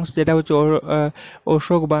বাই সংস, যেটা হচ্ছে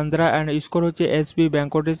অশোক বান্দ্রা, অ্যান্ড স্কোর হচ্ছে SP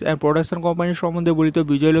ভেঙ্কটেশ। অ্যান্ড প্রোডাকশন কোম্পানির সম্বন্ধে বলি তো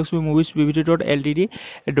বিজয়লক্ষ্মী মুভিজ Pvt Ltd.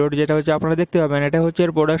 যেটা হচ্ছে আপনারা দেখতে পাবেন, এটা হচ্ছে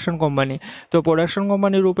এর প্রোডাকশন কোম্পানি। তো প্রোডাকশন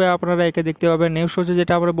কোম্পানি রূপে আপনারা একে দেখতে পাবেন। নেক্সট হচ্ছে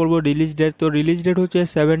যেটা আমরা বলবো রিলিজ ডেট, তো রিলিজ ডেট হচ্ছে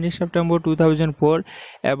 17 সেপ্টেম্বর 2004,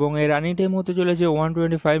 এবং এর রানিং টাইম হতে চলেছে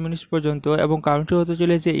 125 মিনিটস পর্যন্ত, এবং কান্ট্রি হতে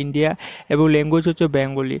চলেছে ইন্ডিয়া, এবং ল্যাঙ্গুয়েজ হচ্ছে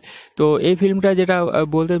বেঙ্গলি। তো এই ফিল্মটা যেটা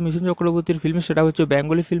বলতে মিথুন চক্রবর্তীর ফিল্ম সেটা হচ্ছে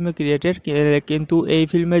বেঙ্গলি ফিল্মে ক্রিয়েটেড, কিন্তু এই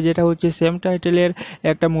ফিল্মে যেটা হচ্ছে সেম টাইটেলের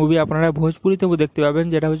একটা মুভি আপনারা ভোজপুরিতেও দেখতে পাবেন,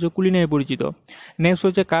 যেটা হচ্ছে কুলি নামে পরিচিত। নেক্সট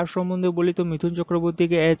হচ্ছে কার সম্বন্ধে বলি তো মিথুন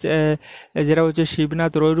চক্রবর্তীকে যেটা হচ্ছে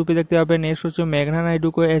শিবনাথ রয় রূপে দেখতে পাবেন। নেক্সট হচ্ছে মেঘনা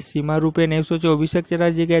নাইডুকে সীমা রূপে। নেক্সট হচ্ছে অভিষেক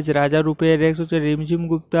চ্যাটার্জিকে রাজা রূপে। নেক্সট হচ্ছে রিমঝিম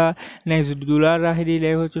গুপ্তা। নেক্সট দুলাল লাহিরি।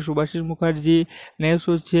 নেক্সট হচ্ছে সুভাষিস মুখার্জি। নেক্সট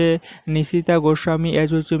হচ্ছে নিশিতা গোস্বামী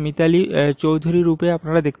হচ্ছে মিতালি চৌধুরী রূপে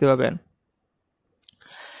আপনারা দেখতে পাবেন।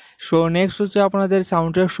 সো নেক্সট হচ্ছে আপনাদের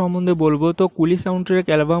সাউন্ড ট্র্যাক সম্বন্ধে বলবো। তো কুলি সাউন্ড ট্র্যাক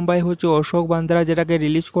অ্যালবাম বাই হচ্ছে অশোক বান্দ্রা, যেটাকে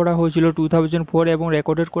রিলিজ করা হয়েছিল 2004 এবং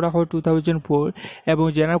রেকর্ডেড করা হয় 2004, এবং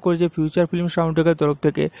জেনারেট করেছে ফিউচার ফিল্ম সাউন্ড ট্র্যাকের তরফ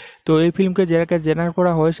থেকে। তো এই ফিল্মকে যেটাকে জেনারেট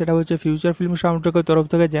করা হয় সেটা হচ্ছে ফিউচার ফিল্ম সাউন্ড ট্র্যাকের তরফ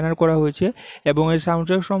থেকে জেনারেট করা হয়েছে। এবং এই সাউন্ড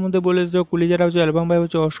ট্র্যাক সম্বন্ধে বলে যে কুলি যেটা হচ্ছে অ্যালবাম বাই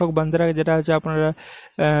হচ্ছে অশোক বান্দ্রা, যেটা হচ্ছে আপনারা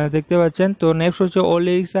দেখতে পাচ্ছেন। তো নেক্সট হচ্ছে all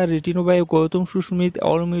lyrics R written by Gautam Susmit,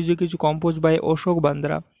 all music is compose by Ashok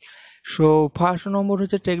Bandra. So first নম্বর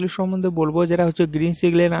হচ্ছে ট্র্যাকলিস্ট সম্বন্ধে বলবো, যেটা হচ্ছে গ্রিন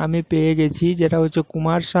সিগন্যাল আমি পেয়ে গেছি, যেটা হচ্ছে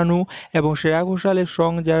কুমার শানু এবং শ্রেয়া ঘোষালের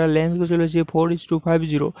সং, যারা লেন্থ চলেছে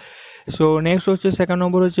 4:50। সো নেক্সট হচ্ছে সেকেন্ড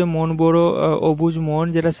নম্বর হচ্ছে মন বড় অবুজ মন,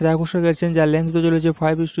 যেটা শ্রেয়া ঘোষাল গেছেন, যার লেন্থ চলেছে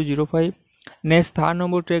 5:05। নেক্সট থার্ড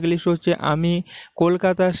নম্বর ট্র্যাকলিস্ট হচ্ছে আমি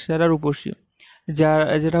কলকাতার সেরা রূপসী,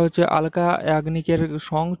 যেটা হচ্ছে আলকা ইয়াগনিকের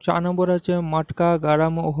সং। 4 নম্বর হচ্ছে মটকা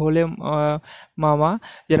গারাম হলে মামা,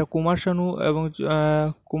 যেটা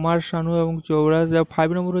কুমার শানু এবং চৌরাজ। 5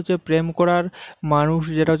 নম্বর হচ্ছে প্রেম করার মানুষ,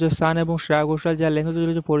 যেটা হচ্ছে সান এবং শ্রেয়া ঘোষাল, যার লেন্থ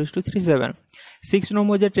চলেছে 4:37। 6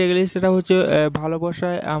 নম্বর যে ট্র্যাক লিস্ট সেটা হচ্ছে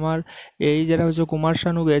ভালোবাসায় আমার এই, যেটা হচ্ছে কুমার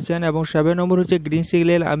শানু গেছেন। এবং 7 নম্বর হচ্ছে গ্রিন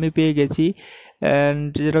সিগন্যাল আমি পেয়ে গেছি,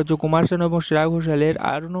 যেটা হচ্ছে কুমার শানু এবং শ্রেয়া ঘোষালের।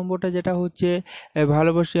 8 নম্বরটা যেটা হচ্ছে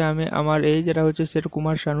ভালোবাসি আমি আমার এই, যেটা হচ্ছে সেটা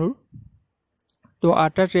কুমার শানুর। তো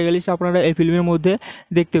 8টা ট্র্যাক লিস্ট আপনারা এই ফিল্মের মধ্যে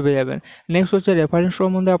দেখতে পেয়ে যাবেন। নেক্সট হচ্ছে রেফারেন্স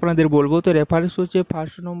সম্বন্ধে আপনাদের বলবো। তো রেফারেন্স হচ্ছে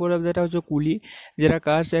ফার্স্ট নম্বরে যেটা হচ্ছে কুলি, যেটা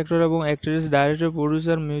কাস্ট, অ্যাক্টর এবং actress, director,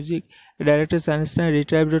 producer, music director সানস্টাইন,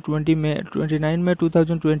 retired 29 মে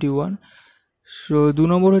 2021। সো 2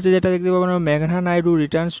 নম্বর হচ্ছে যেটা দেখতে পাবেন মেঘনা Naidu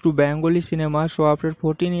returns to Bengali cinema show after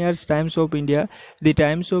 14 years, Times of India. The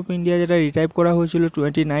Times of India যেটা রিটাইপ করা হয়েছিল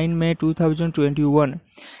 29 মে 2021।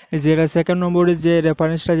 যেটা সেকেন্ড নম্বরের যে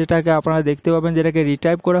রেফারেন্সটা যেটাকে আপনারা দেখতে পাবেন, যেটাকে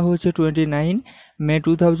রিটাইপ করা হয়েছে 29 মে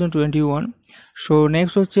 2021। সো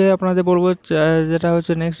নেক্সট হচ্ছে আপনাদের বলবো যেটা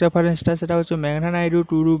হচ্ছে নেক্সট রেফারেন্সটা, সেটা হচ্ছে মেঘনা Naidu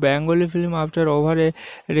to do Bengali film after over a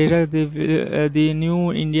রেটার the new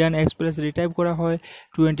Indian express retype করা হয়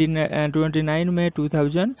 29 মে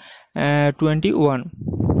 2021।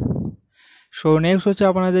 সো নেক্সট হচ্ছে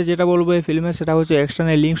আপনাদের যেটা বলবো এই ফিল্মে, সেটা হচ্ছে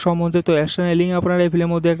এক্সটার্নাল লিঙ্ক সম্বন্ধে। তো এক্সটার্নাল লিঙ্ক আপনারা এই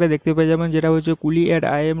ফিল্মের মধ্যে একটা দেখতে পেয়ে যাবেন, যেটা হচ্ছে কুলি অ্যাট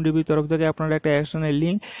IMDb তরফ থেকে আপনারা একটা এক্সটার্নাল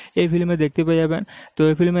লিঙ্ক এই ফিল্মে দেখতে পেয়ে যাবেন। তো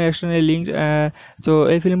এই ফিল্মের এক্সটার্নাল লিঙ্ক, তো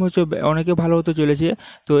এই ফিল্ম হচ্ছে অনেকে ভালো হতে চলেছে।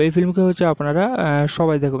 তো এই ফিল্মকে হচ্ছে আপনারা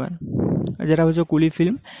সবাই দেখবেন, যেটা হচ্ছে কুলি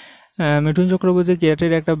ফিল্ম, মিঠুন চক্রবর্তী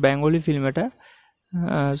ক্রিয়েটেড একটা বেঙ্গলি ফিল্ম এটা।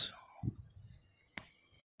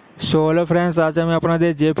 সো হ্যালো ফ্রেন্ডস, আজ আমি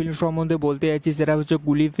আপনাদের যে ফিল্ম সম্বন্ধে বলতে যাচ্ছি সেটা হচ্ছে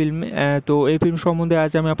কুলি ফিল্ম। তো এই ফিল্ম সম্বন্ধে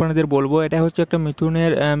আজ আমি আপনাদের বলবো। এটা হচ্ছে একটা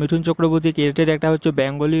মিঠুন চক্রবর্তী ক্রিয়েটেড একটা হচ্ছে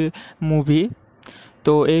বেঙ্গলি মুভি।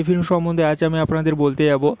 তো এই ফিল্ম সম্বন্ধে আজ আমি আপনাদের বলতে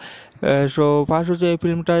যাব। সো ফার্স্ট হচ্ছে এই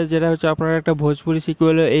ফিল্মটা, যেটা হচ্ছে আপনারা একটা ভোজপুরি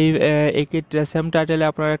সিকুয়েল, এই একে সেম টাইটেলে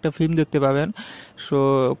আপনারা একটা ফিল্ম দেখতে পাবেন। সো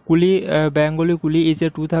কুলি, বেঙ্গলি কুলি ইজ এ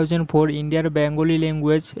 2004 ইন্ডিয়ার Bengali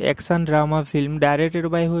language action drama film directed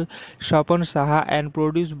by Swapan Saha and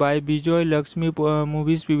produced by Vijay-Laxmi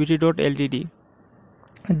Movies Pvt Ltd.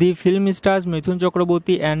 The film stars Mithun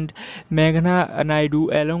Chakraborty and Meghna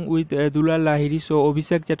Naidu along with Dulal Lahiri, so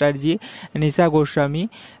Abhishek Chatterjee, Nishita Goswami.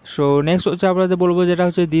 So next হচ্ছে আপনাদের বলবো যেটা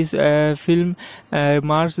হচ্ছে this film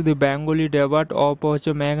marks the Bengali debut of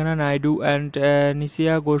হচ্ছে Meghna Naidu and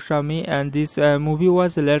Nishita Goswami, and this movie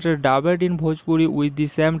was later dubbed in Bhojpuri with the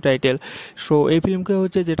same title. So এই ফিল্মকে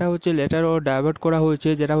হচ্ছে যেটা হচ্ছে লেটার ও ডাইভার্ট করা হয়েছে,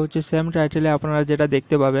 যেটা হচ্ছে সেম টাইটেলে আপনারা যেটা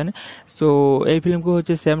দেখতে পাবেন। সো এই ফিল্মকে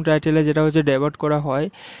হচ্ছে সেম টাইটেলে যেটা হচ্ছে ডাইভার্ট করা হয়।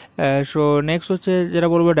 সো নেক্সট হচ্ছে যেটা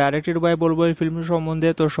বলবো ডাইরেক্টেড বাই বলবো এই ফিল্মের সম্বন্ধে,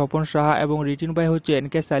 তো স্বপন সাহা, এবং রিটেন বাই হচ্ছে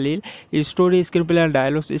NK সালিল। Story, screenplay and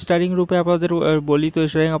dialogues, steering রূপে আপনাদের বলি তো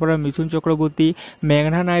স্টারিং আপনারা মিথুন চক্রবর্তী,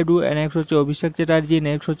 মেঘনা নাইডু, নেক্সট হচ্ছে অভিষেক চ্যাটার্জি,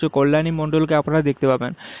 নেক্সট হচ্ছে কল্যাণী মণ্ডলকে আপনারা দেখতে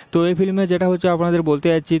পাবেন। তো এই ফিল্মে যেটা হচ্ছে আপনাদের বলতে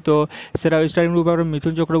যাচ্ছি, তো সেটা স্টারিং রূপে আপনারা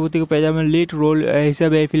মিথুন চক্রবর্তীকে পেয়ে যাবেন লিড রোল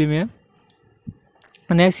হিসাবে এই ফিল্মে।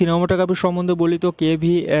 নেক্সট সিনেমাটোগ্রাফি সম্বন্ধে বলি তো KV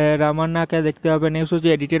রামান্নাকে দেখতে হবে। নেক্সট হচ্ছে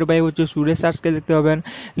এডিটেড বাই হচ্ছে সুরেশ সার্সকে দেখতে পাবেন।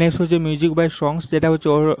 নেক্সট হচ্ছে মিউজিক বাই সংস, যেটা হচ্ছে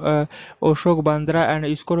অশোক বান্দ্রা, অ্যান্ড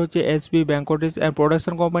স্কোর হচ্ছে SP ভেঙ্কটেশ। অ্যান্ড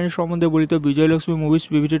প্রোডাকশন কোম্পানির সম্বন্ধে বলি তো বিজয়লক্ষ্মী মুভিজ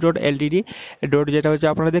Pvt Ltd. যেটা হচ্ছে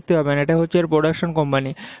আপনারা দেখতে পাবেন, এটা হচ্ছে এর প্রোডাকশন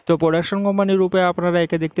কোম্পানি। তো প্রোডাকশন কোম্পানির রূপে আপনারা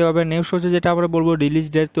একে দেখতে পাবেন। নেক্সট হচ্ছে যেটা আমরা বলবো রিলিজ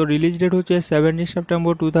ডেট, তো রিলিজ ডেট হচ্ছে 17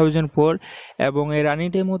 সেপ্টেম্বর 2004, এবং এর রানিং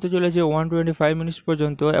টাইম হতে চলেছে 125 মিনিটস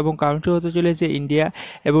পর্যন্ত, এবং কান্ট্রি হতে চলেছে ইন্ডিয়া,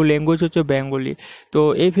 এবং ল্যাঙ্গুয়েজ হচ্ছে বেঙ্গলি। তো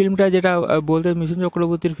এই ফিল্মটা যেটা বলতে মিথুন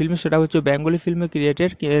চক্রবর্তীর ফিল্ম, সেটা হচ্ছে বেঙ্গলি ফিল্মে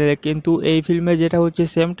ক্রিয়েটেড, কিন্তু এই ফিল্মে যেটা হচ্ছে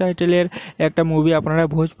সেম টাইটেলের একটা মুভি আপনারা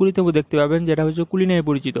ভোজপুরিতেও দেখতে পাবেন, যেটা হচ্ছে কুলি নামে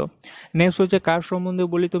পরিচিত। নেক্সট হচ্ছে কার সম্বন্ধে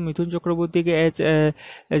বলি তো মিথুন চক্রবর্তীকে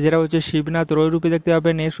যেটা হচ্ছে শিবনাথ রয় রূপে দেখতে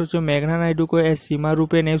পাবেন। নেক্সট হচ্ছে মেঘনা নাইডুকে সীমা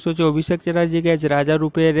রূপে। নেক্সট হচ্ছে অভিষেক চ্যাটার্জিকে রাজা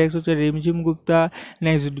রূপে। নেক্সট হচ্ছে রিমঝিম গুপ্তা।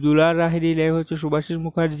 নেক্সট দুলাল লাহিরি। নেক্সট হচ্ছে সুভাষিস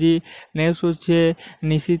মুখার্জি। নেক্সট হচ্ছে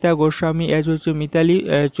নিশিতা গোস্বামী হচ্ছে মিতালি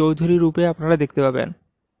চৌধুরী রূপে আপনারা দেখতে পাবেন।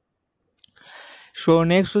 সো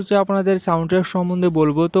নেক্সট হচ্ছে আপনাদের সাউন্ড ট্র্যাক সম্বন্ধে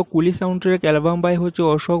বলবো। তো কুলি সাউন্ড ট্র্যাক অ্যালবাম বাই হচ্ছে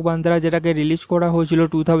অশোক বান্দ্রা, যেটাকে রিলিজ করা হয়েছিল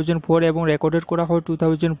 2004 এবং রেকর্ডেড করা হয়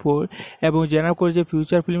 2004, এবং জেনারেট করেছে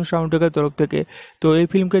ফিউচার ফিল্ম সাউন্ড ট্র্যাকের তরফ থেকে। তো এই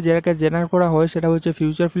ফিল্মকে যেটাকে জেনারেট করা হয় সেটা হচ্ছে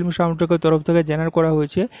ফিউচার ফিল্ম সাউন্ড ট্র্যাকের তরফ থেকে জেনারেট করা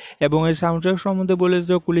হয়েছে। এবং এই সাউন্ড ট্র্যাক সম্বন্ধে বলে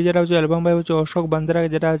যে কুলি যেটা হচ্ছে অ্যালবাম বাই হচ্ছে অশোক বান্দ্রা,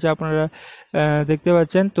 যেটা হচ্ছে আপনারা দেখতে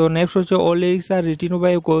পাচ্ছেন। তো নেক্সট হচ্ছে all lyrics R written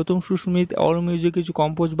by Gautam Susmit, all music কিছু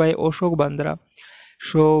compose by Ashok Bandra.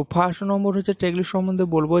 So first নম্বর হচ্ছে ট্র্যাকলিস্ট সম্বন্ধে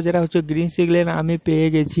বলবো, যেটা হচ্ছে গ্রিন সিগন্যাল আমি পেয়ে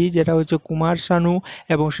গেছি, যেটা হচ্ছে কুমার শানু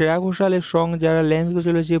এবং শ্রেয়া ঘোষালের সং, যারা লেন্থ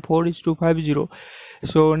চলেছে 4:50।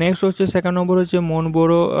 সো নেক্সট হচ্ছে সেকেন্ড নম্বর হচ্ছে মন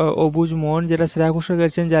বড় অবুজ মন, যেটা শ্রেয়া ঘোষাল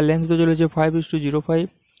গেছেন, যার লেন্থ চলেছে 5:05।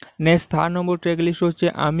 নেক্সট থার্ড নম্বর ট্র্যাকলিস্ট হচ্ছে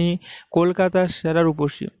আমি কলকাতার সেরা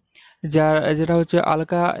রূপসী, যেটা হচ্ছে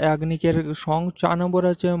আলকা ইয়াগনিকের সং। 4 নম্বর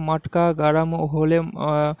হচ্ছে মটকা গারাম হলে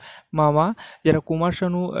মামা, যেটা কুমার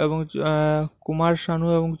শানু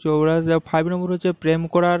এবং চৌরাজ। 5 নম্বর হচ্ছে প্রেম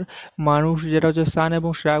করার মানুষ, যেটা হচ্ছে সান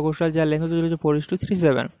এবং শ্রেয়া ঘোষাল, যার লেন্থ হচ্ছে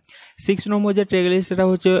 4:37। 6 নম্বর যে ট্র্যাক লিস্ট, সেটা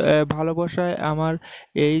হচ্ছে ভালোবাসায় আমার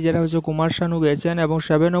এই, যেটা হচ্ছে কুমার শানু গেছেন। এবং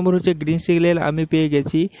 7 নম্বর হচ্ছে গ্রিন সিগন্যাল আমি পেয়ে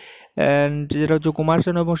গেছি, যেটা হচ্ছে কুমার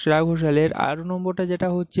শানু এবং শ্রেয়া ঘোষালের। 8 নম্বরটা যেটা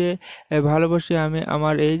হচ্ছে ভালোবাসি আমি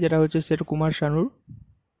আমার এই, যেটা হচ্ছে সেটা কুমার শানুর।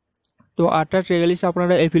 তো 8টা ট্র্যাক লিস্ট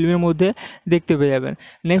আপনারা এই ফিল্মের মধ্যে দেখতে পেয়ে যাবেন।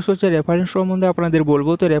 নেক্সট হচ্ছে রেফারেন্স সম্বন্ধে আপনাদের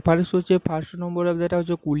বলবো। তো রেফারেন্স হচ্ছে ফার্স্ট নম্বর যেটা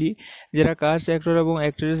হচ্ছে কুলি, যেটা কাস্ট, অ্যাক্টর এবং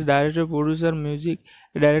actress, director, producer, music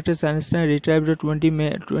director, সায়েন্সটাইন, রিটাইভড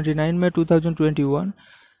 29 মে 2021।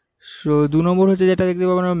 সো 2 নম্বর হচ্ছে যেটা দেখতে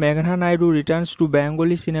পাবেন, মেঘনা Naidu returns to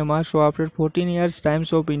Bengali cinema so after 14 years Times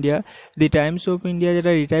of India. The Times of India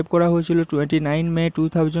যেটা রিটাইপ করা হয়েছিল 29 মে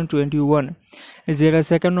 2021। যেটা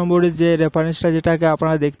সেকেন্ড নম্বরে যে রেফারেন্সটা যেটাকে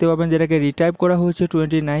আপনারা দেখতে পাবেন, যেটাকে রিটাইপ করা হয়েছে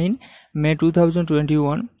 29 মে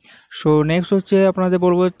 2021। সো নেক্সট হচ্ছে আপনাদের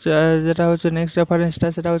বলবো যেটা হচ্ছে নেক্সট রেফারেন্সটা,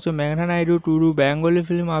 সেটা হচ্ছে মেঘনা Naidu to do Bengali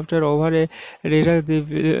film after over a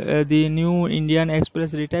the new Indian express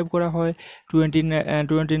retype করা হয়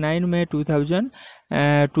 29 মে 2021।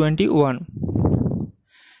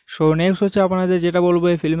 সো নেক্সট হচ্ছে আপনাদের যেটা বলবো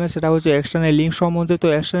এই ফিল্মে, সেটা হচ্ছে এক্সটার্নাল লিঙ্ক সম্বন্ধে। তো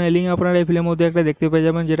এক্সটার্নাল লিঙ্ক আপনারা এই ফিল্মের মধ্যে একটা দেখতে পেয়ে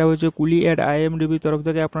যাবেন, যেটা হচ্ছে কুলি অ্যাট IMDb তরফ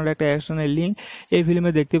থেকে আপনারা একটা এক্সটার্নাল লিঙ্ক এই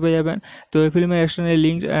ফিল্মে দেখতে পেয়ে যাবেন। তো এই ফিল্মের এক্সটার্নাল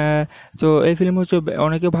লিঙ্ক, তো এই ফিল্ম হচ্ছে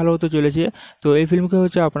অনেকে ভালো হতে চলেছে। তো এই ফিল্মকে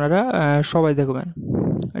হচ্ছে আপনারা সবাই দেখবেন,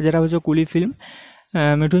 যেটা হচ্ছে কুলি ফিল্ম,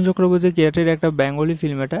 মিঠুন চক্রবর্তী ক্রিয়েটেড একটা বেঙ্গলি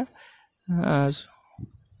ফিল্ম এটা।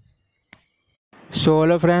 সো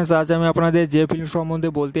হ্যালো ফ্রেন্ডস, আজ আমি আপনাদের যে ফিল্ম সম্বন্ধে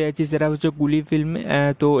বলতে চাইছি সেটা হচ্ছে কুলি ফিল্ম।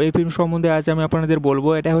 তো এই ফিল্ম সম্বন্ধে আজ আমি আপনাদের বলবো।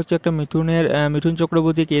 এটা হচ্ছে একটা মিঠুন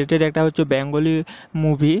চক্রবর্তী ক্রিয়েটেড একটা হচ্ছে বেঙ্গলি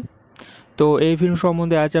মুভি। তো এই ফিল্ম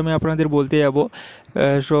সম্বন্ধে আজ আমি আপনাদের বলতে যাব।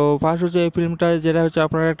 সো ফার্স্ট হচ্ছে এই ফিল্মটা যেটা হচ্ছে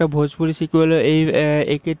আপনারা একটা ভোজপুরি সিকুয়েল, এই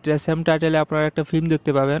একে সেম টাইটেলে আপনারা একটা ফিল্ম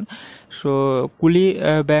দেখতে পাবেন। সো কুলি,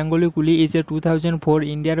 বেঙ্গলি কুলি ইজ এ 2004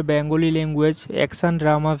 ইন্ডিয়ার Bengali language action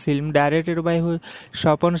drama film directed by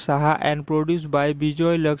Swapan Saha and produced by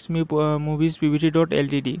Vijay-Laxmi Movies Pvt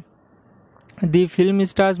Ltd. The film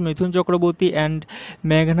stars Mithun Chakraborty and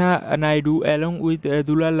Meghna Naidu along with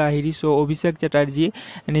Dulal Lahiri, so Abhishek Chatterjee,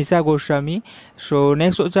 Nishita Goswami. So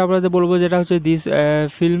next হচ্ছে আপনাদের বলবো যেটা হচ্ছে this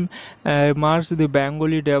film marks the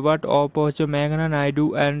Bengali debut of হচ্ছে Meghna Naidu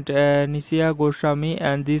and Nishita Goswami,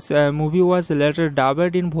 and this movie was later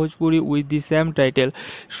dubbed in Bhojpuri with the same title.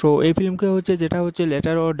 So এই ফিল্মকে হচ্ছে যেটা হচ্ছে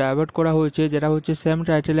লেটার ও ডাইভার্ট করা হয়েছে, যেটা হচ্ছে সেম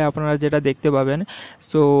টাইটেলে আপনারা যেটা দেখতে পাবেন।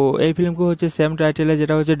 সো এই ফিল্মকে হচ্ছে সেম টাইটেলে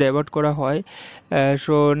যেটা হচ্ছে ডাইভার্ট করা হয়।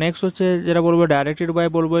 সো নেক্সট হচ্ছে যেটা বলবো ডাইরেক্টেড বাই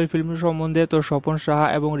বলবো এই ফিল্মের সম্বন্ধে, তো স্বপন সাহা,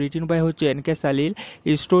 এবং রিটেন বাই হচ্ছে NK সালিল।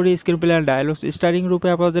 Story, screenplay and dialogues, steering রূপে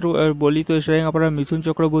আপনাদের বলি তো স্টারিং আপনারা মিথুন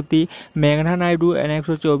চক্রবর্তী, মেঘনা নাইডু, নেক্সট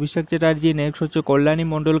হচ্ছে অভিষেক চ্যাটার্জি, নেক্সট হচ্ছে কল্যাণী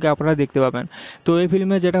মণ্ডলকে আপনারা দেখতে পাবেন। তো এই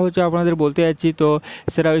ফিল্মে যেটা হচ্ছে আপনাদের বলতে যাচ্ছি, তো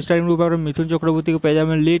সেটা স্টারিং রূপে আপনারা মিথুন চক্রবর্তীকে পেয়ে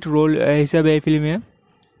যাবেন লিড রোল হিসাবে এই ফিল্মে।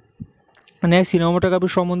 নেক্সট সিনেমাটোগ্রাফি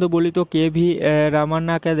সম্বন্ধে বলি তো KV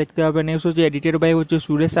রামান্নাকে দেখতে হবে। নেক্সট হচ্ছে এডিটেড বাই হচ্ছে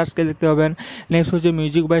সুরেশ কে দেখতে পাবেন। নেক্সট হচ্ছে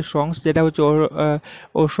মিউজিক বাই সংস, যেটা হচ্ছে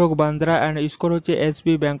অশোক বান্দ্রা, অ্যান্ড স্কোর হচ্ছে SP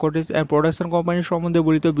ভেঙ্কটেশ। অ্যান্ড প্রোডাকশন কোম্পানির সম্বন্ধে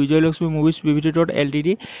বলি তো বিজয়লক্ষ্মী মুভিজ Pvt Ltd.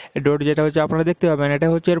 যেটা হচ্ছে আপনারা দেখতে পাবেন, এটা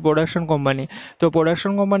হচ্ছে এর প্রোডাকশন কোম্পানি। তো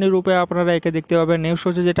প্রোডাকশন কোম্পানি রূপে আপনারা একে দেখতে পাবেন। নেক্সট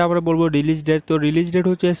হচ্ছে যেটা আমরা বলবো রিলিজ ডেট, তো রিলিজ ডেট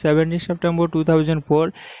হচ্ছে 17 সেপ্টেম্বর 2004,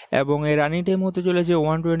 এবং এর রানিং টাইম হতে চলেছে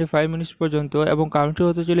 125 মিনিটস পর্যন্ত, এবং কান্ট্রি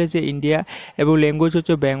হতে চলেছে ইন্ডিয়া, এবং ল্যাঙ্গুয়েজ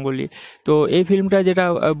হচ্ছে বেঙ্গলি। তো এই ফিল্মটা যেটা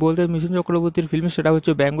বলতে মিথুন চক্রবর্তীর ফিল্ম, সেটা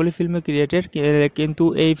হচ্ছে বেঙ্গলি ফিল্মে ক্রিয়েটেড, কিন্তু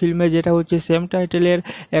এই ফিল্মে যেটা হচ্ছে সেম টাইটেলের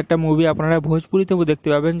একটা মুভি আপনারা ভোজপুরিতেও দেখতে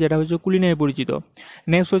পাবেন, যেটা হচ্ছে কুলি নামে পরিচিত।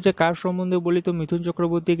 নেক্সট হচ্ছে কার সম্বন্ধে বলি তো মিথুন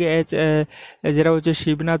চক্রবর্তীকে যেটা হচ্ছে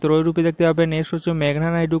শিবনাথ রয় রূপে দেখতে পাবেন। নেক্সট হচ্ছে মেঘনা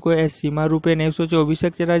নাইডুকে সীমা রূপে। নেক্সট হচ্ছে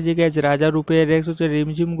অভিষেক চ্যাটার্জিকে রাজা রূপে। নেক্সট হচ্ছে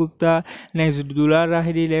রিমঝিম গুপ্তা। নেক্সট দুলাল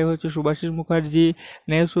লাহিরি। নেক্সট হচ্ছে সুভাষিস মুখার্জি।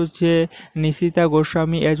 নেক্সট হচ্ছে নিশিতা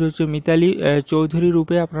গোস্বামী হচ্ছে মিতালি চৌধুরী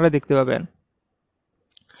রূপে আপনারা দেখতে পাবেন।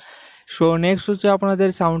 সো নেক্সট হচ্ছে আপনাদের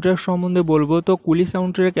সাউন্ডট্র্যাক সম্বন্ধে বলবো, তো কুলি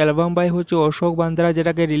সাউন্ডট্র্যাক অ্যালবাম বাই হচ্ছে অশোক বান্দ্রা,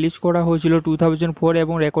 যেটাকে রিলিজ করা হয়েছিল 2004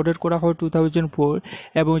 এবং রেকর্ডেড করা হয় 2004,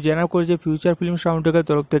 এবং জেনারেট করেছে ফিউচার ফিল্ম সাউন্ডট্র্যাকের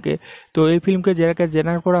তরফ থেকে। তো এই ফিল্মকে যেটাকে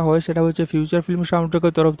জেনারেট করা হয় সেটা হচ্ছে ফিউচার ফিল্ম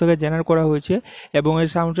সাউন্ডট্র্যাকের তরফ থেকে জেনারেট করা হয়েছে। এবং এই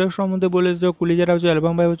সাউন্ডট্র্যাক সম্বন্ধে বলে তো কুলি যেটা হচ্ছে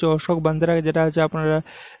অ্যালবাম বাই হচ্ছে অশোক বান্দ্রা, যেটা হচ্ছে আপনারা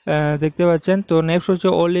দেখতে পাচ্ছেন। তো নেক্সট হচ্ছে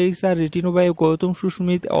all lyrics R written by Gautam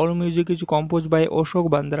Susmit, all music is compose by Ashok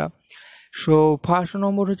Bandra. So first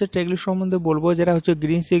নম্বর হচ্ছে ট্র্যাকলিস্ট সম্বন্ধে বলবো, যেটা হচ্ছে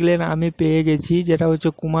গ্রিন সিগন্যাল আমি পেয়ে গেছি, যেটা হচ্ছে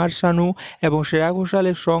কুমার শানু এবং শ্রেয়া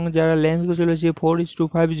ঘোষালের সং, যারা লেন্থ চলেছে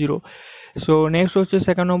 4:50। সো নেক্সট হচ্ছে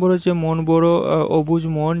সেকেন্ড নম্বর হচ্ছে মন বড় অবুজ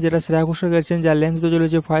মন, যেটা শ্রেয়া ঘোষাল গেছেন, যার লেন্থ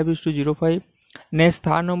চলেছে 5:05। নেক্সট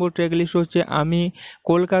থার্ড নম্বর ট্র্যাকলিস্ট হচ্ছে আমি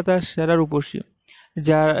কলকাতার সেরা রূপসী,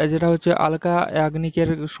 যেটা হচ্ছে আলকা ইয়াগনিকের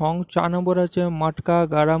সং। 4 নম্বর হচ্ছে মটকা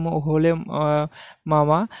গারাম হলে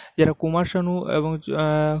মামা, যেটা কুমার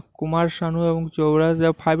শানু এবং চৌরাজ।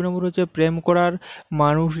 5 নম্বর হচ্ছে প্রেম করার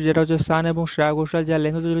মানুষ, যেটা হচ্ছে সান এবং শ্রেয়া ঘোষাল, যার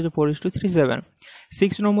লেন্থ চলেছে 4:37।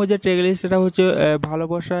 6 নম্বর যে ট্র্যাক লিস্ট, সেটা হচ্ছে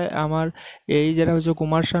ভালোবাসায় আমার এই, যেটা হচ্ছে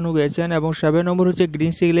কুমার শানু গেছেন। এবং 7 নম্বর হচ্ছে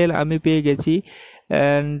গ্রিন সিগন্যাল আমি পেয়ে গেছি,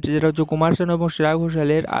 যেটা হচ্ছে কুমার শানু এবং শ্রেয়া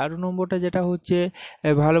ঘোষালের। 8 নম্বরটা যেটা হচ্ছে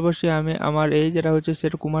ভালোবাসি আমি আমার এই, যেটা হচ্ছে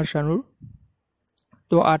সেটা কুমার শানুর।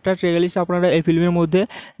 তো 8টা ট্র্যাক লিস্ট আপনারা এই ফিল্মের মধ্যে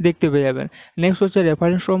দেখতে পেয়ে যাবেন। নেক্সট হচ্ছে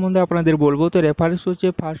রেফারেন্স সম্বন্ধে আপনাদের বলবো। তো রেফারেন্স হচ্ছে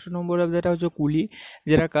ফার্স্ট নম্বরে যেটা হচ্ছে কুলি,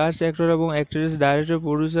 যেটা কাস্ট, অ্যাক্টর এবং actress, director,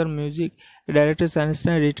 producer, music director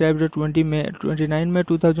সানস্টাইন, retired 29 মে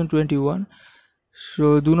 2021। সো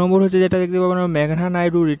 2 নম্বর হচ্ছে যেটা দেখতে পাবেন মেঘনা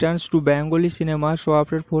Naidu returns to Bengali cinema show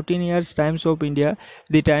after 14 years, Times of India.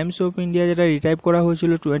 The Times of India যেটা রিটাইপ করা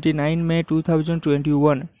হয়েছিল 29 মে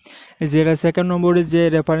 2021। যেটা সেকেন্ড নম্বরের যে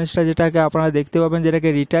রেফারেন্সটা যেটাকে আপনারা দেখতে পাবেন যেটাকে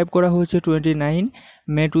রিটাইপ করা হয়েছে 29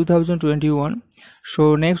 মে 2021। সো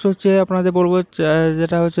নেক্সট হচ্ছে আপনাদের বলবো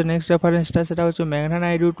যেটা হচ্ছে নেক্সট রেফারেন্সটা সেটা হচ্ছে মেঘনা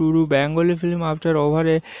Naidu to do Bengali film after over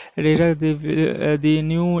a রেটার the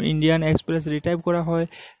new Indian express retype করা হয়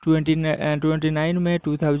 29 মে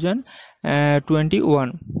 2021।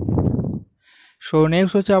 সো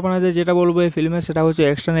নেক্সট হচ্ছে আপনাদের যেটা বলবো এই ফিল্মে সেটা হচ্ছে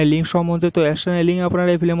এক্সটার্নাল লিঙ্ক সম্বন্ধে। তো এক্সটার্নাল লিঙ্ক আপনারা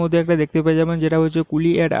এই ফিল্মের মধ্যে একটা দেখতে পেয়ে যাবেন যেটা হচ্ছে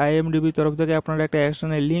কুলি অ্যাট IMDb তরফ থেকে আপনারা একটা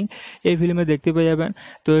এক্সটার্নাল লিঙ্ক এই ফিল্মে দেখতে পেয়ে যাবেন।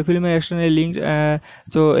 তো এই ফিল্মের এক্সটার্নাল লিঙ্ক,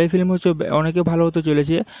 তো এই ফিল্ম হচ্ছে অনেকে ভালো হতে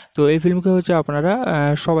চলেছে। তো এই ফিল্মকে হচ্ছে আপনারা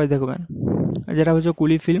সবাই দেখবেন, যেটা হচ্ছে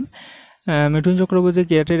কুলি ফিল্ম, মিঠুন চক্রবর্তী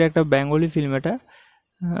ক্রিয়েটেড একটা বেঙ্গলি ফিল্ম এটা।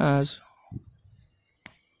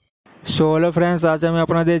 সো হ্যালো ফ্রেন্ডস, আজ আমি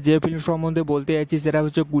আপনাদের যে ফিল্ম সম্বন্ধে বলতে যাচ্ছি সেটা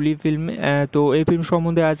হচ্ছে কুলি ফিল্ম। তো এই ফিল্ম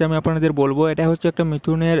সম্বন্ধে আজ আমি আপনাদের বলবো। এটা হচ্ছে একটা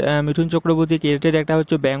মিঠুন চক্রবর্তী ক্রিয়েটেড একটা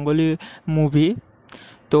হচ্ছে বেঙ্গলি মুভি।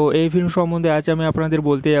 তো এই ফিল্ম সম্বন্ধে আজ আমি আপনাদের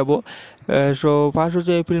বলতে যাব। সো ফার্স্ট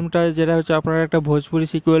হচ্ছে এই ফিল্মটা যেটা হচ্ছে আপনারা একটা ভোজপুরি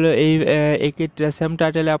সিকুয়েল এই সেম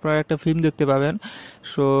টাইটেলে আপনারা একটা ফিল্ম দেখতে পাবেন।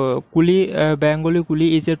 সো কুলি বেঙ্গলি কুলি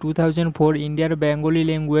is a 2004 Indian Bengali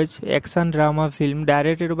language action drama film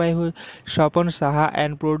directed by Swapan Saha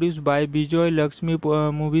and produced by Vijay-Laxmi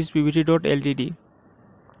Movies Pvt Ltd.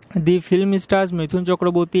 The film stars Mithun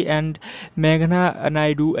Chakraborty and Meghna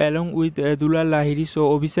Naidu along with Dulal Lahiri, so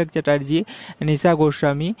Abhishek Chatterjee, Nishita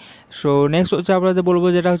Goswami. So next হচ্ছে আপনাদের বলবো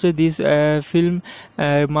যেটা হচ্ছে this film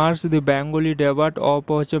marks the Bengali debut of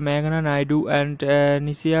হচ্ছে Meghna Naidu and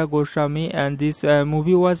Nishita Goswami, and this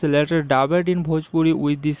movie was later dubbed in Bhojpuri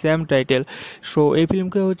with the same title. So এই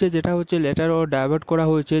ফিল্মকে হচ্ছে যেটা হচ্ছে লেটার ও ডাইভার্ট করা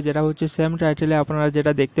হয়েছে যেটা হচ্ছে সেম টাইটেলে আপনারা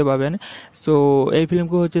যেটা দেখতে পাবেন। সো এই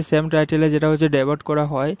ফিল্মকে হচ্ছে সেম টাইটেলে যেটা হচ্ছে ডাইভার্ট করা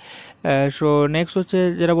হয়। সো নেক্সট হচ্ছে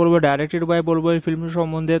যেটা বলবো ডাইরেক্টেড বাই বলবো এই ফিল্ম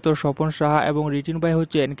সম্বন্ধে। তো স্বপন সাহা এবং রিটেন বাই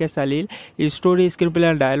হচ্ছে NK সালিল। Story, screenplay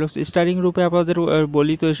and dialogues steering রূপে আপনাদের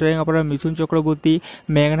বলি তো স্টারিং আপনারা মিথুন চক্রবর্তী,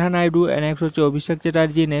 মেঘনা নাইডু, নেক্সট হচ্ছে অভিষেক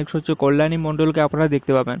চ্যাটার্জি, নেক্সট হচ্ছে কল্যাণী মণ্ডলকে আপনারা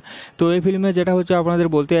দেখতে পাবেন। তো এই ফিল্মে যেটা হচ্ছে আপনাদের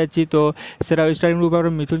বলতে যাচ্ছি তো সেটা স্টারিং রূপে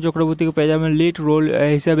আপনারা মিথুন চক্রবর্তীকে পেয়ে যাবেন লিড রোল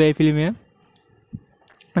হিসাবে এই ফিল্মে।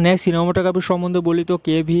 নেক্সট সিনেমাটোগ্রাফি সম্বন্ধে বলি তো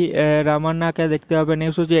KV রামান্নাকে দেখতে হবে।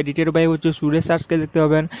 নেক্সট হচ্ছে এডিটেড বাই হচ্ছে সুরেশ কে দেখতে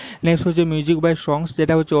পাবেন। নেক্সট হচ্ছে মিউজিক বাই সংস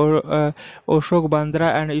যেটা হচ্ছে অশোক বান্দ্রা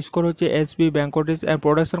অ্যান্ড স্কোর হচ্ছে SP ভেঙ্কটেশ। অ্যান্ড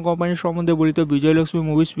প্রোডাকশন কোম্পানির সম্বন্ধে বলি তো বিজয়লক্ষ্মী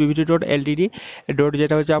মুভিজ পিভিটি Ltd.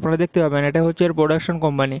 যেটা হচ্ছে আপনারা দেখতে পাবেন এটা হচ্ছে এর প্রোডাকশন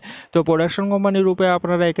কোম্পানি। তো প্রোডাকশন কোম্পানির রূপে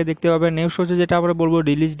আপনারা একে দেখতে পাবেন। নেক্সট হচ্ছে যেটা আমরা বলবো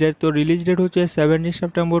রিলিজ ডেট। তো রিলিজ ডেট হচ্ছে 17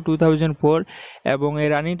 সেপ্টেম্বর 2004 এবং এর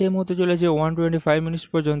রানিং টাইম হতে চলেছে 125 মিনিটস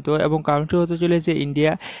পর্যন্ত এবং কান্ট্রি হতে চলেছে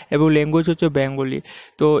ইন্ডিয়া এবং ল্যাঙ্গুয়েজ হচ্ছে বেঙ্গলি।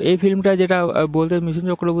 তো এই ফিল্মটা যেটা বলতে মিথুন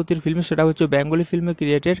চক্রবর্তীর ফিল্ম সেটা হচ্ছে বেঙ্গলি ফিল্মে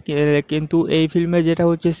ক্রিয়েটেড, কিন্তু এই ফিল্মে যেটা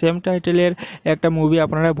হচ্ছে সেম টাইটেলের একটা মুভি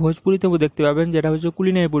আপনারা ভোজপুরিতেও দেখতে পাবেন যেটা হচ্ছে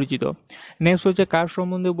কুলি নামে পরিচিত। নেক্সট হচ্ছে কার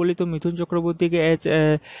সম্বন্ধে বলি তো মিথুন চক্রবর্তীকে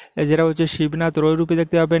যেটা হচ্ছে শিবনাথ রয় রূপে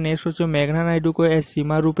দেখতে পাবেন। নেক্সট হচ্ছে মেঘনা নাইডুকে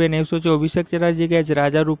সীমা রূপে। নেক্সট হচ্ছে অভিষেক চ্যাটার্জিকে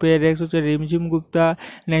রাজা রূপে। নেক্সট হচ্ছে রিমঝিম গুপ্তা।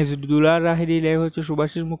 নেক্সট দুলাল লাহিরি। নেক্সট হচ্ছে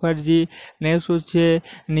সুভাষিস মুখার্জি। নেক্সট হচ্ছে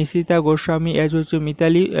নিশিতা গোস্বামী হচ্ছে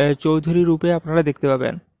মিতালি চৌধুরী রূপে আপনারা দেখতে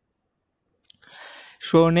পাবেন।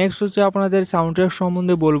 সো নেক্সট হচ্ছে আপনাদের সাউন্ড ট্র্যাক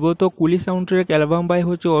সম্বন্ধে বলবো। তো কুলি সাউন্ড ট্র্যাক অ্যালবাম বাই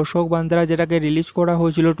হচ্ছে অশোক বান্দ্রা যেটাকে রিলিজ করা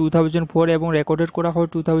হয়েছিল 2004 এবং রেকর্ডেড করা হয়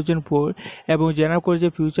 2004 এবং জেনারেট করেছে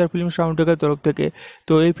ফিউচার ফিল্ম সাউন্ড ট্র্যাকের তরফ থেকে।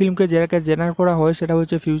 তো এই ফিল্মকে যেটাকে জেনারেট করা হয় সেটা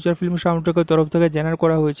হচ্ছে ফিউচার ফিল্ম সাউন্ড ট্র্যাকের তরফ থেকে জেনারেট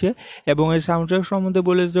করা হয়েছে এবং এই সাউন্ড ট্র্যাক সম্বন্ধে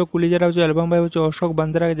বলে যে কুলি যেটা হচ্ছে অ্যালবাম বাই হচ্ছে অশোক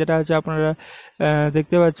বান্দ্রা যেটা হচ্ছে আপনারা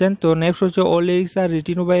দেখতে পাচ্ছেন। তো নেক্সট হচ্ছে all lyrics R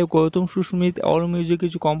written by Gautam Susmit, all music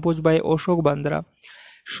কিছু compose by Ashok Bandra.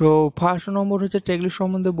 So first নম্বর হচ্ছে ট্র্যাকলিস্ট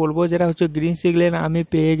সম্বন্ধে বলবো যেটা হচ্ছে গ্রিন সিগন্যাল আমি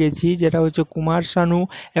পেয়ে গেছি যেটা হচ্ছে কুমার শানু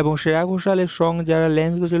এবং শ্রেয়া ঘোষালের সং যারা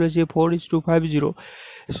লেন্স চলেছে 4:50।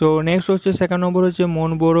 সো নেক্সট হচ্ছে সেকেন্ড নম্বর হচ্ছে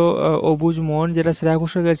মন বড় অবুজ মন যেটা শ্রেয়া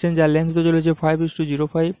ঘোষাল গেছেন যার লেন্স চলেছে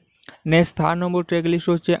 5:05। নেক্সট থার্ড নম্বর ট্র্যাকলিস্ট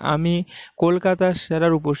হচ্ছে আমি কলকাতার সেরা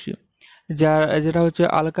রূপসী যেটা হচ্ছে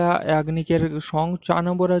আলকা ইয়াগনিকের সং। 4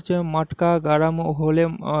 নম্বর আছে মাটকা গারাম হলে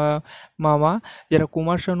মামা যেটা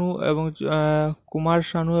কুমার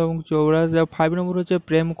শানু এবং চৌরাজ। 5 নম্বর হচ্ছে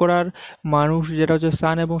প্রেম করার মানুষ যেটা হচ্ছে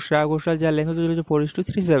সান এবং শ্রেয়া ঘোষাল যার লেন্থ হচ্ছে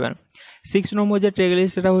 4:37। 6 নম্বর যে ট্র্যাক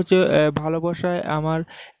লিস্ট সেটা হচ্ছে ভালোবাসায় আমার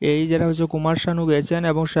এই যেটা হচ্ছে কুমার শানু গেছেন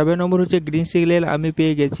এবং 7 নম্বর হচ্ছে গ্রিন সিগন্যাল আমি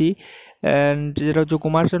পেয়ে গেছি অ্যান্ড যেটা হচ্ছে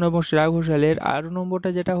কুমার শানু এবং শ্রেয়া ঘোষালের। আর নম্বরটা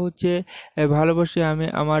যেটা হচ্ছে ভালোবাসি আমি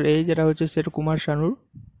আমার এই, যেটা হচ্ছে সেটা কুমার শানুর।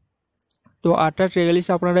 তো 8টা ট্রেক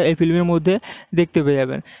লিস্ট আপনারা এই ফিল্মের মধ্যে দেখতে পেয়ে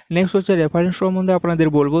যাবেন। নেক্সট হচ্ছে রেফারেন্স সম্বন্ধে আপনাদের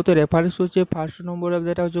বলবো। তো রেফারেন্স হচ্ছে ফার্স্ট নম্বরে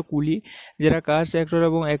যেটা হচ্ছে কুলি, যেটা কাস্ট, অ্যাক্টর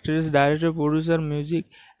এবং actress, director, producer, music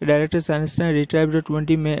director সানস্টাইন, retired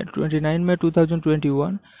 29 মে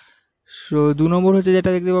 2021। সো 2 নম্বর হচ্ছে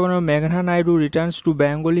যেটা দেখতে পাবেন মেঘনা Naidu returns to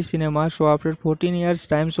Bengali cinema show after 14 years,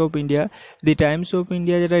 Times of India. The Times of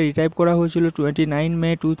India যেটা রিটাইপ করা হয়েছিল 29 মে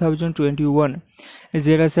 2021।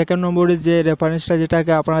 যেটা সেকেন্ড নম্বরে যে রেফারেন্সটা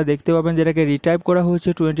যেটাকে আপনারা দেখতে পাবেন, যেটাকে রিটাইপ করা হয়েছে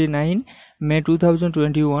 29 মে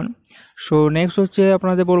 2021। সো নেক্সট হচ্ছে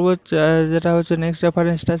আপনাদের বলবো যেটা হচ্ছে নেক্সট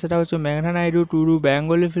রেফারেন্সটা, সেটা হচ্ছে মেঘনা Naidu to do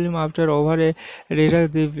Bengali film after over a রেটার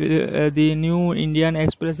the new Indian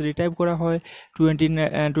express retype করা হয়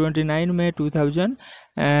 29 মে 2021।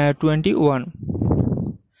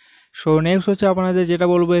 সো নেক্সট হচ্ছে আপনাদের যেটা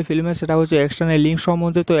বলবো এই ফিল্মে, সেটা হচ্ছে এক্সটার্নাল লিঙ্ক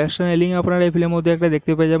সম্বন্ধে। তো এক্সটার্নাল লিঙ্ক আপনারা এই ফিল্মের মধ্যে একটা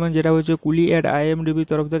দেখতে পেয়ে যাবেন, যেটা হচ্ছে কুলি অ্যাট IMDb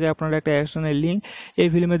তরফ থেকে আপনারা একটা এক্সটার্নাল লিঙ্ক এই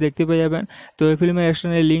ফিল্মে দেখতে পেয়ে যাবেন। তো এই ফিল্মের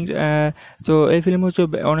এক্সটার্নাল লিঙ্ক, তো এই ফিল্ম হচ্ছে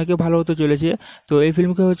অনেকে ভালো হতে চলেছে। তো এই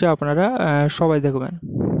ফিল্মকে হচ্ছে আপনারা সবাই দেখবেন,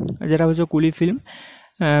 যেটা হচ্ছে কুলি ফিল্ম,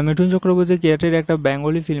 মিঠুন চক্রবর্তী ক্রিয়েটেড একটা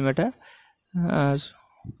বেঙ্গলি ফিল্ম এটা।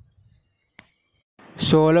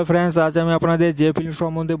 সো হ্যালো ফ্রেন্ডস, আজ আমি আপনাদের যে ফিল্ম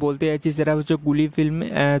সম্বন্ধে বলতে যাচ্ছি সেটা হচ্ছে কুলি ফিল্ম।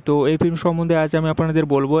 তো এই ফিল্ম সম্বন্ধে আজ আমি আপনাদের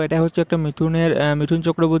বলবো। এটা হচ্ছে একটা মিঠুন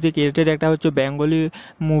চক্রবর্তী ক্রিয়েটেড একটা হচ্ছে বেঙ্গলি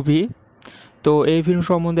মুভি। তো এই ফিল্ম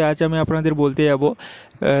সম্বন্ধে আজ আমি আপনাদের বলতে যাব।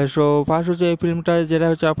 সো ফার্স্ট হচ্ছে এই ফিল্মটা যেটা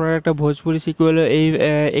হচ্ছে আপনারা একটা ভোজপুরি সিকুয়েল, এই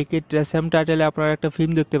একে সেম টাইটেলে আপনারা একটা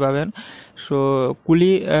ফিল্ম দেখতে পাবেন। সো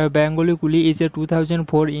কুলি, বেঙ্গলি কুলি ইজ এ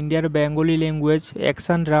 2004 ইন্ডিয়ার Bengali language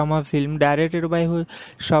action drama film directed by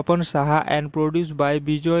Swapan Saha and produced by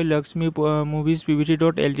Vijay-Laxmi Movies Pvt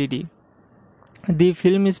Ltd. The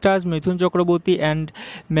film stars Mithun Chakraborty and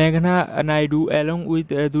Meghna Naidu along with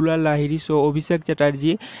Dulal Lahiri, so Abhishek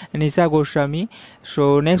Chatterjee, Nishita Goswami. So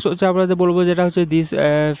next হচ্ছে আপনাদের বলবো যেটা হচ্ছে this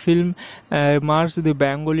film marks the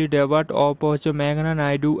Bengali debut of হচ্ছে Meghna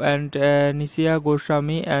Naidu and Nishita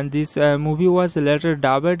Goswami, and this movie was later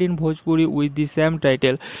dubbed in Bhojpuri with the same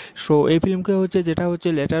title. So এই ফিল্মকে হচ্ছে যেটা হচ্ছে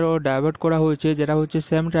লেটার ও ডাইভার্ট করা হয়েছে, যেটা হচ্ছে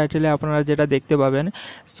সেম টাইটেলে আপনারা যেটা দেখতে পাবেন।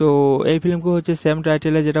 সো এই ফিল্মকে হচ্ছে সেম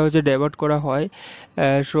টাইটেলে যেটা হচ্ছে ডাইভার্ট করা হয়।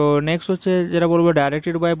 সো নেক্সট হচ্ছে যেটা বলবো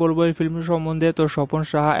ডাইরেক্টেড বাই বলবো এই ফিল্মের সম্বন্ধে, তো স্বপন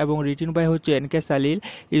সাহা এবং রিটিন বাই হচ্ছে NK সালিল।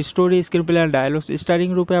 Story, screenplay and dialogues, steering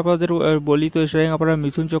রূপে আপনাদের বলি তো স্টারিং আপনারা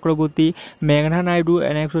মিথুন চক্রবর্তী, মেঘনা নাইডু,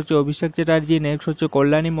 নেক্সট হচ্ছে অভিষেক চ্যাটার্জি, নেক্সট হচ্ছে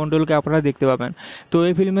কল্যাণী মণ্ডলকে আপনারা দেখতে পাবেন। তো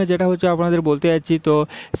এই ফিল্মে যেটা হচ্ছে আপনাদের বলতে যাচ্ছি, তো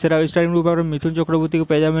সেটা স্টারিং রূপে আপনারা মিথুন চক্রবর্তীকে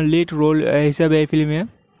পেয়ে যাবেন লিড রোল হিসাবে এই ফিল্মে।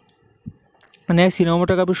 নেক্সট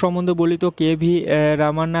সিনেমাটোগ্রাফি সম্বন্ধে বলি তো KV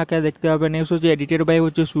রামান্নাকে দেখতে হবে। নেক্সট হচ্ছে এডিটেড বাই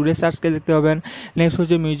হচ্ছে সুরেশ সার্সকে দেখতে পাবেন। নেক্সট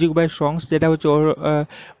হচ্ছে মিউজিক বাই সংস, যেটা হচ্ছে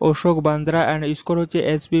অশোক বান্দ্রা, অ্যান্ড স্কোর হচ্ছে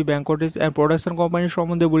SP ভেঙ্কটেশ। অ্যান্ড প্রোডাকশন কোম্পানির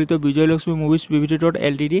সম্বন্ধে বলি তো বিজয়লক্ষ্মী মুভিজ Pvt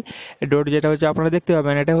Ltd. যেটা হচ্ছে আপনারা দেখতে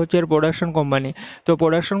পাবেন, এটা হচ্ছে এর প্রোডাকশন কোম্পানি। তো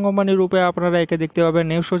প্রোডাকশন কোম্পানির রূপে আপনারা একে দেখতে পাবেন।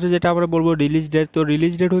 নেক্সট হচ্ছে যেটা আমরা বলবো রিলিজ ডেট, তো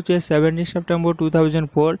রিলিজ ডেট হচ্ছে 17 সেপ্টেম্বর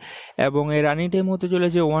 2004, এবং এর রানিং টাইম হতে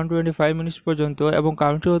চলেছে 125 মিনিটস পর্যন্ত, এবং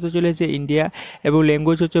কান্ট্রি হতে চলেছে ইন্ডিয়া, এবং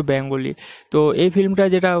ল্যাঙ্গুয়েজ হচ্ছে বেঙ্গলি। তো এই ফিল্মটা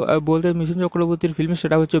যেটা বলতে মিথুন চক্রবর্তীর ফিল্ম,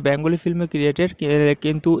 সেটা হচ্ছে বেঙ্গলি ফিল্মে ক্রিয়েটেড,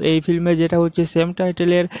 কিন্তু এই ফিল্মে যেটা হচ্ছে সেম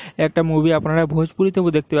টাইটেলের একটা মুভি আপনারা ভোজপুরিতেও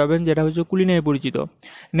দেখতে পাবেন, যেটা হচ্ছে কুলি নামে পরিচিত।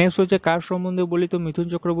 নেক্সট হচ্ছে কার সম্বন্ধে বলি তো মিথুন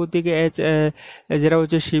চক্রবর্তীকে যেটা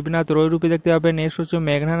হচ্ছে শিবনাথ রয় রূপে দেখতে পাবেন। নেক্সট হচ্ছে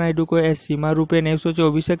মেঘনা নাইডুকে সীমা রূপে। নেক্সট হচ্ছে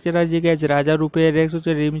অভিষেক চ্যাটার্জিকে রাজা রূপে। নেক্সট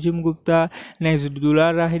হচ্ছে রিমঝিম গুপ্তা। নেক্সট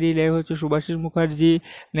দুলাল লাহিরি। নেক্সট হচ্ছে সুভাষিস মুখার্জি।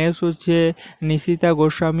 নেক্সট হচ্ছে নিশিতা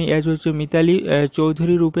গোস্বামী হচ্ছে মিতালি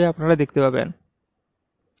চৌধুরী রূপে আপনারা দেখতে পাবেন।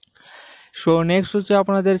 সো নেক্সট হচ্ছে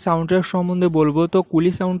আপনাদের সাউন্ড ট্র্যাক সম্বন্ধে বলবো। তো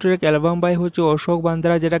কুলি সাউন্ড ট্র্যাক অ্যালবাম বাই হচ্ছে অশোক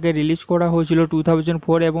বান্দ্রা, যেটাকে রিলিজ করা হয়েছিল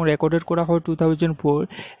 2004 এবং রেকর্ডেড করা হয় 2004,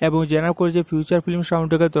 এবং জেনারেট করেছে ফিউচার ফিল্ম সাউন্ড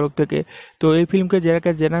ট্র্যাকের তরফ থেকে। তো এই ফিল্মকে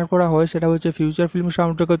যেটাকে জেনারেট করা হয় সেটা হচ্ছে ফিউচার ফিল্ম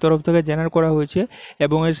সাউন্ড ট্র্যাকের তরফ থেকে জেনারেট করা হয়েছে।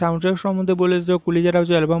 এবং এই সাউন্ড ট্র্যাক সম্বন্ধে বলে যে কুলি যেটা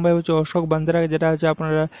হচ্ছে অ্যালবাম বাই হচ্ছে অশোক বান্দ্রা, যেটা হচ্ছে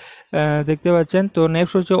আপনারা দেখতে পাচ্ছেন। তো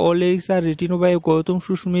নেক্সট হচ্ছে all lyrics R written by Gautam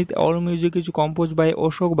Susmit, all music কিছু compose by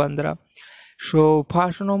Ashok Bandra. So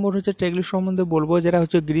first নম্বর হচ্ছে ট্র্যাকলিস্ট সম্বন্ধে বলবো, যেটা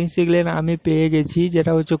হচ্ছে গ্রিন সিগন্যাল আমি পেয়ে গেছি,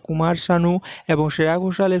 যেটা হচ্ছে কুমার শানু এবং শ্রেয়া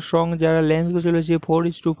ঘোষালের সং, যারা লেন্থ চলেছে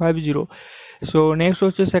 4:50। সো নেক্সট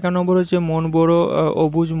হচ্ছে সেকেন্ড নম্বর হচ্ছে মন বড়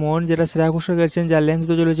অবুজ মন, যেটা শ্রেয়া ঘোষাল গেছেন, যার লেন্থ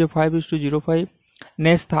চলেছে 5:05।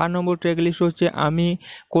 নেক্সট থার্ড নম্বর ট্র্যাকলিস্ট হচ্ছে আমি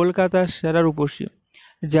কলকাতার সেরা রূপসী,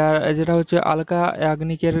 যেটা হচ্ছে আলকা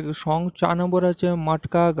ইয়াগনিকের সং। 4 নম্বর হচ্ছে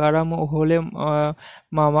মাটকা গারাম হলে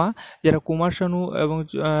মামা, যেটা কুমার শানু এবং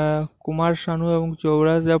কুমার শানু এবং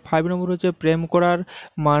চৌরাজ। 5 নম্বর হচ্ছে প্রেম করার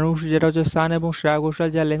মানুষ, যেটা হচ্ছে সান এবং শ্রেয়া ঘোষাল,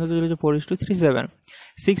 যার লেন্থ হচ্ছে 4:37।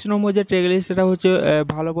 6 নম্বর যে ট্র্যাক লিস্ট সেটা হচ্ছে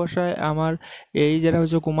ভালোবাসায় আমার এই, যেটা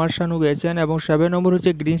হচ্ছে কুমার শানু গেছেন। এবং 7 নম্বর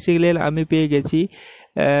হচ্ছে গ্রিন সিগন্যাল আমি পেয়ে গেছি,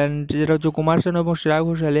 অ্যান্ড যেটা হচ্ছে কুমার শানু এবং শ্রেয়া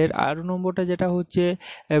ঘোষালের। 8 নম্বরটা যেটা হচ্ছে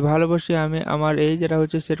ভালোবাসি আমি আমার এই, যেটা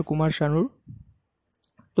হচ্ছে সেটা কুমার শানুর।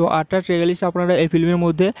 তো 8টা ট্র্যাক লিস্ট আপনারা এই ফিল্মের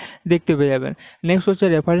মধ্যে দেখতে পেয়ে যাবেন। নেক্সট হচ্ছে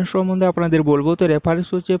রেফারেন্স সম্বন্ধে আপনাদের বলবো। তো রেফারেন্স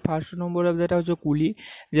হচ্ছে ফার্স্ট নম্বর যেটা হচ্ছে কুলি,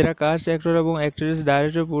 যেটা কাস্ট, অ্যাক্টর এবং actress,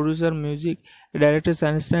 director, producer, music director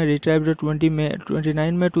সানস্টাইন, retired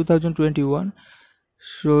 29 মে 2021।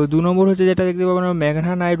 সো 2 নম্বর হচ্ছে যেটা দেখতে পাবেন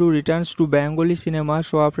মেঘনা Naidu returns to Bengali cinema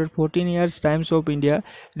show after 14 years, Times of India.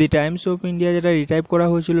 The Times of India যেটা রিটাইপ করা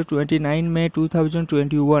হয়েছিল 29 মে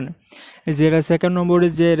 2021। যেটা সেকেন্ড নম্বরে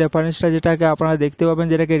যে রেফারেন্সটা যেটাকে আপনারা দেখতে পাবেন,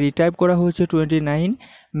 যেটাকে রিটাইপ করা হয়েছে 29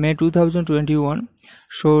 মে 2021।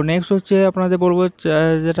 সো নেক্সট হচ্ছে আপনাদের বলবো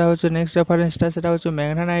যেটা হচ্ছে নেক্সট রেফারেন্সটা, সেটা হচ্ছে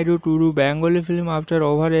মেঘনা Naidu to do Bengali film after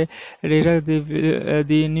over a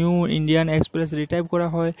the new Indian express, retype করা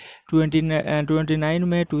হয় 29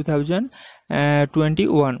 মে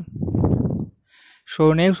 2021। সো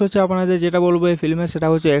নেক্সট হচ্ছে আপনাদের যেটা বলবো এই ফিল্মে, সেটা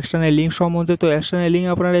হচ্ছে এক্সটার্নাল লিঙ্ক সম্বন্ধে। তো এক্সটার্নাল লিঙ্ক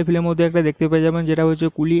আপনারা এই ফিল্মের মধ্যে একটা দেখতে পেয়ে যাবেন, যেটা হচ্ছে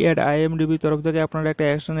কুলি অ্যাট IMDb তরফ থেকে আপনারা একটা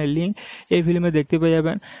এক্সটার্নাল লিঙ্ক এই ফিল্মে দেখতে পেয়ে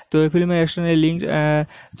যাবেন। তো এই ফিল্মের এক্সটার্নাল লিঙ্ক,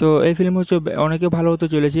 তো এই ফিল্ম হচ্ছে অনেকে ভালো হতে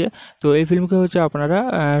চলেছে। তো এই ফিল্মকে হচ্ছে আপনারা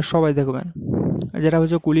সবাই দেখবেন, যেটা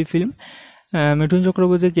হচ্ছে কুলি ফিল্ম, মিঠুন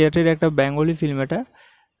চক্রবর্তী ক্রিয়েটেড একটা বেঙ্গলি ফিল্ম এটা।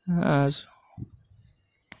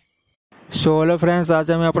 সো হ্যালো ফ্রেন্ডস, আজ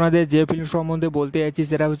আমি আপনাদের যে ফিল্ম সম্বন্ধে বলতে চাইছি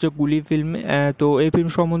সেটা হচ্ছে কুলি ফিল্ম। তো এই ফিল্ম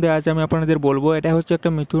সম্বন্ধে আজ আমি আপনাদের বলবো। এটা হচ্ছে একটা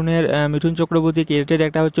মিঠুন চক্রবর্তী ক্রিয়েটেড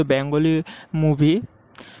একটা হচ্ছে বেঙ্গলি মুভি।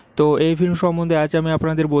 তো এই ফিল্ম সম্বন্ধে আজ আমি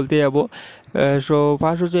আপনাদের বলতে যাব। সো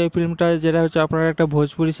ফার্স্ট হচ্ছে এই ফিল্মটা, যেটা হচ্ছে আপনারা একটা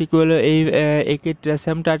ভোজপুরি সিকুয়েল, এই একই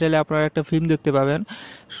সেম টাইটেলে আপনারা একটা ফিল্ম দেখতে পাবেন।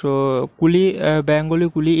 সো কুলি, বেঙ্গলি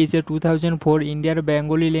কুলি is a 2004 Indian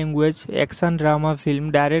Bengali language action drama film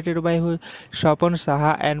directed by Swapan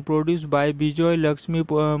Saha and produced by Vijay-Laxmi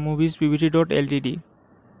Movies Pvt Ltd.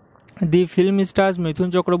 The film stars Mithun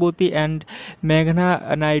Chakraborty and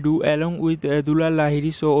Meghna Naidu along with Dulal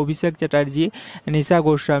Lahiri, so Abhishek Chatterjee, Nishita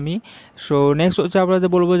Goswami. So next হচ্ছে আপনাদের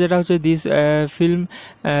বলবো যেটা হচ্ছে this film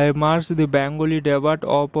marks the Bengali debut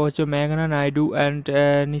of হচ্ছে Meghna Naidu and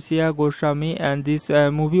Nishita Goswami, and this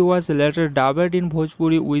movie was later dubbed in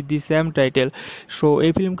Bhojpuri with the same title. So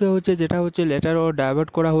এই ফিল্মকে হচ্ছে যেটা হচ্ছে লেটার ও ডাইভার্ট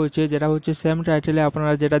করা হয়েছে, যেটা হচ্ছে সেম টাইটেলে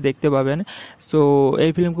আপনারা যেটা দেখতে পাবেন। সো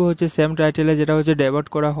এই ফিল্মকে হচ্ছে সেম টাইটেলে যেটা হচ্ছে ডাইভার্ট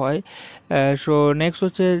করা হয়। সো নেক্সট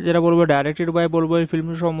হচ্ছে যেটা বলবো ডাইরেক্টেড বাই বলবো এই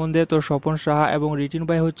ফিল্মের সম্বন্ধে, তো স্বপন সাহা, এবং রিটেন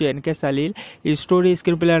বাই হচ্ছে NK সালিল। Story,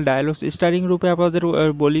 screenplay and dialogues, steering রূপে আপনাদের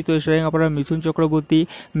বলি তো স্টারিং আপনারা মিথুন চক্রবর্তী,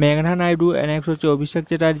 মেঘনা নাইডু, নেক্সট হচ্ছে অভিষেক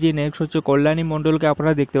চ্যাটার্জি, নেক্সট হচ্ছে কল্যাণী মণ্ডলকে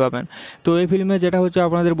আপনারা দেখতে পাবেন। তো এই ফিল্মে যেটা হচ্ছে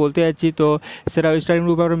আপনাদের বলতে যাচ্ছি, তো সেটা স্টারিং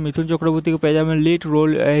রূপে আপনারা মিথুন চক্রবর্তীকে পেয়ে যাবেন লিড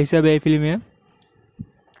রোল হিসাবে এই ফিল্মে।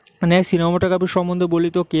 নেক্সট সিনেমাটোগ্রাফি সম্বন্ধে বলি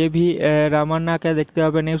তো KV রামান্নাকে দেখতে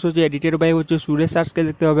হবে। নেক্সট হচ্ছে এডিটেড বাই হচ্ছে সুরেশ সার্সকে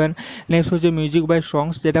দেখতে পাবেন। নেক্সট হচ্ছে মিউজিক বাই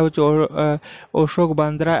সংস, যেটা হচ্ছে অশোক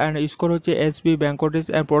বান্দ্রা, অ্যান্ড স্কোর হচ্ছে SP ভেঙ্কটেশ।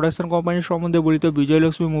 অ্যান্ড প্রোডাকশন কোম্পানির সম্বন্ধে বলি তো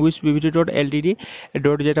বিজয়লক্ষ্মী মুভিজ Pvt Ltd.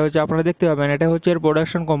 যেটা হচ্ছে আপনারা দেখতে পাবেন, এটা হচ্ছে এর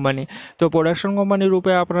প্রোডাকশন কোম্পানি। তো প্রোডাকশন কোম্পানির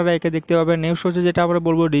রূপে আপনারা একে দেখতে পাবেন। নেক্সট হচ্ছে যেটা আমরা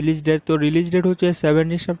বলবো রিলিজ ডেট, তো রিলিজ ডেট হচ্ছে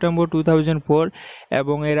 17 সেপ্টেম্বর 2004,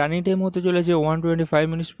 এবং এর রানিং টাইম হতে চলেছে 125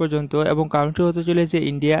 মিনিটস পর্যন্ত, এবং কান্ট্রি হতে চলেছে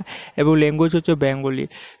ইন্ডিয়া, এবং ল্যাঙ্গুয়েজ হচ্ছে বেঙ্গলি।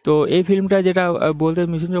 তো এই ফিল্মটা যেটা বলতে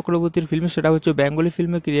মিথুন চক্রবর্তীর ফিল্ম, সেটা হচ্ছে বেঙ্গলি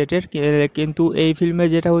ফিল্মে ক্রিয়েটেড, কিন্তু এই ফিল্মে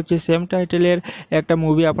যেটা হচ্ছে সেম টাইটেলের একটা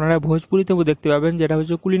মুভি আপনারা ভোজপুরিতেও দেখতে পাবেন, যেটা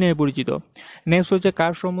হচ্ছে কুলি নামে পরিচিত। নেক্সট হচ্ছে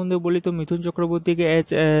কার সম্বন্ধে বলি তো মিথুন চক্রবর্তীকে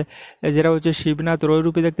যেটা হচ্ছে শিবনাথ রয়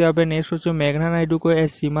রূপে দেখতে পাবেন। নেক্সট হচ্ছে মেঘনা নাইডুকে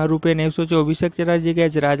সীমা রূপে। নেক্সট হচ্ছে অভিষেক চ্যাটার্জিকে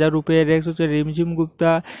রাজা রূপে। নেক্সট হচ্ছে রিমঝিম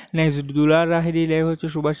গুপ্তা। নেক্সট দুলাল লাহিরি। নেক্সট হচ্ছে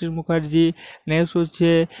সুভাষিস মুখার্জি। নেক্সট হচ্ছে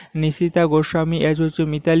নিশিতা গোস্বামী হচ্ছে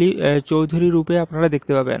মিতালি চৌধুরী রূপে আপনারা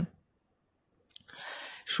দেখতে পাবেন।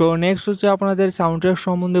 সো নেক্সট হচ্ছে আপনাদের সাউন্ডট্র্যাক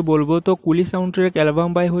সম্বন্ধে বলবো। তো কুলি সাউন্ডট্র্যাক অ্যালবাম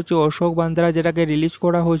বাই হচ্ছে অশোক বান্দ্রা, যেটাকে রিলিজ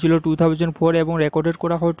করা হয়েছিল 2004 এবং রেকর্ডেড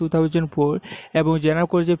করা হয় 2004, এবং জেনারেট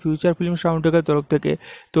করেছে ফিউচার ফিল্ম সাউন্ডট্র্যাকের তরফ থেকে।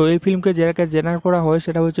 তো এই ফিল্মকে যেটাকে জেনারেট করা হয়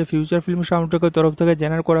সেটা হচ্ছে ফিউচার ফিল্ম সাউন্ডট্র্যাকের তরফ থেকে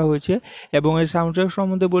জেনারেট করা হয়েছে। এবং এই সাউন্ডট্র্যাক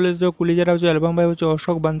সম্বন্ধে বলে যে কুলি যেটা হচ্ছে অ্যালবাম বাই হচ্ছে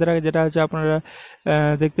অশোক বান্দ্রা, যেটা হচ্ছে আপনারা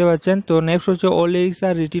দেখতে পাচ্ছেন। তো নেক্সট হচ্ছে all lyrics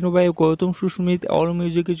R written by Gautam Susmit, all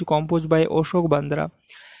music is compose by Ashok Bandra.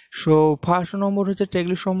 So first নম্বর হচ্ছে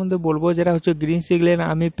ট্র্যাকলিস্ট সম্বন্ধে বলবো, যেটা হচ্ছে গ্রিন সিগন্যাল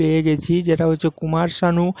আমি পেয়ে গেছি, যেটা হচ্ছে কুমার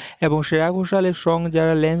শানু এবং শ্রেয়া ঘোষালের সং,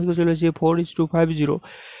 যারা লেন্থ চলেছে 4:50।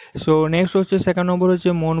 সো নেক্সট হচ্ছে সেকেন্ড নম্বর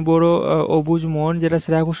হচ্ছে মন বড় অবুজ মন, যেটা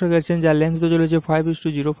শ্রেয়া ঘোষাল গেছেন, যার লেন্থ চলেছে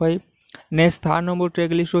 5:05। নেক্সট থার্ড নম্বর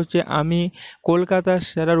ট্র্যাকলিস্ট হচ্ছে আমি কলকাতার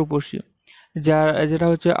সেরা রূপসী, যেটা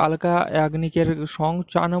হচ্ছে আলকা ইয়াগনিকের সং।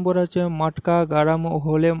 4 নম্বরে হচ্ছে মটকা গারাম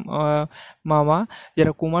হোলে মামা,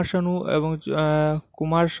 যেটা কুমার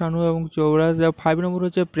শানু এবং চৌরাজ। 5 নম্বর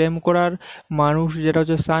হচ্ছে প্রেম করার মানুষ, যেটা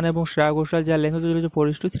হচ্ছে সান এবং শ্রেয়া ঘোষাল, যার লেন্থ হচ্ছে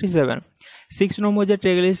 4:37। 6 নম্বর যে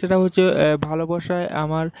ট্র্যাক লিস্ট সেটা হচ্ছে ভালোবাসায়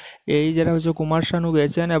আমার এই, যেটা হচ্ছে কুমার শানু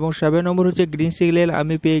গেছেন। এবং 7 নম্বর হচ্ছে গ্রিন সিগন্যাল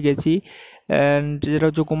আমি পেয়ে গেছি, যেটা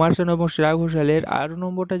হচ্ছে কুমার শানু এবং শ্রেয়া ঘোষালের। 8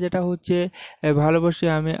 নম্বরটা যেটা হচ্ছে ভালোবাসি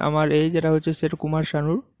আমি আমার এই, যেটা হচ্ছে সেটা কুমার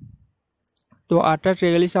শানুর। তো 8টা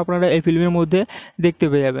ট্র্যাক লিস্ট আপনারা এই ফিল্মের মধ্যে দেখতে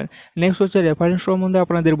পেয়ে যাবেন। নেক্সট হচ্ছে রেফারেন্স সম্বন্ধে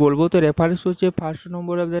আপনাদের বলবো। তো রেফারেন্স হচ্ছে ফার্স্ট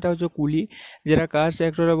নম্বরে যেটা হচ্ছে কুলি, যেটা কাস্ট,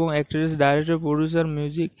 অ্যাক্টর এবং actress, director, producer,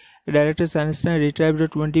 music director সানস্টাইন, retired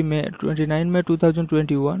 29 মে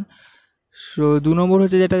 2021। সো 2 নম্বর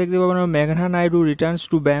হচ্ছে যেটা দেখতে পাবেন মেঘনা Naidu returns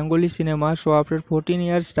to Bengali cinema show after 14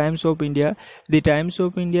 years, Times of India. The Times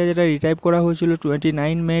of India যেটা রিটাইপ করা হয়েছিল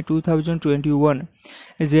 29 মে 2021।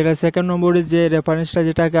 যেটা 2nd নম্বরের যে রেফারেন্সটা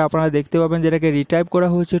যেটাকে আপনারা দেখতে পাবেন, যেটাকে রিটাইপ করা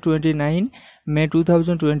হয়েছে 29 মে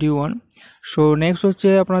 2021। সো নেক্সট হচ্ছে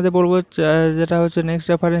আপনাদের বলবো যেটা হচ্ছে নেক্সট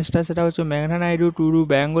রেফারেন্সটা, সেটা হচ্ছে মেঘনা Naidu to do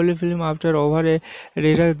Bengali film after over a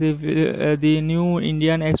রেটার the new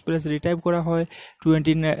Indian express, retype করা হয়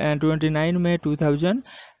 29 মে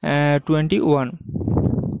 2021।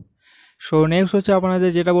 সো নেক্সট হচ্ছে আপনাদের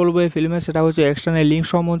যেটা বলবো এই ফিল্মে, সেটা হচ্ছে এক্সটার্নাল লিঙ্ক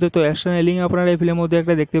সম্বন্ধে। তো এক্সটার্নাল লিঙ্ক আপনারা এই ফিল্মের মধ্যে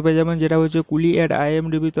একটা দেখতে পেয়ে যাবেন, যেটা হচ্ছে কুলি অ্যাট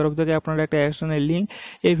IMDb তরফ থেকে আপনারা একটা এক্সটার্নাল লিঙ্ক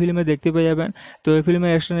এই ফিল্মে দেখতে পেয়ে যাবেন। তো এই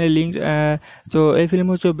ফিল্মের এক্সটার্নাল লিঙ্ক, তো এই ফিল্ম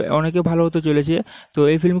হচ্ছে অনেকে ভালো হতে চলেছে। তো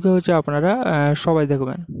এই ফিল্মকে হচ্ছে আপনারা সবাই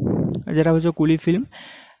দেখবেন, যেটা হচ্ছে কুলি ফিল্ম,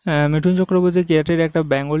 মিঠুন চক্রবর্তী ক্রিয়েটেড একটা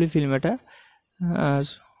বেঙ্গলি ফিল্ম এটা।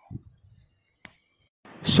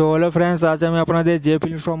 সো হ্যালো ফ্রেন্ডস, আজ আমি আপনাদের যে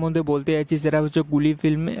ফিল্ম সম্বন্ধে বলতে যাচ্ছি সেটা হচ্ছে কুলি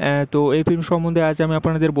ফিল্ম। তো এই ফিল্ম সম্বন্ধে আজ আমি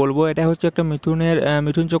আপনাদের বলবো। এটা হচ্ছে একটা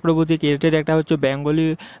মিঠুন চক্রবর্তী ক্রিয়েটেড একটা হচ্ছে বেঙ্গলি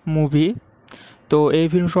মুভি। তো এই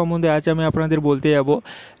ফিল্ম সম্বন্ধে আজ আমি আপনাদের বলতে যাব।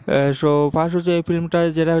 সো ফার্স্ট হচ্ছে এই ফিল্মটা,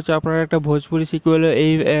 যেটা হচ্ছে আপনারা একটা ভোজপুরি সিকুয়েল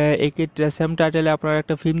এই একই সেম টাইটেলে আপনারা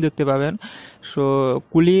একটা ফিল্ম দেখতে পাবেন। সো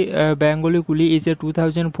কুলি, বেঙ্গলি কুলি is a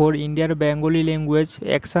 2004 Indian Bengali language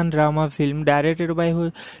action drama film directed by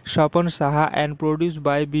Swapan Saha and produced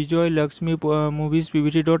by Vijay-Laxmi Movies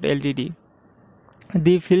Pvt Ltd.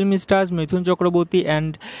 The film stars Mithun Chakraborty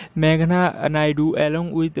and Meghna Naidu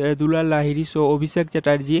along with Dulal Lahiri, so Abhishek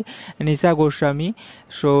Chatterjee, Nishita Goswami.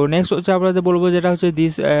 So next হচ্ছে আপনাদের বলবো যেটা হচ্ছে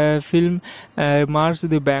this film marks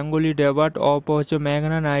the Bengali debut of হচ্ছে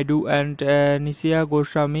Meghna Naidu and Nishita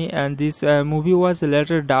Goswami, and this movie was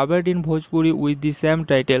later dubbed in Bhojpuri with the same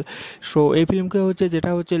title. So এই ফিল্মকে হচ্ছে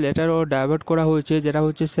যেটা হচ্ছে লেটার ও ডাইভার্ট করা হয়েছে, যেটা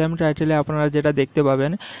হচ্ছে সেম টাইটেলে আপনারা যেটা দেখতে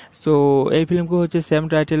পাবেন। সো এই ফিল্মকে হচ্ছে সেম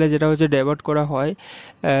টাইটেলে যেটা হচ্ছে ডাইভার্ট করা হয়।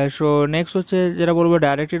 সো নেক্সট হচ্ছে যেটা বলবো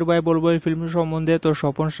ডাইরেক্টেড বাই বলবো এই ফিল্মের সম্বন্ধে, তো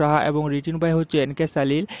স্বপন সাহা, এবং রিটেন বাই হচ্ছে NK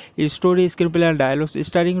সালিল। Story, screenplay and dialogues.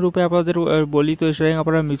 Steering রূপে আপনাদের বলি, তো স্টারিং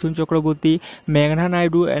আপনারা মিথুন চক্রবর্তী, মেঘনা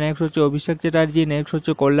নাইডু, নেক্সট হচ্ছে অভিষেক চ্যাটার্জি, নেক্সট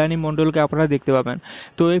হচ্ছে কল্যাণী মণ্ডলকে আপনারা দেখতে পাবেন।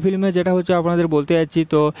 তো এই ফিল্মে যেটা হচ্ছে আপনাদের বলতে যাচ্ছি,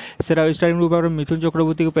 তো সেটা স্টারিং রূপে আপনারা মিথুন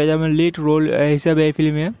চক্রবর্তীকে পেয়ে যাবেন লিড রোল হিসাবে এই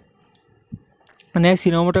ফিল্মে। নেক্সট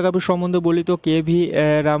সিনেমাটোগ্রাফি সম্বন্ধে বলি, তো KV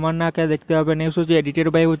রামান্নাকে দেখতে হবে। নেক্সট হচ্ছে এডিটেড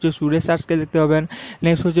বাই হচ্ছে সুরেশ কে দেখতে পাবেন।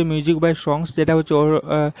 নেক্সট হচ্ছে মিউজিক বাই সংস, যেটা হচ্ছে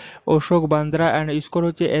অশোক বান্দ্রা, অ্যান্ড স্কোর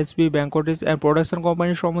হচ্ছে SP ভেঙ্কটেশ। অ্যান্ড প্রোডাকশন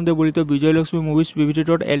কোম্পানির সম্বন্ধে বলি, তো বিজয়লক্ষ্মী মুভিজ Pvt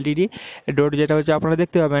Ltd. যেটা হচ্ছে আপনারা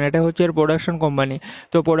দেখতে পাবেন, এটা হচ্ছে এর প্রোডাকশন কোম্পানি।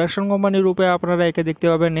 তো প্রোডাকশন কোম্পানির রূপে আপনারা একে দেখতে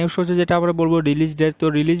পাবেন। নেক্সট হচ্ছে যেটা আমরা বলবো রিলিজ ডেট, তো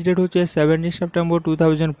রিলিজ ডেট হচ্ছে 17 সেপ্টেম্বর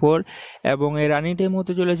 2004, এবং এর রানিং টাইম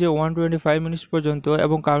হতে চলেছে 125 মিনিটস পর্যন্ত,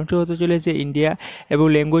 এবং কান্ট্রি হতে চলেছে ইন্ডিয়া, এবং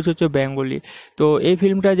ল্যাঙ্গুয়েজ হচ্ছে বেঙ্গলি। তো এই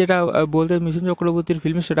ফিল্মটা যেটা বলতে মিথুন চক্রবর্তীর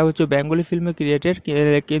ফিল্ম, সেটা হচ্ছে বেঙ্গলি ফিল্মে ক্রিয়েটেড,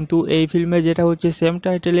 কিন্তু এই ফিল্মে যেটা হচ্ছে সেম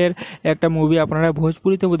টাইটেলের একটা মুভি আপনারা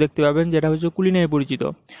ভোজপুরিতেও দেখতে পাবেন, যেটা হচ্ছে কুলি নামে পরিচিত।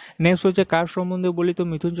 নেক্সট হচ্ছে কার সম্বন্ধে বলি, তো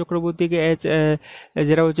মিথুন চক্রবর্তীকে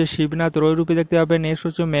যেটা হচ্ছে শিবনাথ রয় রূপে দেখতে পাবেন। নেক্সট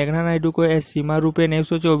হচ্ছে মেঘনা নাইডুকে সীমা রূপে।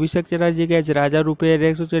 নেক্সট হচ্ছে অভিষেক চ্যাটার্জিকে রাজা রূপে।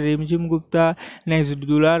 নেক্সট হচ্ছে রিমঝিম গুপ্তা। নেক্সট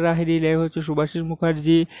দুলাল লাহিরি। নেক্সট হচ্ছে সুভাষিস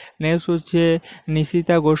মুখার্জি। নেক্সট হচ্ছে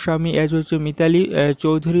নিশিতা গোস্বামী হচ্ছে মিতালি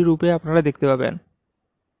চৌধুরী রূপে আপনারা দেখতে পাবেন।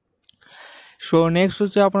 সো নেক্সট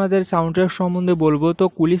হচ্ছে আপনাদের সাউন্ড ট্র্যাক সম্বন্ধে বলবো, তো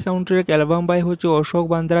কুলি সাউন্ড ট্র্যাক অ্যালবাম বাই হচ্ছে অশোক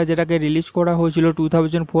বান্দ্রা, যেটাকে রিলিজ করা হয়েছিল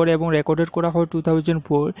 2004 এবং রেকর্ডেড করা হয়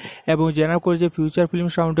 2004, এবং জেনারেট করেছে ফিউচার ফিল্ম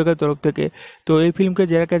সাউন্ড ট্র্যাকের তরফ থেকে। তো এই ফিল্মকে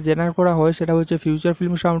যেটাকে জেনারেট করা হয় সেটা হচ্ছে ফিউচার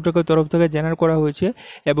ফিল্ম সাউন্ড ট্র্যাকের তরফ থেকে জেনারেট করা হয়েছে।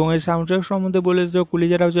 এবং এই সাউন্ড ট্র্যাক সম্বন্ধে বলে, তো কুলি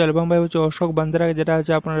যেটা হচ্ছে অ্যালবাম বাই হচ্ছে অশোক বান্দ্রা, যেটা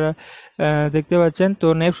হচ্ছে আপনারা দেখতে পাচ্ছেন। তো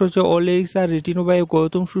নেক্সট হচ্ছে all lyrics R written by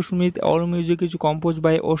Gautam Susmit, all music is compose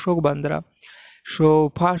by Ashok Bandra. So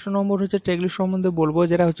first নম্বর হচ্ছে ট্র্যাক সম্বন্ধে বলবো,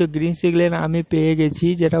 যেটা হচ্ছে গ্রিন সিগন্যাল আমি পেয়ে গেছি,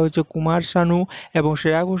 যেটা হচ্ছে কুমার শানু এবং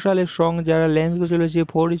শ্রেয়া ঘোষালের সং, যারা লেন্থ চলেছে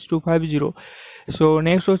 4:50। সো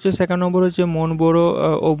নেক্সট হচ্ছে সেকেন্ড নম্বর হচ্ছে মন বড়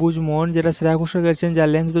অবুজ মন, যেটা শ্রেয়া ঘোষাল গেছেন, যার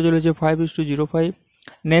লেন্থ চলেছে 5:05।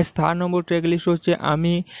 Next third number track list হচ্ছে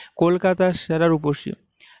আমি কলকাতার সেরা রূপসী,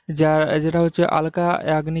 যেটা হচ্ছে আলকা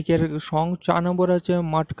ইয়াগনিকের সং। 4 নম্বর হচ্ছে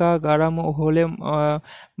মাটকা গারাম হলে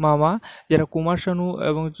মামা, যেটা কুমার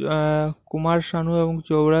শানু এবং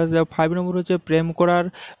চৌরাজ। 5 নম্বর হচ্ছে প্রেম করার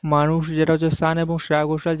মানুষ, যেটা হচ্ছে সান এবং শ্রেয়া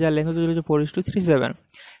ঘোষাল, যার লেন্থ চলেছে 4:37।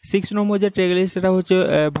 6 নম্বর যে ট্র্যাক লিস্ট সেটা হচ্ছে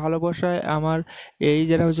ভালোবাসায় আমার এই,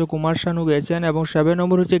 যেটা হচ্ছে কুমার শানু গেছেন, এবং 7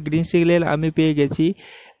 নম্বর হচ্ছে গ্রিন সিগন্যাল আমি পেয়ে গেছি,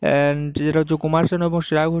 অ্যান্ড যেটা হচ্ছে কুমার শানু এবং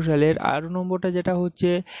শ্রেয়া ঘোষালের। 8 নম্বরটা যেটা হচ্ছে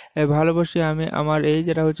ভালোবাসি আমি আমার এই,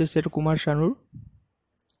 যেটা হচ্ছে সেটা কুমার শানুর।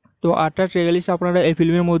 তো 8টা ট্র্যাক লিস্ট আপনারা এই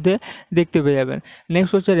ফিল্মের মধ্যে দেখতে পেয়ে যাবেন।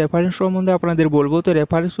 নেক্সট হচ্ছে রেফারেন্স সম্বন্ধে আপনাদের বলবো। তো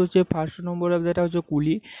রেফারেন্স হচ্ছে ফার্স্ট নম্বরে যেটা হচ্ছে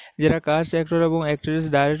কুলি, যেটা কাস্ট, অ্যাক্টর এবং actress,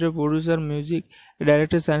 director, producer, music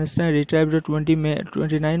director সানস্টাইন, retired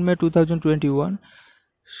 29 মে 2021।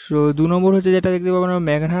 সো 2 নম্বর হচ্ছে যেটা দেখতে পাবেন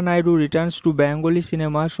মেঘনা Naidu returns to Bengali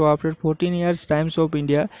cinema show after 14 years, Times of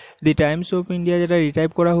India. The Times of India যেটা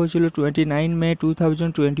রিটাইপ করা হয়েছিল 29 মে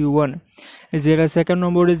 2021। যেটা সেকেন্ড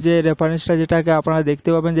নম্বরের যে রেফারেন্সটা যেটাকে আপনারা দেখতে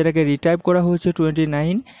পাবেন, যেটাকে রিটাইপ করা হয়েছে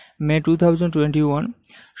 29 মে 2021।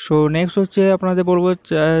 সো নেক্সট হচ্ছে আপনাদের বলবো,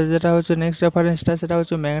 যেটা হচ্ছে নেক্সট রেফারেন্সটা সেটা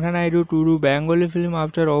হচ্ছে মেঘনা Naidu to do Bengali film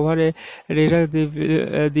after over a রেটার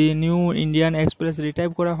the new Indian express,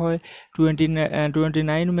 retype করা হয়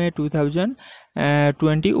 29 মে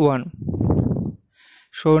 2021।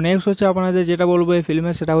 সো নেক্সট হচ্ছে আপনাদের যেটা বলবো এই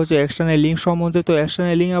ফিল্মে, সেটা হচ্ছে এক্সটার্নাল লিঙ্ক সম্বন্ধে। তো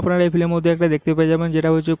এক্সটার্নাল লিঙ্ক আপনারা এই ফিল্মের মধ্যে একটা দেখতে পেয়ে যাবেন, যেটা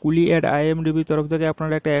হচ্ছে কুলি অ্যাট IMDb তরফ থেকে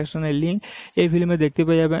আপনারা একটা এক্সটার্নাল লিঙ্ক এই ফিল্মে দেখতে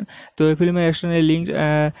পেয়ে যাবেন। তো এই ফিল্মের এক্সটার্নাল লিঙ্ক,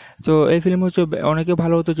 তো এই ফিল্ম হচ্ছে অনেকে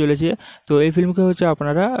ভালো হতে চলেছে। তো এই ফিল্মকে হচ্ছে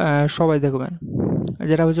আপনারা সবাই দেখবেন,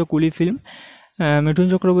 যেটা হচ্ছে কুলি ফিল্ম, মিঠুন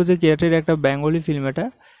চক্রবর্তী ক্রিয়েটেড একটা বেঙ্গলি ফিল্ম এটা।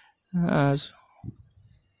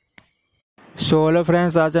 সো হ্যালো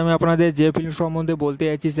ফ্রেন্ডস, আজ আমি আপনাদের যে ফিল্ম সম্বন্ধে বলতে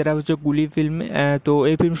যাচ্ছি সেটা হচ্ছে কুলি ফিল্ম। তো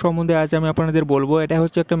এই ফিল্ম সম্বন্ধে আজ আমি আপনাদের বলবো। এটা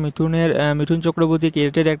হচ্ছে একটা মিঠুন চক্রবর্তী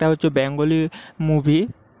ক্রিয়েটেড একটা হচ্ছে বেঙ্গলি মুভি।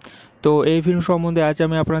 তো এই ফিল্ম সম্বন্ধে আজ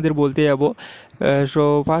আমি আপনাদের বলতে যাব। সো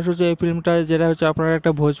ফার্স্ট হচ্ছে এই ফিল্মটা, যেটা হচ্ছে আপনারা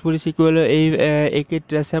একটা ভোজপুরি সিকুয়েল, এই একই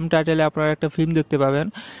সেম টাইটেলে আপনারা একটা ফিল্ম দেখতে পাবেন।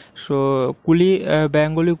 সো কুলি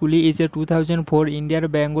বেঙ্গলি কুলি ইজ এ 2004 ইন্ডিয়ার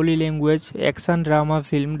Bengali language action drama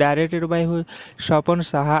film directed by Swapan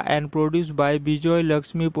Saha and produced by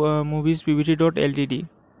বিজয়-Laxmi Movies Pvt Ltd.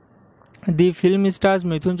 The film stars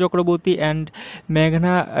Mithun Chakraborty and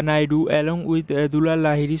Meghna Naidu along with Dulal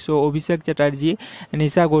Lahiri, so Abhishek Chatterjee,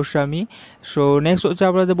 Nishita Goswami. So next হচ্ছে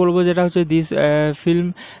আপনাদের বলবো, যেটা হচ্ছে this film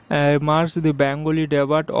marks the Bengali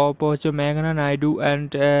debut of হচ্ছে Meghna Naidu and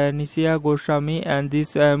Nishita Goswami, and this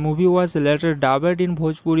movie was later dubbed in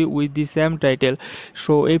Bhojpuri with the same title.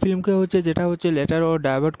 So এই ফিল্মকে হচ্ছে যেটা হচ্ছে লেটার ও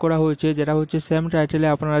ডাইভার্ট করা হয়েছে, যেটা হচ্ছে সেম টাইটেলে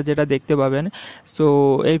আপনারা যেটা দেখতে পাবেন। সো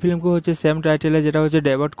এই ফিল্মকে হচ্ছে সেম টাইটেলে যেটা হচ্ছে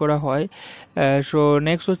ডাইভার্ট করা হয়। সো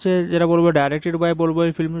নেক্সট হচ্ছে যেটা বলবো ডাইরেক্টেড বাই বলবো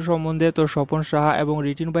এই ফিল্মের সম্বন্ধে, তো স্বপন সাহা, এবং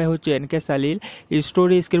রিটেন বাই হচ্ছে NK সালিল।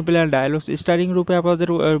 Story, screenplay and dialogues. Steering রূপে আপনাদের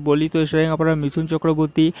বলি, তো স্টারিং আপনারা মিথুন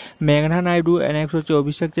চক্রবর্তী, মেঘনা নাইডু, নেক্সট হচ্ছে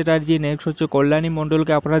অভিষেক চ্যাটার্জি, নেক্সট হচ্ছে কল্যাণী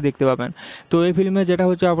মণ্ডলকে আপনারা দেখতে পাবেন। তো এই ফিল্মে যেটা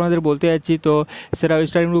হচ্ছে আপনাদের বলতে যাচ্ছি, তো সেটা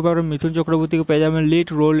স্টারিং রূপে আপনারা মিথুন চক্রবর্তীকে পেয়ে যাবেন লিড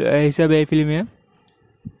রোল হিসাবে এই ফিল্মে।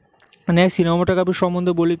 নেক্সট সিনেমাটোগ্রাফি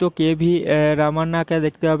সম্বন্ধে বলি, তো KV রামান্নাকে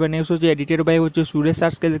দেখতে হবে। নেক্সট হচ্ছে এডিটেড বাই হচ্ছে সুরেশ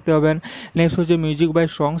কে দেখতে পাবেন। নেক্সট হচ্ছে মিউজিক বাই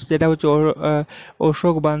সংস, যেটা হচ্ছে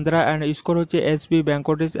অশোক বান্দ্রা, অ্যান্ড স্কোর হচ্ছে SP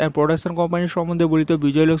ভেঙ্কটেশ। অ্যান্ড প্রোডাকশন কোম্পানির সম্বন্ধে বলি, তো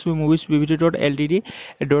বিজয়-Laxmi Movies Pvt Ltd.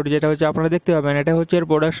 যেটা হচ্ছে আপনারা দেখতে পাবেন, এটা হচ্ছে এর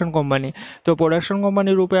প্রোডাকশন কোম্পানি। তো প্রোডাকশন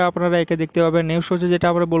কোম্পানির রূপে আপনারা একে দেখতে পাবেন। নেক্সট হচ্ছে যেটা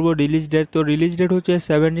আমরা বলবো রিলিজ ডেট, তো রিলিজ ডেট হচ্ছে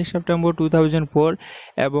 17 সেপ্টেম্বর 2004,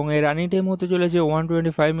 এবং এর রানিং টাইম হতে চলেছে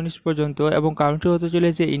 125 মিনিটস পর্যন্ত, এবং কান্ট্রি হতে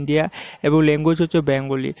চলেছে ইন্ডিয়া, এবং ল্যাঙ্গুয়েজ হচ্ছে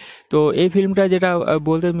বেঙ্গলি। তো এই ফিল্মটা যেটা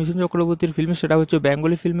বলতে মিথুন চক্রবর্তীর ফিল্ম, সেটা হচ্ছে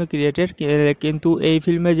বেঙ্গলি ফিল্মে ক্রিয়েটেড, কিন্তু এই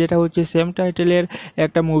ফিল্মে যেটা হচ্ছে সেম টাইটেলের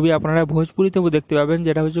একটা মুভি আপনারা ভোজপুরিতেও দেখতে পাবেন,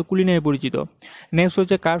 যেটা হচ্ছে কুলি নামে পরিচিত। নেক্সট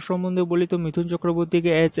হচ্ছে কার সম্বন্ধে বলি, তো মিথুন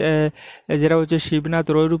চক্রবর্তীকে যেটা হচ্ছে শিবনাথ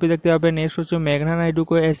রয় রূপে দেখতে পাবেন। নেক্সট হচ্ছে মেঘনা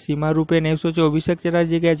নাইডুকে সীমা রূপে। নেক্সট হচ্ছে অভিষেক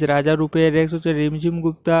চ্যাটার্জিকে রাজা রূপে। নেক্সট হচ্ছে রিমঝিম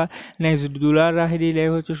গুপ্তা। নেক্সট দুলাল লাহিরি।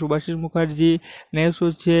 নেক্সট হচ্ছে সুভাষিস মুখার্জি। নেক্সট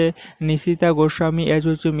হচ্ছে নিশিতা গোস্বামী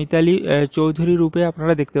হচ্ছে মিতালি চৌধুরী রূপে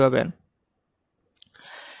আপনারা দেখতে পাবেন।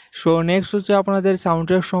 সো নেক্সট হচ্ছে আপনাদের সাউন্ড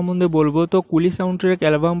ট্র্যাক সম্বন্ধে বলবো। তো কুলি সাউন্ড ট্র্যাক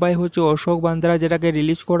অ্যালবাম বাই হচ্ছে অশোক বান্দ্রা, যেটাকে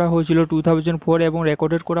রিলিজ করা হয়েছিল 2004 এবং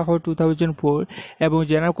রেকর্ডেড করা হয় 2004 এবং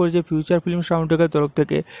জেনারেট করেছে ফিউচার ফিল্ম সাউন্ড ট্র্যাকের তরফ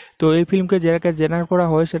থেকে। তো এই ফিল্মকে যেটাকে জেনারেট করা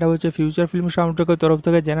হয় সেটা হচ্ছে ফিউচার ফিল্ম সাউন্ড ট্র্যাকের তরফ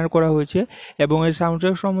থেকে জেনারেট করা হয়েছে। এবং এই সাউন্ড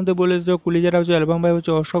ট্র্যাক সম্বন্ধে বলে যে কুলি যেটা হচ্ছে অ্যালবাম বাই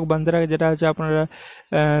হচ্ছে অশোক বান্দ্রা, যেটা হচ্ছে আপনারা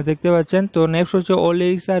দেখতে পাচ্ছেন। তো নেক্সট হচ্ছে all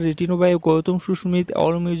lyrics R written by Gautam Susmit,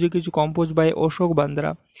 all music is compose by Ashok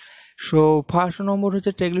Bandra. So first নম্বর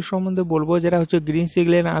হচ্ছে ট্র্যাকলিস্ট সম্বন্ধে বলবো, যেটা হচ্ছে গ্রিন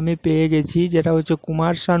সিগন্যাল আমি পেয়ে গেছি, যেটা হচ্ছে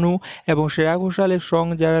কুমার শানু এবং শ্রেয়া ঘোষালের সং,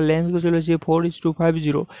 যারা লেন্স চলেছে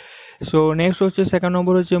 4:50। সো নেক্সট হচ্ছে সেকেন্ড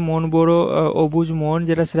নম্বর হচ্ছে মন বড় অবুজ মন,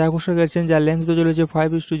 যেটা শ্রেয়া ঘোষাল গেছেন, যার লেন্স চলেছে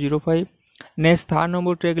 5:05। নেক্সট থার্ড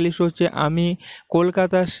নম্বর ট্র্যাকলিস্ট হচ্ছে আমি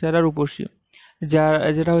কলকাতার সেরা রূপসী,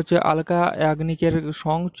 যেটা হচ্ছে আলকা ইয়াগনিকের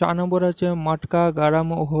সং। 4 নম্বর হচ্ছে মাটকা গারাম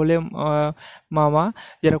হলে মামা,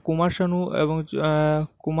 যেটা কুমার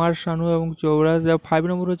শানু এবং চৌরাজ। 5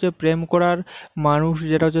 নম্বর হচ্ছে প্রেম করার মানুষ,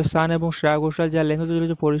 যেটা হচ্ছে সান এবং শ্রেয়া ঘোষাল, যার লেন্থ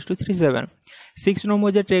হচ্ছে 4:37। 6 নম্বর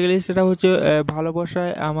যে ট্র্যাকলিস্ট সেটা হচ্ছে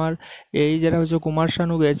ভালোবাসায় আমার এই, যেটা হচ্ছে কুমার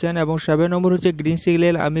শানু গেছেন। এবং 7 নম্বর হচ্ছে গ্রিন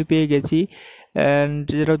সিগন্যাল আমি পেয়ে গেছি, অ্যান্ড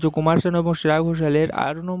যেটা হচ্ছে কুমার শানু এবং শ্রেয়া ঘোষালের।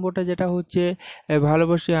 8 নম্বরটা যেটা হচ্ছে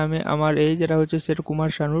ভালোবাসি আমি আমার এই, যেটা হচ্ছে সেটা কুমার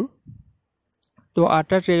শানুর। তো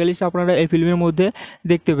 8টা ট্র্যাকলিস্ট আপনারা এই ফিল্মের মধ্যে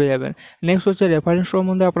দেখতে পেয়ে যাবেন। নেক্সট হচ্ছে রেফারেন্স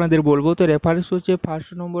সম্বন্ধে আপনাদের বলবো। তো রেফারেন্স হচ্ছে ফার্স্ট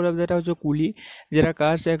নম্বর যেটা হচ্ছে কুলি, যেটা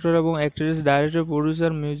কাস্ট, অ্যাক্টর এবং actress, director,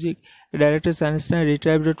 producer, music director সানস্টাইন,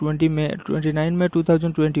 retired 29 মে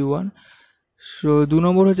 2021। সো 2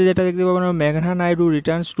 নম্বর হচ্ছে যেটা দেখতে পাবেন মেঘনা Naidu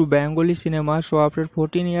returns to Bengali cinema show after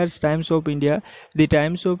 14 years, Times of India. The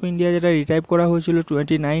Times of India যেটা রিটাইপ করা হয়েছিল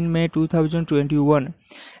 29 মে 2021।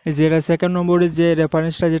 যেটা সেকেন্ড নম্বরে যে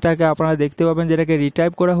রেফারেন্সটা যেটাকে আপনারা দেখতে পাবেন, যেটাকে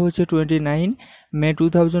রিটাইপ করা হয়েছে 29 মে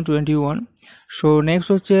 2021। সো নেক্সট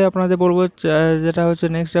হচ্ছে আপনাদের বলবো যেটা হচ্ছে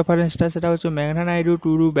নেক্সট রেফারেন্সটা, সেটা হচ্ছে মেঘনা Naidu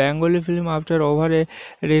to do Bengali film after over a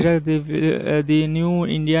the new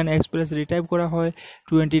Indian express, retype করা হয়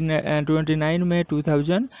 29 মে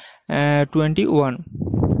 2021।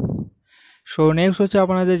 সো নেক্সট হচ্ছে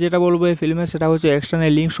আপনাদের যেটা বলবো এই ফিল্মে, সেটা হচ্ছে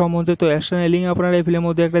এক্সটার্নাল লিঙ্ক সম্বন্ধে। তো এক্সটার্নাল লিঙ্ক আপনারা এই ফিল্মের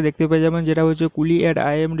মধ্যে একটা দেখতে পেয়ে যাবেন, যেটা হচ্ছে কুলি অ্যাট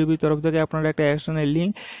IMDb তরফ থেকে আপনারা একটা এক্সটার্নাল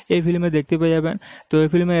লিঙ্ক এই ফিল্মে দেখতে পেয়ে যাবেন। তো এই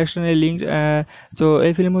ফিল্মের এক্সটার্নাল লিঙ্ক, তো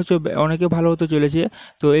এই ফিল্ম হচ্ছে অনেকে ভালো হতে চলেছে।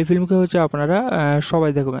 তো এই ফিল্মকে হচ্ছে আপনারা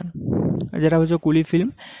সবাই দেখবেন, যেটা হচ্ছে কুলি ফিল্ম,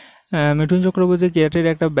 মিঠুন চক্রবর্তী ক্রিয়েটেড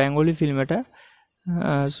একটা বেঙ্গলি ফিল্ম এটা।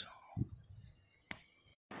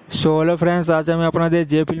 সো হ্যালো ফ্রেন্ডস, আজ আমি আপনাদের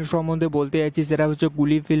যে ফিল্ম সম্বন্ধে বলতে চাইছি সেটা হচ্ছে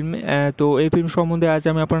কুলি ফিল্ম। তো এই ফিল্ম সম্বন্ধে আজ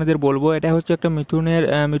আমি আপনাদের বলবো। এটা হচ্ছে একটা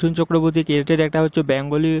মিঠুন চক্রবর্তী ক্রিয়েটেড একটা হচ্ছে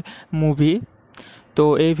বেঙ্গলি মুভি। তো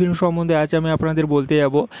এই ফিল্ম সম্বন্ধে আজ আমি আপনাদের বলতে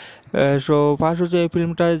যাব। সো ফার্স্ট হচ্ছে এই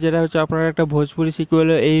ফিল্মটা, যেটা হচ্ছে আপনারা একটা ভোজপুরি সিকুয়েল,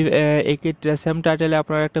 এই একই সেম টাইটেলে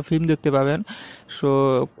আপনারা একটা ফিল্ম দেখতে পাবেন। সো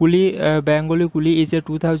কুলি বেঙ্গলি কুলি ইজ এ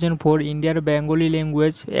 2004 ইন্ডিয়ার Bengali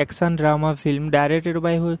language action drama film directed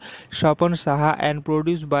by Swapan Saha and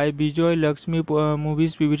produced by Vijay-Laxmi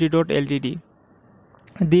Movies Pvt Ltd.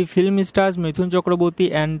 The film stars Mithun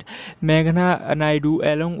Chakraborty and Meghna Naidu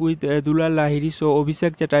along with Dulal Lahiri, so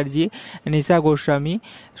Abhishek Chatterjee, Nishita Goswami.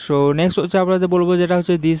 So next হচ্ছে আপনাদের বলবো যেটা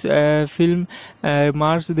হচ্ছে this film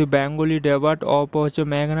marks the Bengali debut of হচ্ছে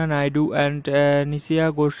Meghna Naidu and Nishita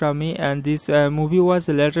Goswami, and this movie was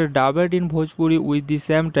later dubbed in Bhojpuri with the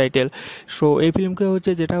same title. So এই ফিল্মকে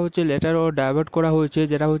হচ্ছে যেটা হচ্ছে লেটার ও ডাইভার্ট করা হয়েছে,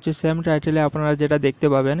 যেটা হচ্ছে সেম টাইটেলে আপনারা যেটা দেখতে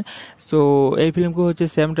পাবেন। সো এই ফিল্মকে হচ্ছে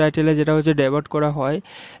সেম টাইটেলে যেটা হচ্ছে ডাইভার্ট করা হয়।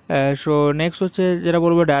 সো নেক্সট হচ্ছে যেটা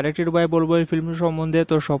বলবো ডাইরেক্টেড বাই বলবো এই ফিল্মের সম্বন্ধে,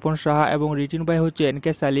 তো স্বপন সাহা এবং রিটিন বাই হচ্ছে NK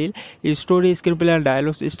সালিল। Story, screenplay and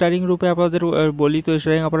dialogues, steering রূপে আপনাদের বলি তো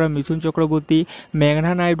স্টারিং আপনারা মিথুন চক্রবর্তী,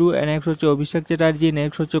 মেঘনা নাইডু, নেক্সট হচ্ছে অভিষেক চ্যাটার্জি,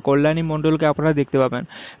 নেক্সট হচ্ছে কল্যাণী মণ্ডলকে আপনারা দেখতে পাবেন।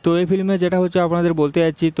 তো এই ফিল্মে যেটা হচ্ছে আপনাদের বলতে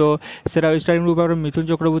যাচ্ছি, তো সেটা স্টারিং রূপে আপনারা মিথুন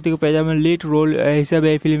চক্রবর্তীকে পেয়ে যাবেন লিড রোল হিসাবে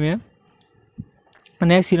এই ফিল্মে।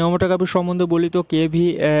 নেক্সট সিনেমাটোগ্রাফি সম্বন্ধে বলি তো KV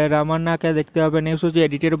রামান্নাকে দেখতে হবে। নেক্সট হচ্ছে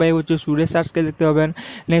এডিটেড বাই হচ্ছে সুরেশ সার্সকে দেখতে পাবেন।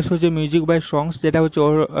 নেক্সট হচ্ছে মিউজিক বাই সংস, যেটা হচ্ছে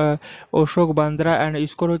অশোক বান্দ্রা, অ্যান্ড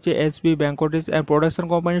স্কোর হচ্ছে SP ভেঙ্কটেশ। অ্যান্ড প্রোডাকশন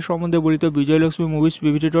কোম্পানির সম্বন্ধে বলি তো বিজয়লক্ষ্মী মুভিজ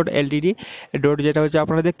Pvt Ltd. যেটা হচ্ছে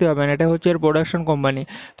আপনারা দেখতে পাবেন, এটা হচ্ছে এর প্রোডাকশন কোম্পানি।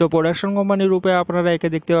 তো প্রোডাকশন কোম্পানির রূপে আপনারা একে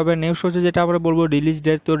দেখতে পাবেন। নেক্সট হচ্ছে যেটা আমরা বলবো রিলিজ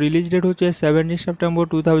ডেট, তো রিলিজ ডেট হচ্ছে 17 সেপ্টেম্বর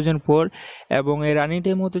 2004 এবং এর রানিং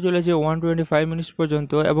টাইম হতে চলেছে 125 মিনিটস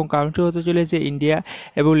পর্যন্ত এবং কাউন্ট্রি হতে চলেছে ইন্ডিয়া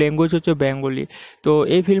এবং ল্যাঙ্গুয়েজ হচ্ছে বেঙ্গলি। তো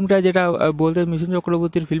এই ফিল্মটা যেটা বলতে মিথুন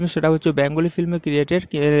চক্রবর্তীর ফিল্ম সেটা হচ্ছে বেঙ্গলি ফিল্মে ক্রিয়েটেড,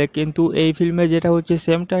 কিন্তু এই ফিল্মে যেটা হচ্ছে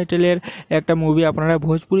সেম টাইটেলের একটা মুভি আপনারা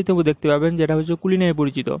ভোজপুরিতেও দেখতে পাবেন যেটা হচ্ছে কুলি নামে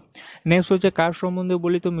পরিচিত। নেক্সট হচ্ছে কার সম্বন্ধে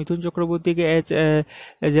বলি তো মিথুন চক্রবর্তীকে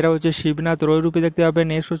যেটা হচ্ছে শিবনাথ রয় রূপে দেখতে পাবেন।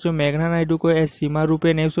 নেক্সট হচ্ছে মেঘনা নাইডুকে সীমা রূপে।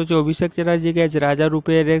 নেক্সট হচ্ছে অভিষেক চ্যাটার্জিকে রাজা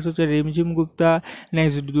রূপে। নেক্সট হচ্ছে রিমঝিম গুপ্তা।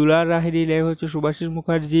 নেক্সট দুলাল লাহিড়ী। নেক্সট হচ্ছে সুভাষিস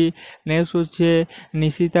মুখার্জি। নেক্সট হচ্ছে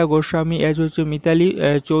নিশিতা গোস্বামী হচ্ছে মিতালি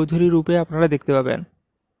চৌধুরী রূপে আপনারা দেখতে পাবেন।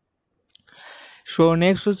 সো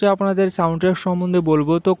নেক্সট হচ্ছে আপনাদের সাউন্ডট্র্যাক সম্বন্ধে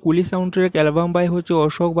বলবো। তো কুলি সাউন্ডট্র্যাক অ্যালবাম বাই হচ্ছে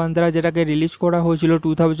অশোক বান্দ্রা, যেটাকে রিলিজ করা হয়েছিল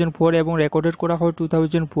 2004 এবং রেকর্ডেড করা হয়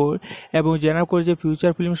 2004 এবং জেনার করেছে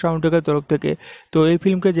ফিউচার ফিল্ম সাউন্ডট্র্যাকের তরফ থেকে। তো এই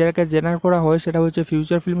ফিল্মকে যেটাকে জেনার করা হয় সেটা হচ্ছে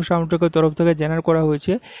ফিউচার ফিল্ম সাউন্ডট্র্যাকের তরফ থেকে জেনার করা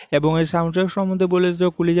হয়েছে। এবং এই সাউন্ডট্র্যাক সম্বন্ধে বলে যে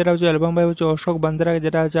কুলি যেটা হচ্ছে অ্যালবাম বাই হচ্ছে অশোক বান্দ্রা,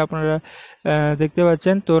 যেটা হচ্ছে আপনারা দেখতে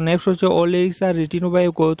পাচ্ছেন। তো নেক্সট হচ্ছে all lyrics R written by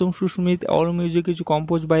Gautam Susmit, all music is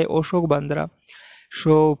compose by Ashok Bandra.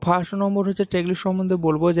 So first নম্বর হচ্ছে ট্র্যাকলিস্ট সম্বন্ধে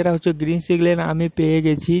বলবো, যেটা হচ্ছে গ্রিন সিগন্যাল আমি পেয়ে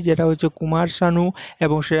গেছি, যেটা হচ্ছে কুমার শানু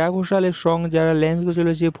এবং শ্রেয়া ঘোষালের সং, যারা লেন্থ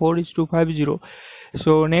চলেছে 4:50।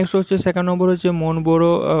 সো নেক্সট হচ্ছে সেকেন্ড নম্বর হচ্ছে মন বড়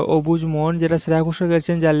অবুজ মন, যেটা শ্রেয়া ঘোষাল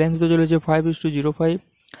গেছেন, যার লেন্থ চলেছে 5:05।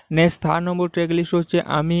 নেক্সট থার্ড নম্বর ট্র্যাকলিস্ট হচ্ছে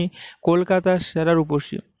আমি কলকাতার সেরা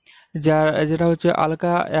রূপসী, যেটা হচ্ছে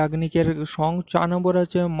আলকা ইয়াগনিকের সং। 4 নম্বর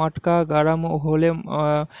হচ্ছে মটকা গারাম হলে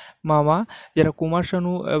মামা, যেটা কুমার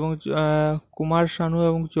শানু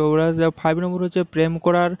এবং চৌরাজ। 5 নম্বর হচ্ছে প্রেম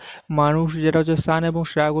করার মানুষ, যেটা হচ্ছে সান এবং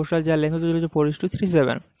শ্রেয়া ঘোষাল, যার লেন্থ চলেছে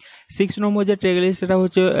 4:37। 6 নম্বর যে ট্র্যাক লিস্ট সেটা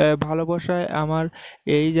হচ্ছে ভালোবাসায় আমার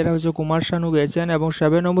এই, যেটা হচ্ছে কুমার শানু গেছেন। এবং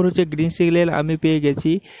 7 নম্বর হচ্ছে গ্রিন সিগন্যাল আমি পেয়ে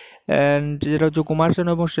গেছি, যেটা হচ্ছে কুমার শানু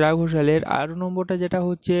এবং শ্রেয়া ঘোষালের। 8 নম্বরটা যেটা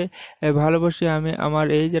হচ্ছে ভালোবাসি আমি আমার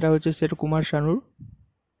এই, যেটা হচ্ছে সেটা কুমার শানুর।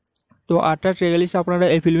 তো 8টা ট্র্যাক লিস্ট আপনারা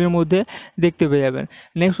এই ফিল্মের মধ্যে দেখতে পেয়ে যাবেন।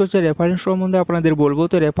 নেক্সট হচ্ছে রেফারেন্স সম্বন্ধে আপনাদের বলবো।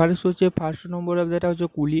 তো রেফারেন্স হচ্ছে ফার্স্ট নম্বর যেটা হচ্ছে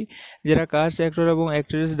কুলি, যেটা কাস্ট, অ্যাক্টর এবং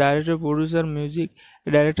actress, director, producer, music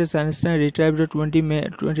director সানস্টাইন, retired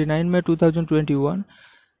 29 মে 2021।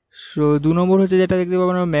 সো 2 নম্বর হচ্ছে যেটা দেখতে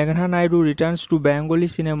পাবেন মেঘনা Naidu returns to Bengali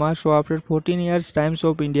cinema show after 14 years, Times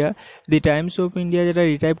of India. The Times of India যেটা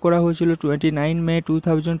রিটাইপ করা হয়েছিল 29 মে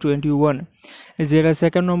 2021। যেটা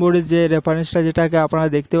সেকেন্ড নম্বরের যে রেফারেন্সটা যেটাকে আপনারা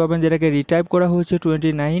দেখতে পাবেন, যেটাকে রিটাইপ করা হয়েছে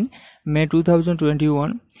 29 মে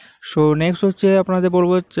 2021। সো নেক্সট হচ্ছে আপনাদের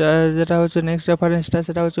বলবো যেটা হচ্ছে নেক্সট রেফারেন্সটা,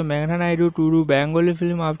 সেটা হচ্ছে মেঘনা Naidu to do Bengali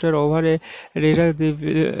film after over a রেটার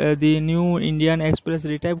the new Indian express,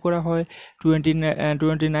 retype করা হয়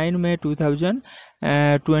 29 মে 2021।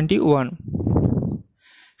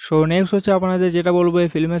 সো নেক্সট হচ্ছে আপনাদের যেটা বলবো এই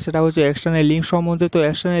ফিল্মে, সেটা হচ্ছে এক্সটার্নাল লিঙ্ক সম্বন্ধে। তো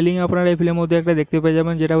এক্সটার্নাল লিঙ্ক আপনারা এই ফিল্মের মধ্যে একটা দেখতে পেয়ে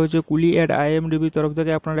যাবেন, যেটা হচ্ছে কুলি IMDb তরফ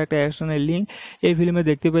থেকে আপনারা একটা এক্সটার্নাল লিঙ্ক এই ফিল্মে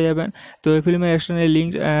দেখতে পেয়ে যাবেন। তো এই ফিল্মের এক্সটার্নাল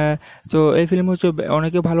লিঙ্ক, তো এই ফিল্ম হচ্ছে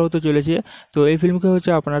অনেকে ভালো হতে চলেছে। তো এই ফিল্মকে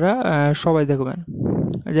হচ্ছে আপনারা সবাই দেখবেন,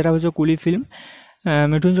 যেটা হচ্ছে কুলি ফিল্ম,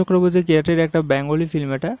 মিঠুন চক্রবর্তী ক্রিয়েটেড একটা বেঙ্গলি ফিল্ম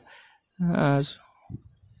এটা।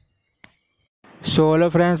 সো হ্যালো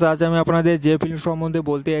ফ্রেন্ডস, আজ আমি আপনাদের যে ফিল্ম সম্বন্ধে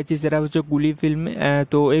বলতে চাইছি সেটা হচ্ছে কুলি ফিল্ম।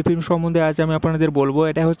 তো এই ফিল্ম সম্বন্ধে আজ আমি আপনাদের বলবো।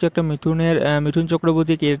 এটা হচ্ছে একটা মিঠুন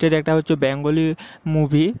চক্রবর্তী ক্রিয়েটেড একটা হচ্ছে বেঙ্গলি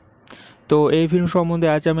মুভি। তো এই ফিল্ম সম্বন্ধে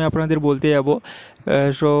আজ আমি আপনাদের বলতে যাব।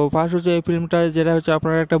 সো ফার্স্ট হচ্ছে এই ফিল্মটা, যেটা হচ্ছে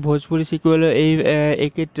আপনারা একটা ভোজপুরি সিকুয়েল এই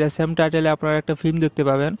সেম টাইটেলে আপনারা একটা ফিল্ম দেখতে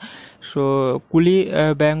পাবেন। সো কুলি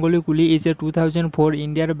বেঙ্গলি কুলি is a 2004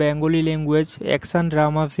 Indian Bengali language action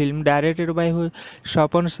drama film directed by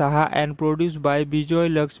Swapan Saha and produced by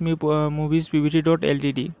Vijay-Laxmi Movies Pvt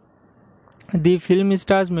Ltd. The film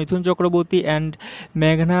stars Mithun Chakraborty and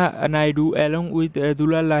Meghna Naidu along with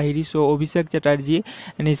Dulal Lahiri, so Abhishek Chatterjee,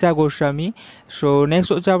 Nishita Goswami. So next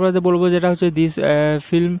হচ্ছে আপনাদের বলবো যেটা হচ্ছে this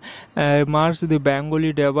film marks the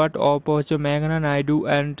Bengali debut of হচ্ছে Meghna Naidu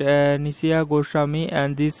and Nishita Goswami, and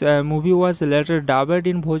this movie was later dubbed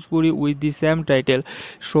in Bhojpuri with the same title.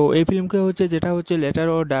 So এই ফিল্মকে হচ্ছে যেটা হচ্ছে লেটার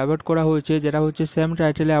ও ডাইভার্ট করা হয়েছে, যেটা হচ্ছে সেম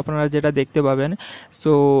টাইটেলে আপনারা যেটা দেখতে পাবেন।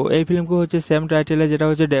 সো এই ফিল্মকে হচ্ছে সেম টাইটেলে যেটা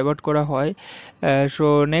হচ্ছে ডাইভার্ট করা হয়। সো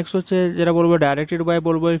নেক্সট হচ্ছে যেটা বলবো ডাইরেক্টেড বাই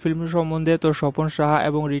বলবো এই ফিল্মের সম্বন্ধে, তো স্বপন সাহা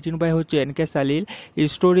এবং রিটিন বাই হচ্ছে NK সালিল।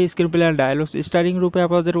 Story, screenplay and dialogues, steering রূপে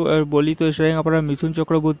আপনাদের বলি তো স্টারিং আপনারা মিথুন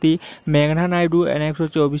চক্রবর্তী, মেঘনা নাইডু, নেক্সট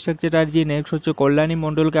হচ্ছে অভিষেক চ্যাটার্জি, নেক্সট হচ্ছে কল্যাণী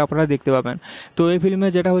মণ্ডলকে আপনারা দেখতে পাবেন। তো এই ফিল্মে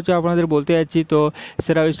যেটা হচ্ছে আপনাদের বলতে যাচ্ছি, তো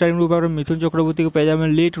সেটা স্টারিং রূপে আপনারা মিথুন চক্রবর্তীকে পেয়ে যাবেন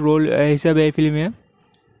লিড রোল হিসাবে এই ফিল্মে।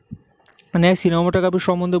 নেক্সট সিনেমাটোগ্রাফি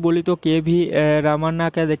সম্বন্ধে বলি তো কে.ভি.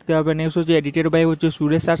 রামান্নাকে দেখতে হবে। নেক্সট হচ্ছে এডিটেড বাই হচ্ছে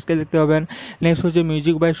সুরেশ আর্টসকে দেখতে হবেন। নেক্সট হচ্ছে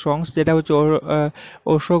মিউজিক বাই সংস, যেটা হচ্ছে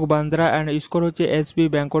অশোক বান্দ্রা, অ্যান্ড স্কোর হচ্ছে এস.পি.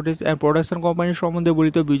 ভেঙ্কটেশ। অ্যান্ড প্রোডাকশন কোম্পানির সম্বন্ধে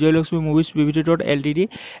বলি তো বিজয়লক্ষ্মী মুভিজ পিভিটি .ltd.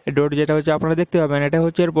 যেটা হচ্ছে আপনারা দেখতে পাবেন, এটা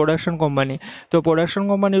হচ্ছে এর প্রোডাকশন কোম্পানি। তো প্রোডাকশন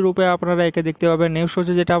কোম্পানির রূপে আপনারা একে দেখতে পাবেন। নেক্সট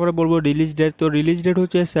হচ্ছে যেটা আমরা বলবো রিলিজ ডেট, তো রিলিজ ডেট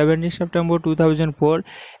হচ্ছে 17 সেপ্টেম্বর 2004,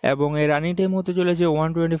 এবং এর রানিং টাইম হতে চলেছে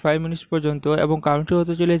 125 মিনিটস পর্যন্ত, এবং কান্ট্রি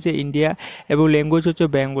হতে চলেছে ইন্ডিয়া, এবং ল্যাঙ্গুয়েজ হচ্ছে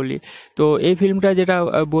বেঙ্গলি। তো এই ফিল্মটা যেটা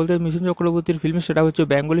বলতে মিথুন চক্রবর্তীর ফিল্ম, সেটা হচ্ছে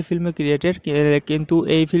বেঙ্গলি ফিল্মে ক্রিয়েটেড, কিন্তু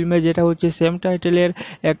এই ফিল্মে যেটা হচ্ছে সেম টাইটেলের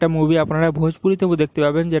একটা মুভি আপনারা ভোজপুরিতেও দেখতে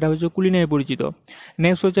পাবেন, যেটা হচ্ছে কুলি নামে পরিচিত।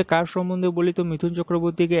 নেক্সট হচ্ছে কার সম্বন্ধে বলি তো মিথুন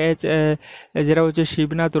চক্রবর্তীকে যেটা হচ্ছে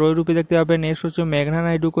শিবনাথ রয় রূপে দেখতে পাবেন। নেক্সট হচ্ছে মেঘনা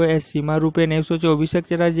নাইডুকে সীমা রূপে। নেক্সট হচ্ছে অভিষেক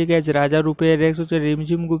চ্যাটার্জিকে রাজা রূপে। নেক্সট হচ্ছে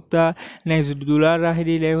রিমঝিম গুপ্তা। নেক্সট দুলাল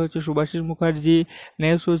লাহিড়ি। নেক্সট হচ্ছে সুভাষিস মুখার্জি।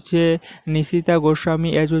 নেক্সট হচ্ছে নিশিতা গোস্বামী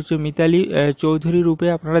হচ্ছে মিতালি চৌধুরী রূপে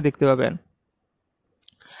আপনারা দেখতে পাবেন।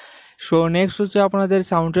 সো নেক্সট হচ্ছে আপনাদের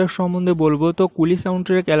সাউন্ড ট্র্যাক সম্বন্ধে বলবো তো কুলি সাউন্ড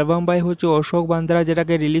ট্র্যাক অ্যালবাম বাই হচ্ছে অশোক বান্দ্রা,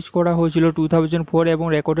 যেটাকে রিলিজ করা হয়েছিল 2004 এবং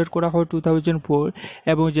রেকর্ডেড করা হয় 2004,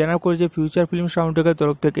 এবং জেনারেট করেছে ফিউচার ফিল্ম সাউন্ড ট্র্যাকের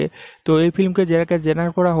তরফ থেকে। তো এই ফিল্মকে যেটাকে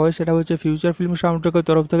জেনারেট করা হয় সেটা হচ্ছে ফিউচার ফিল্ম সাউন্ড ট্র্যাকের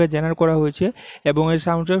তরফ থেকে জেনারেট করা হয়েছে। এবং এই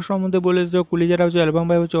সাউন্ড ট্র্যাক সম্বন্ধে বলে যে কুলি যেটা হচ্ছে অ্যালবাম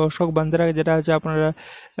বাই হচ্ছে অশোক বান্দ্রা, যেটা হচ্ছে আপনারা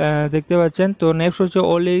দেখতে পাচ্ছেন। তো নেক্সট হচ্ছে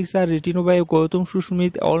all lyrics R written by Gautam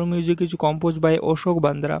Susmit, all music কিছু compose by Ashok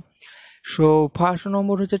Bandra. So first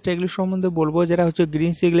নম্বর হচ্ছে ট্র্যাকলিস্ট সম্বন্ধে বলবো, যেটা হচ্ছে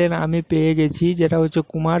গ্রিন সিগন্যাল আমি পেয়ে গেছি, যেটা হচ্ছে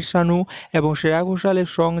কুমার শানু এবং শ্রেয়া ঘোষালের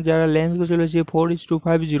সং, যারা লেন্থ চলেছে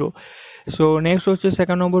 4:50। সো নেক্সট হচ্ছে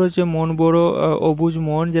সেকেন্ড নম্বর হচ্ছে মন বড় অবুজ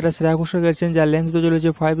মন, যেটা শ্রেয়া ঘোষাল গেছেন, যার লেন্থ চলেছে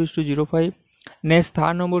 5:05। নেক্সট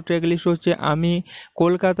থার্ড নম্বর ট্র্যাকলিস্ট হচ্ছে আমি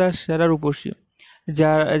কলকাতার সেরা রূপসী,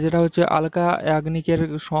 যেটা হচ্ছে আলকা ইয়াগনিকের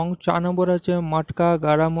সং। 4 নম্বর হচ্ছে মটকা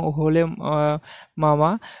গারাম হলে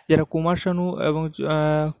মামা, যেটা কুমার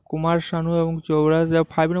শানু এবং চৌরাজ।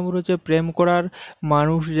 5 নম্বর হচ্ছে প্রেম করার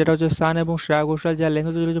মানুষ, যেটা হচ্ছে সান এবং শ্রেয়া ঘোষাল, যার লেন্থ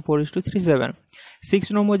হচ্ছে 4:37। 6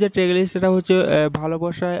 নম্বর যে ট্র্যাক লিস্ট সেটা হচ্ছে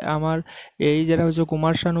ভালোবাসায় আমার এই, যেটা হচ্ছে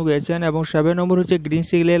কুমার শানু গেছেন, এবং 7 নম্বর হচ্ছে গ্রিন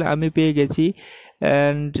সিগন্যাল আমি পেয়ে গেছি,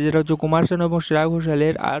 যেটা হচ্ছে কুমার শানু এবং শ্রেয়া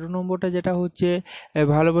ঘোষালের। 8 নম্বরটা যেটা হচ্ছে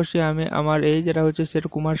ভালোবাসি আমি আমার এই, যেটা হচ্ছে সেটা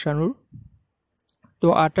কুমার শানুর। তো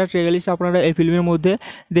 8টা ট্র্যাক লিস্ট আপনারা এই ফিল্মের মধ্যে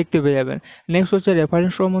দেখতে পেয়ে যাবেন। নেক্সট হচ্ছে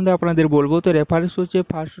রেফারেন্স সম্বন্ধে আপনাদের বলবো। তো রেফারেন্স হচ্ছে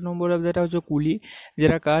ফার্স্ট নম্বরে যেটা হচ্ছে কুলি,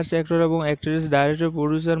 যেটা কাস্ট, অ্যাক্টর এবং actress, director,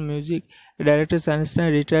 producer, music director সানস্টাইন,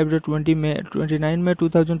 retired 29 মে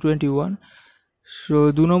 2021। সো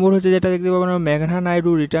 2 নম্বর হচ্ছে যেটা দেখতে পাবেন মেঘনা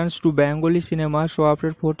Naidu returns to Bengali cinema show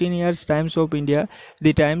after 14 years, Times of India.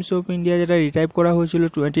 The Times of India যেটা রিটাইপ করা হয়েছিল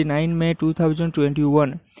 29 মে 2021,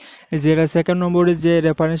 যেটা সেকেন্ড নম্বরের যে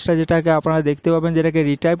রেফারেন্সটা যেটাকে আপনারা দেখতে পাবেন, যেটাকে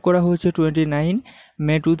রিটাইপ করা হয়েছে 29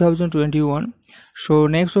 মে 2021। সো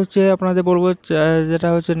নেক্সট হচ্ছে আপনাদের বলবো যেটা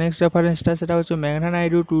হচ্ছে নেক্সট রেফারেন্সটা, সেটা হচ্ছে মেঘনা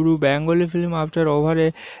Naidu to do Bengali film after over a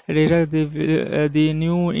রেটার the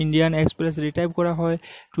new Indian express, retype করা হয়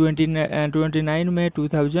 29 মে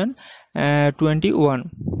 2021।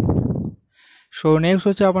 সো নেক্সট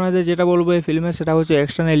হচ্ছে আপনাদের যেটা বলবো এই ফিল্মে, সেটা হচ্ছে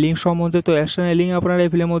এক্সটার্নাল লিঙ্ক সম্বন্ধে। তো এক্সটার্নাল লিঙ্ক আপনারা এই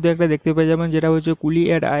ফিল্মের মধ্যে একটা দেখতে পেয়ে যাবেন, যেটা হচ্ছে কুলি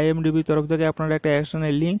অ্যাট IMDb তরফ থেকে আপনারা একটা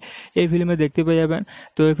এক্সটার্নাল লিঙ্ক এই ফিল্মে দেখতে পেয়ে যাবেন।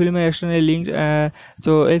 তো এই ফিল্মের এক্সটার্নাল লিঙ্ক,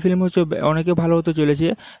 তো এই ফিল্ম হচ্ছে অনেকে ভালো হতে চলেছে।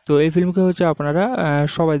 তো এই ফিল্মকে হচ্ছে আপনারা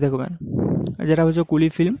সবাই দেখবেন, যেটা হচ্ছে কুলি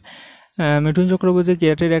ফিল্ম, মিঠুন চক্রবর্তী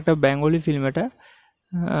ক্রিয়েটেড একটা বেঙ্গলি ফিল্ম এটা।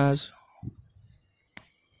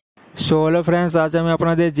 সো হ্যালো ফ্রেন্ডস, আজ আমি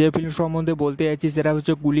আপনাদের যে ফিল্ম সম্বন্ধে বলতে যাচ্ছি সেটা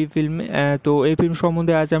হচ্ছে কুলি ফিল্ম। তো এই ফিল্ম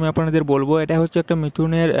সম্বন্ধে আজ আমি আপনাদের বলবো, এটা হচ্ছে একটা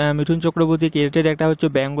মিঠুন চক্রবর্তী ক্রিয়েটেড একটা হচ্ছে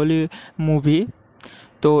বেঙ্গলি মুভি।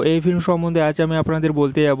 তো এই ফিল্ম সম্বন্ধে আজ আমি আপনাদের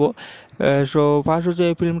বলতে যাব। সো ফার্স্ট হচ্ছে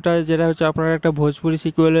এই ফিল্মটা, যেটা হচ্ছে আপনারা একটা ভোজপুরি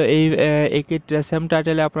সিকুয়েল, এই একে সেম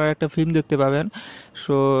টাইটেলে আপনারা একটা ফিল্ম দেখতে পাবেন।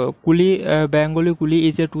 সো কুলি বেঙ্গলি কুলি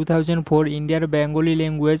ইজ এ 2004 ইন্ডিয়ার Bengali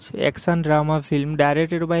language action drama film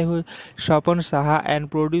directed by Swapan Saha and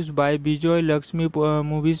produced by বিজয়-Laxmi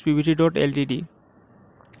Movies Pvt .ltd.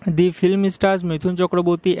 The film stars Mithun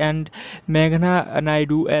Chakraborty and Meghna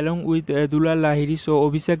Naidu along with Dulal Lahiri, so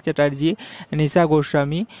Abhishek Chatterjee, Nishita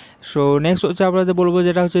Goswami. So next হচ্ছে আপনাদের বলবো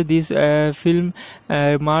যেটা হচ্ছে this film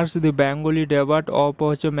marks the Bengali debut of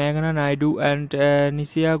হচ্ছে Meghna Naidu and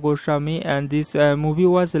Nishita Goswami, and this movie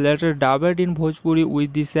was later dubbed in Bhojpuri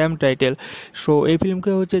with the same title. So এই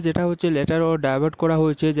ফিল্মকে হচ্ছে যেটা হচ্ছে লেটার ও ডাইভার্ট করা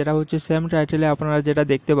হয়েছে, যেটা হচ্ছে সেম টাইটেলে আপনারা যেটা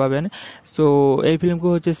দেখতে পাবেন। সো এই ফিল্মকে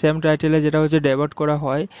হচ্ছে সেম টাইটেলে যেটা হচ্ছে ডাইভার্ট করা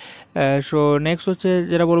হয়। সো নেক্সট হচ্ছে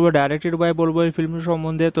যেটা বলবো ডাইরেক্টেড বাই বলবো এই ফিল্মের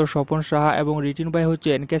সম্বন্ধে, তো স্বপন সাহা এবং রিটেন বাই হচ্ছে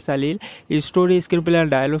NK সালিল। Story, screenplay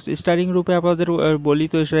and dialogues, steering রূপে আপনাদের বলি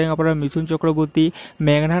তো স্টারিং আপনারা মিথুন চক্রবর্তী,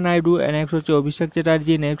 মেঘনা নাইডু, নেক্সট হচ্ছে অভিষেক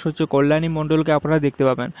চ্যাটার্জি, নেক্সট হচ্ছে কল্যাণী মণ্ডলকে আপনারা দেখতে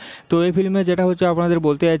পাবেন। তো এই ফিল্মে যেটা হচ্ছে আপনাদের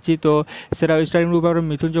বলতে যাচ্ছি, তো সেটা স্টারিং রূপে আপনারা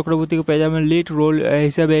মিথুন চক্রবর্তীকে পেয়ে যাবেন লিড রোল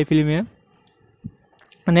হিসাবে এই ফিল্মে।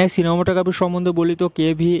 নেক্সট সিনেমাটোগ্রাফির সম্বন্ধে বলি তো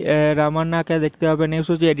কেভি রামান্নাকে দেখতে হবে। নেক্সট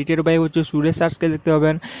হচ্ছে এডিটেড বাই হচ্ছে সুরেশ কে দেখতে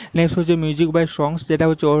পাবেন। নেক্সট হচ্ছে মিউজিক বাই সংস, যেটা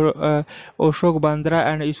হচ্ছে অশোক বান্দ্রা,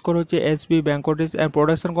 অ্যান্ড স্কোর হচ্ছে এসপি ভেঙ্কটেশ। অ্যান্ড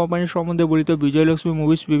প্রোডাকশন কোম্পানির সম্বন্ধে বলি তো বিজয়লক্ষ্মী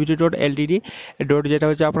মুভিজ পিভিটি .ltd যেটা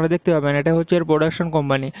হচ্ছে আপনারা দেখতে পাবেন, এটা হচ্ছে এর প্রোডাকশন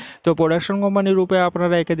কোম্পানি। তো প্রোডাকশন কোম্পানির রূপে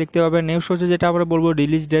আপনারা একে দেখতে পাবেন। নেক্সট হচ্ছে যেটা আমরা বলবো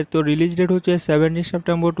রিলিজ ডেট, তো রিলিজ ডেট হচ্ছে 17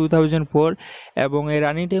 সেপ্টেম্বর 2004 এবং এর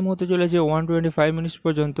রানিং টাইম হতে চলেছে 125 মিনিটস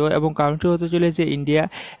পর্যন্ত এবং কান্ট্রি হতে চলেছে ইন্ডিয়া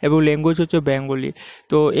এবং ল্যাঙ্গুয়েজ হচ্ছে বেঙ্গলি।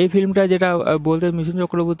 তো এই ফিল্মটা যেটা বলতে মিথুন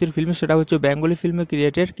চক্রবর্তীর ফিল্ম, সেটা হচ্ছে বেঙ্গলি ফিল্মে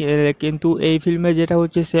ক্রিয়েটেড, কিন্তু এই ফিল্মে যেটা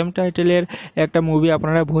হচ্ছে সেম টাইটেলের একটা মুভি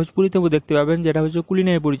আপনারা ভোজপুরিতেও দেখতে পাবেন, যেটা হচ্ছে কুলি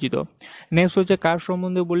নামে পরিচিত। নেক্সট হচ্ছে কার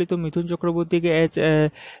সম্বন্ধে বলি তো মিথুন চক্রবর্তীকে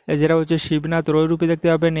যেটা হচ্ছে শিবনাথ রয় রূপে দেখতে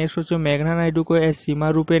পাবেন। নেক্সট হচ্ছে মেঘনা নাইডুকে সীমা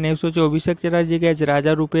রূপে। নেক্সট হচ্ছে অভিষেক চ্যাটার্জিকে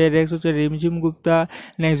রাজা রূপে। নেক্সট হচ্ছে রিমঝিম গুপ্তা।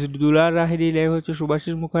 নেক্সট দুলাল লাহিরি। নেক্সট হচ্ছে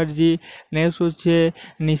সুভাষিস মুখার্জি। নেক্সট হচ্ছে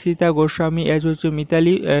নিশিতা গোস্বামী হচ্ছে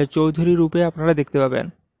মিতালি চৌধুরী রূপে আপনারা দেখতে পাবেন।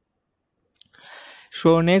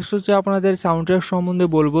 সো নেক্সট হচ্ছে আপনাদের সাউন্ড ট্র্যাক সম্বন্ধে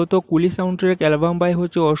বলবো, তো কুলি সাউন্ড ট্র্যাক অ্যালবাম বাই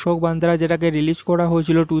হচ্ছে অশোক বান্দ্রা, যেটাকে রিলিজ করা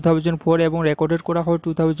হয়েছিল 2004 এবং রেকর্ডেড করা হয়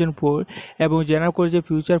 2004 এবং জেনারেট করেছে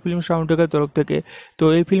ফিউচার ফিল্ম সাউন্ড ট্র্যাকের তরফ থেকে। তো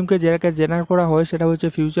এই ফিল্মকে যেটাকে জেনারেট করা হয় সেটা হচ্ছে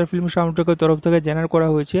ফিউচার ফিল্ম সাউন্ড ট্র্যাকের তরফ থেকে জেনারেট করা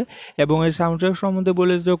হয়েছে এবং এই সাউন্ড ট্র্যাক সম্বন্ধে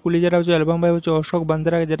বলে যে কুলি যেটা হচ্ছে অ্যালবাম বাই হচ্ছে অশোক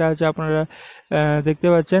বান্দ্রা, যেটা হচ্ছে আপনারা দেখতে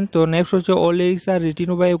পাচ্ছেন। তো নেক্সট হচ্ছে all lyrics R written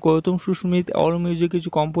by Gautam Susmit, all music কিছু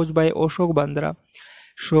compose by Ashok Bandra.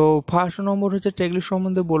 So first নম্বর হচ্ছে ট্র্যাকলিস্ট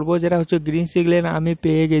সম্বন্ধে বলবো, যেটা হচ্ছে গ্রিন সিগন্যাল আমি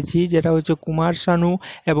পেয়ে গেছি, যেটা হচ্ছে কুমার শানু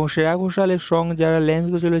এবং শ্রেয়া ঘোষালের সং, যারা লেন্স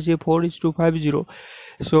চলেছে 4:50।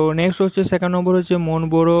 সো নেক্সট হচ্ছে সেকেন্ড নম্বর হচ্ছে মন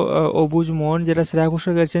বড় অবুজ মন, যেটা শ্রেয়া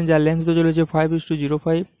ঘোষাল গেছেন, যার লেন্স চলেছে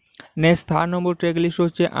 5:05। নেক্সট থার্ড নম্বর ট্র্যাকলিস্ট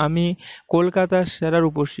হচ্ছে আমি কলকাতার সেরা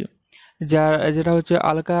রূপসী, যেটা হচ্ছে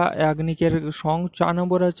আলকা ইয়াগনিকের সং। 4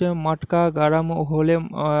 নম্বর আছে মাটকা গারাম হলে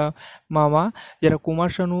মামা, যেটা কুমার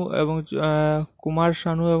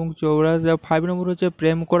শানু এবং চৌরাজ। 5 নম্বর হচ্ছে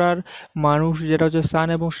প্রেম করার মানুষ, যেটা হচ্ছে সান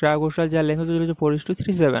এবং শ্রেয়া ঘোষাল, যার লেন্থ হচ্ছে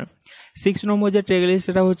 4:37। 6 নম্বর যে ট্র্যাক লিস্ট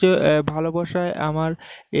সেটা হচ্ছে ভালোবাসায় আমার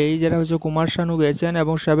এই, যেটা হচ্ছে কুমার শানু গেছেন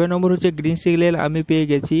এবং 7 নম্বর হচ্ছে গ্রিন সিগন্যাল আমি পেয়ে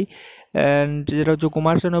গেছি, যেটা হচ্ছে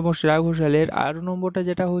কুমার শানু এবং শ্রেয়া ঘোষালের। 8 নম্বরটা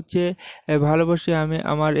যেটা হচ্ছে ভালোবাসি আমি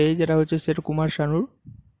আমার এই, যেটা হচ্ছে সেটা কুমার শানুর।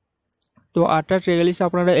 তো 8টা ট্র্যাক লিস্ট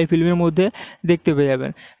আপনারা এই ফিল্মের মধ্যে দেখতে পেয়ে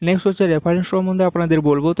যাবেন। নেক্সট হচ্ছে রেফারেন্স সম্বন্ধে আপনাদের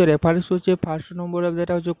বলবো, তো রেফারেন্স হচ্ছে ফার্স্ট নম্বরে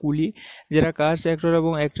যেটা হচ্ছে কুলি, যেটা কাস্ট, অ্যাক্টর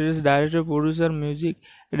এবং actress, director, producer, music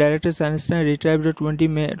director সানস্টাইন, retired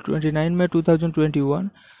 29 মে 2021।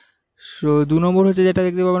 সো 2 নম্বর হচ্ছে যেটা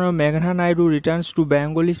দেখতে পাবেন মেঘনা Naidu returns to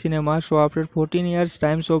Bengali cinema show after 14 years,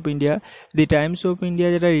 Times of India. The Times of India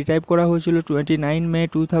যেটা রিটাইপ করা হয়েছিল 29 মে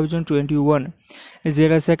 2021।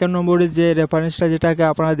 যেটা সেকেন্ড নম্বরে যে রেফারেন্সটা যেটাকে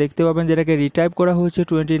আপনারা দেখতে পাবেন, যেটাকে রিটাইপ করা হয়েছে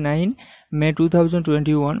 29 মে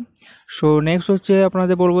 2021। সো নেক্সট হচ্ছে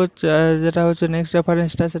আপনাদের বলবো যেটা হচ্ছে নেক্সট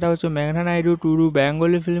রেফারেন্সটা, সেটা হচ্ছে মেঘনা Naidu to do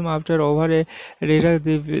Bengali film after over a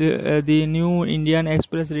the new Indian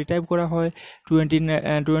express, retype করা হয়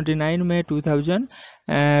 29 মে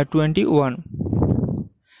 2021।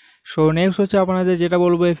 সো নেক্সট হচ্ছে আপনাদের যেটা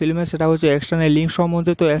বলবো এই ফিল্মে, সেটা হচ্ছে এক্সটার্নাল লিঙ্ক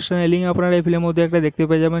সম্বন্ধে। তো এক্সটার্নাল লিঙ্ক আপনারা এই ফিল্মের মধ্যে একটা দেখতে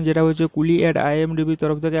পেয়ে যাবেন, যেটা হচ্ছে কুলি @IMDb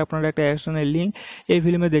তরফ থেকে আপনারা একটা এক্সটার্নাল লিঙ্ক এই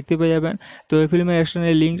ফিল্মে দেখতে পেয়ে যাবেন। তো এই ফিল্মের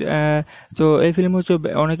এক্সটার্নাল লিঙ্ক, তো এই ফিল্ম হচ্ছে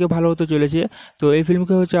অনেকে ভালো হতে চলেছে, তো এই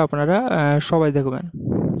ফিল্মকে হচ্ছে আপনারা সবাই দেখবেন,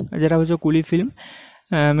 যেটা হচ্ছে কুলি ফিল্ম,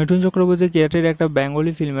 মিঠুন চক্রবর্তী ক্রিয়েটেড একটা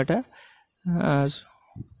বেঙ্গলি ফিল্ম এটা।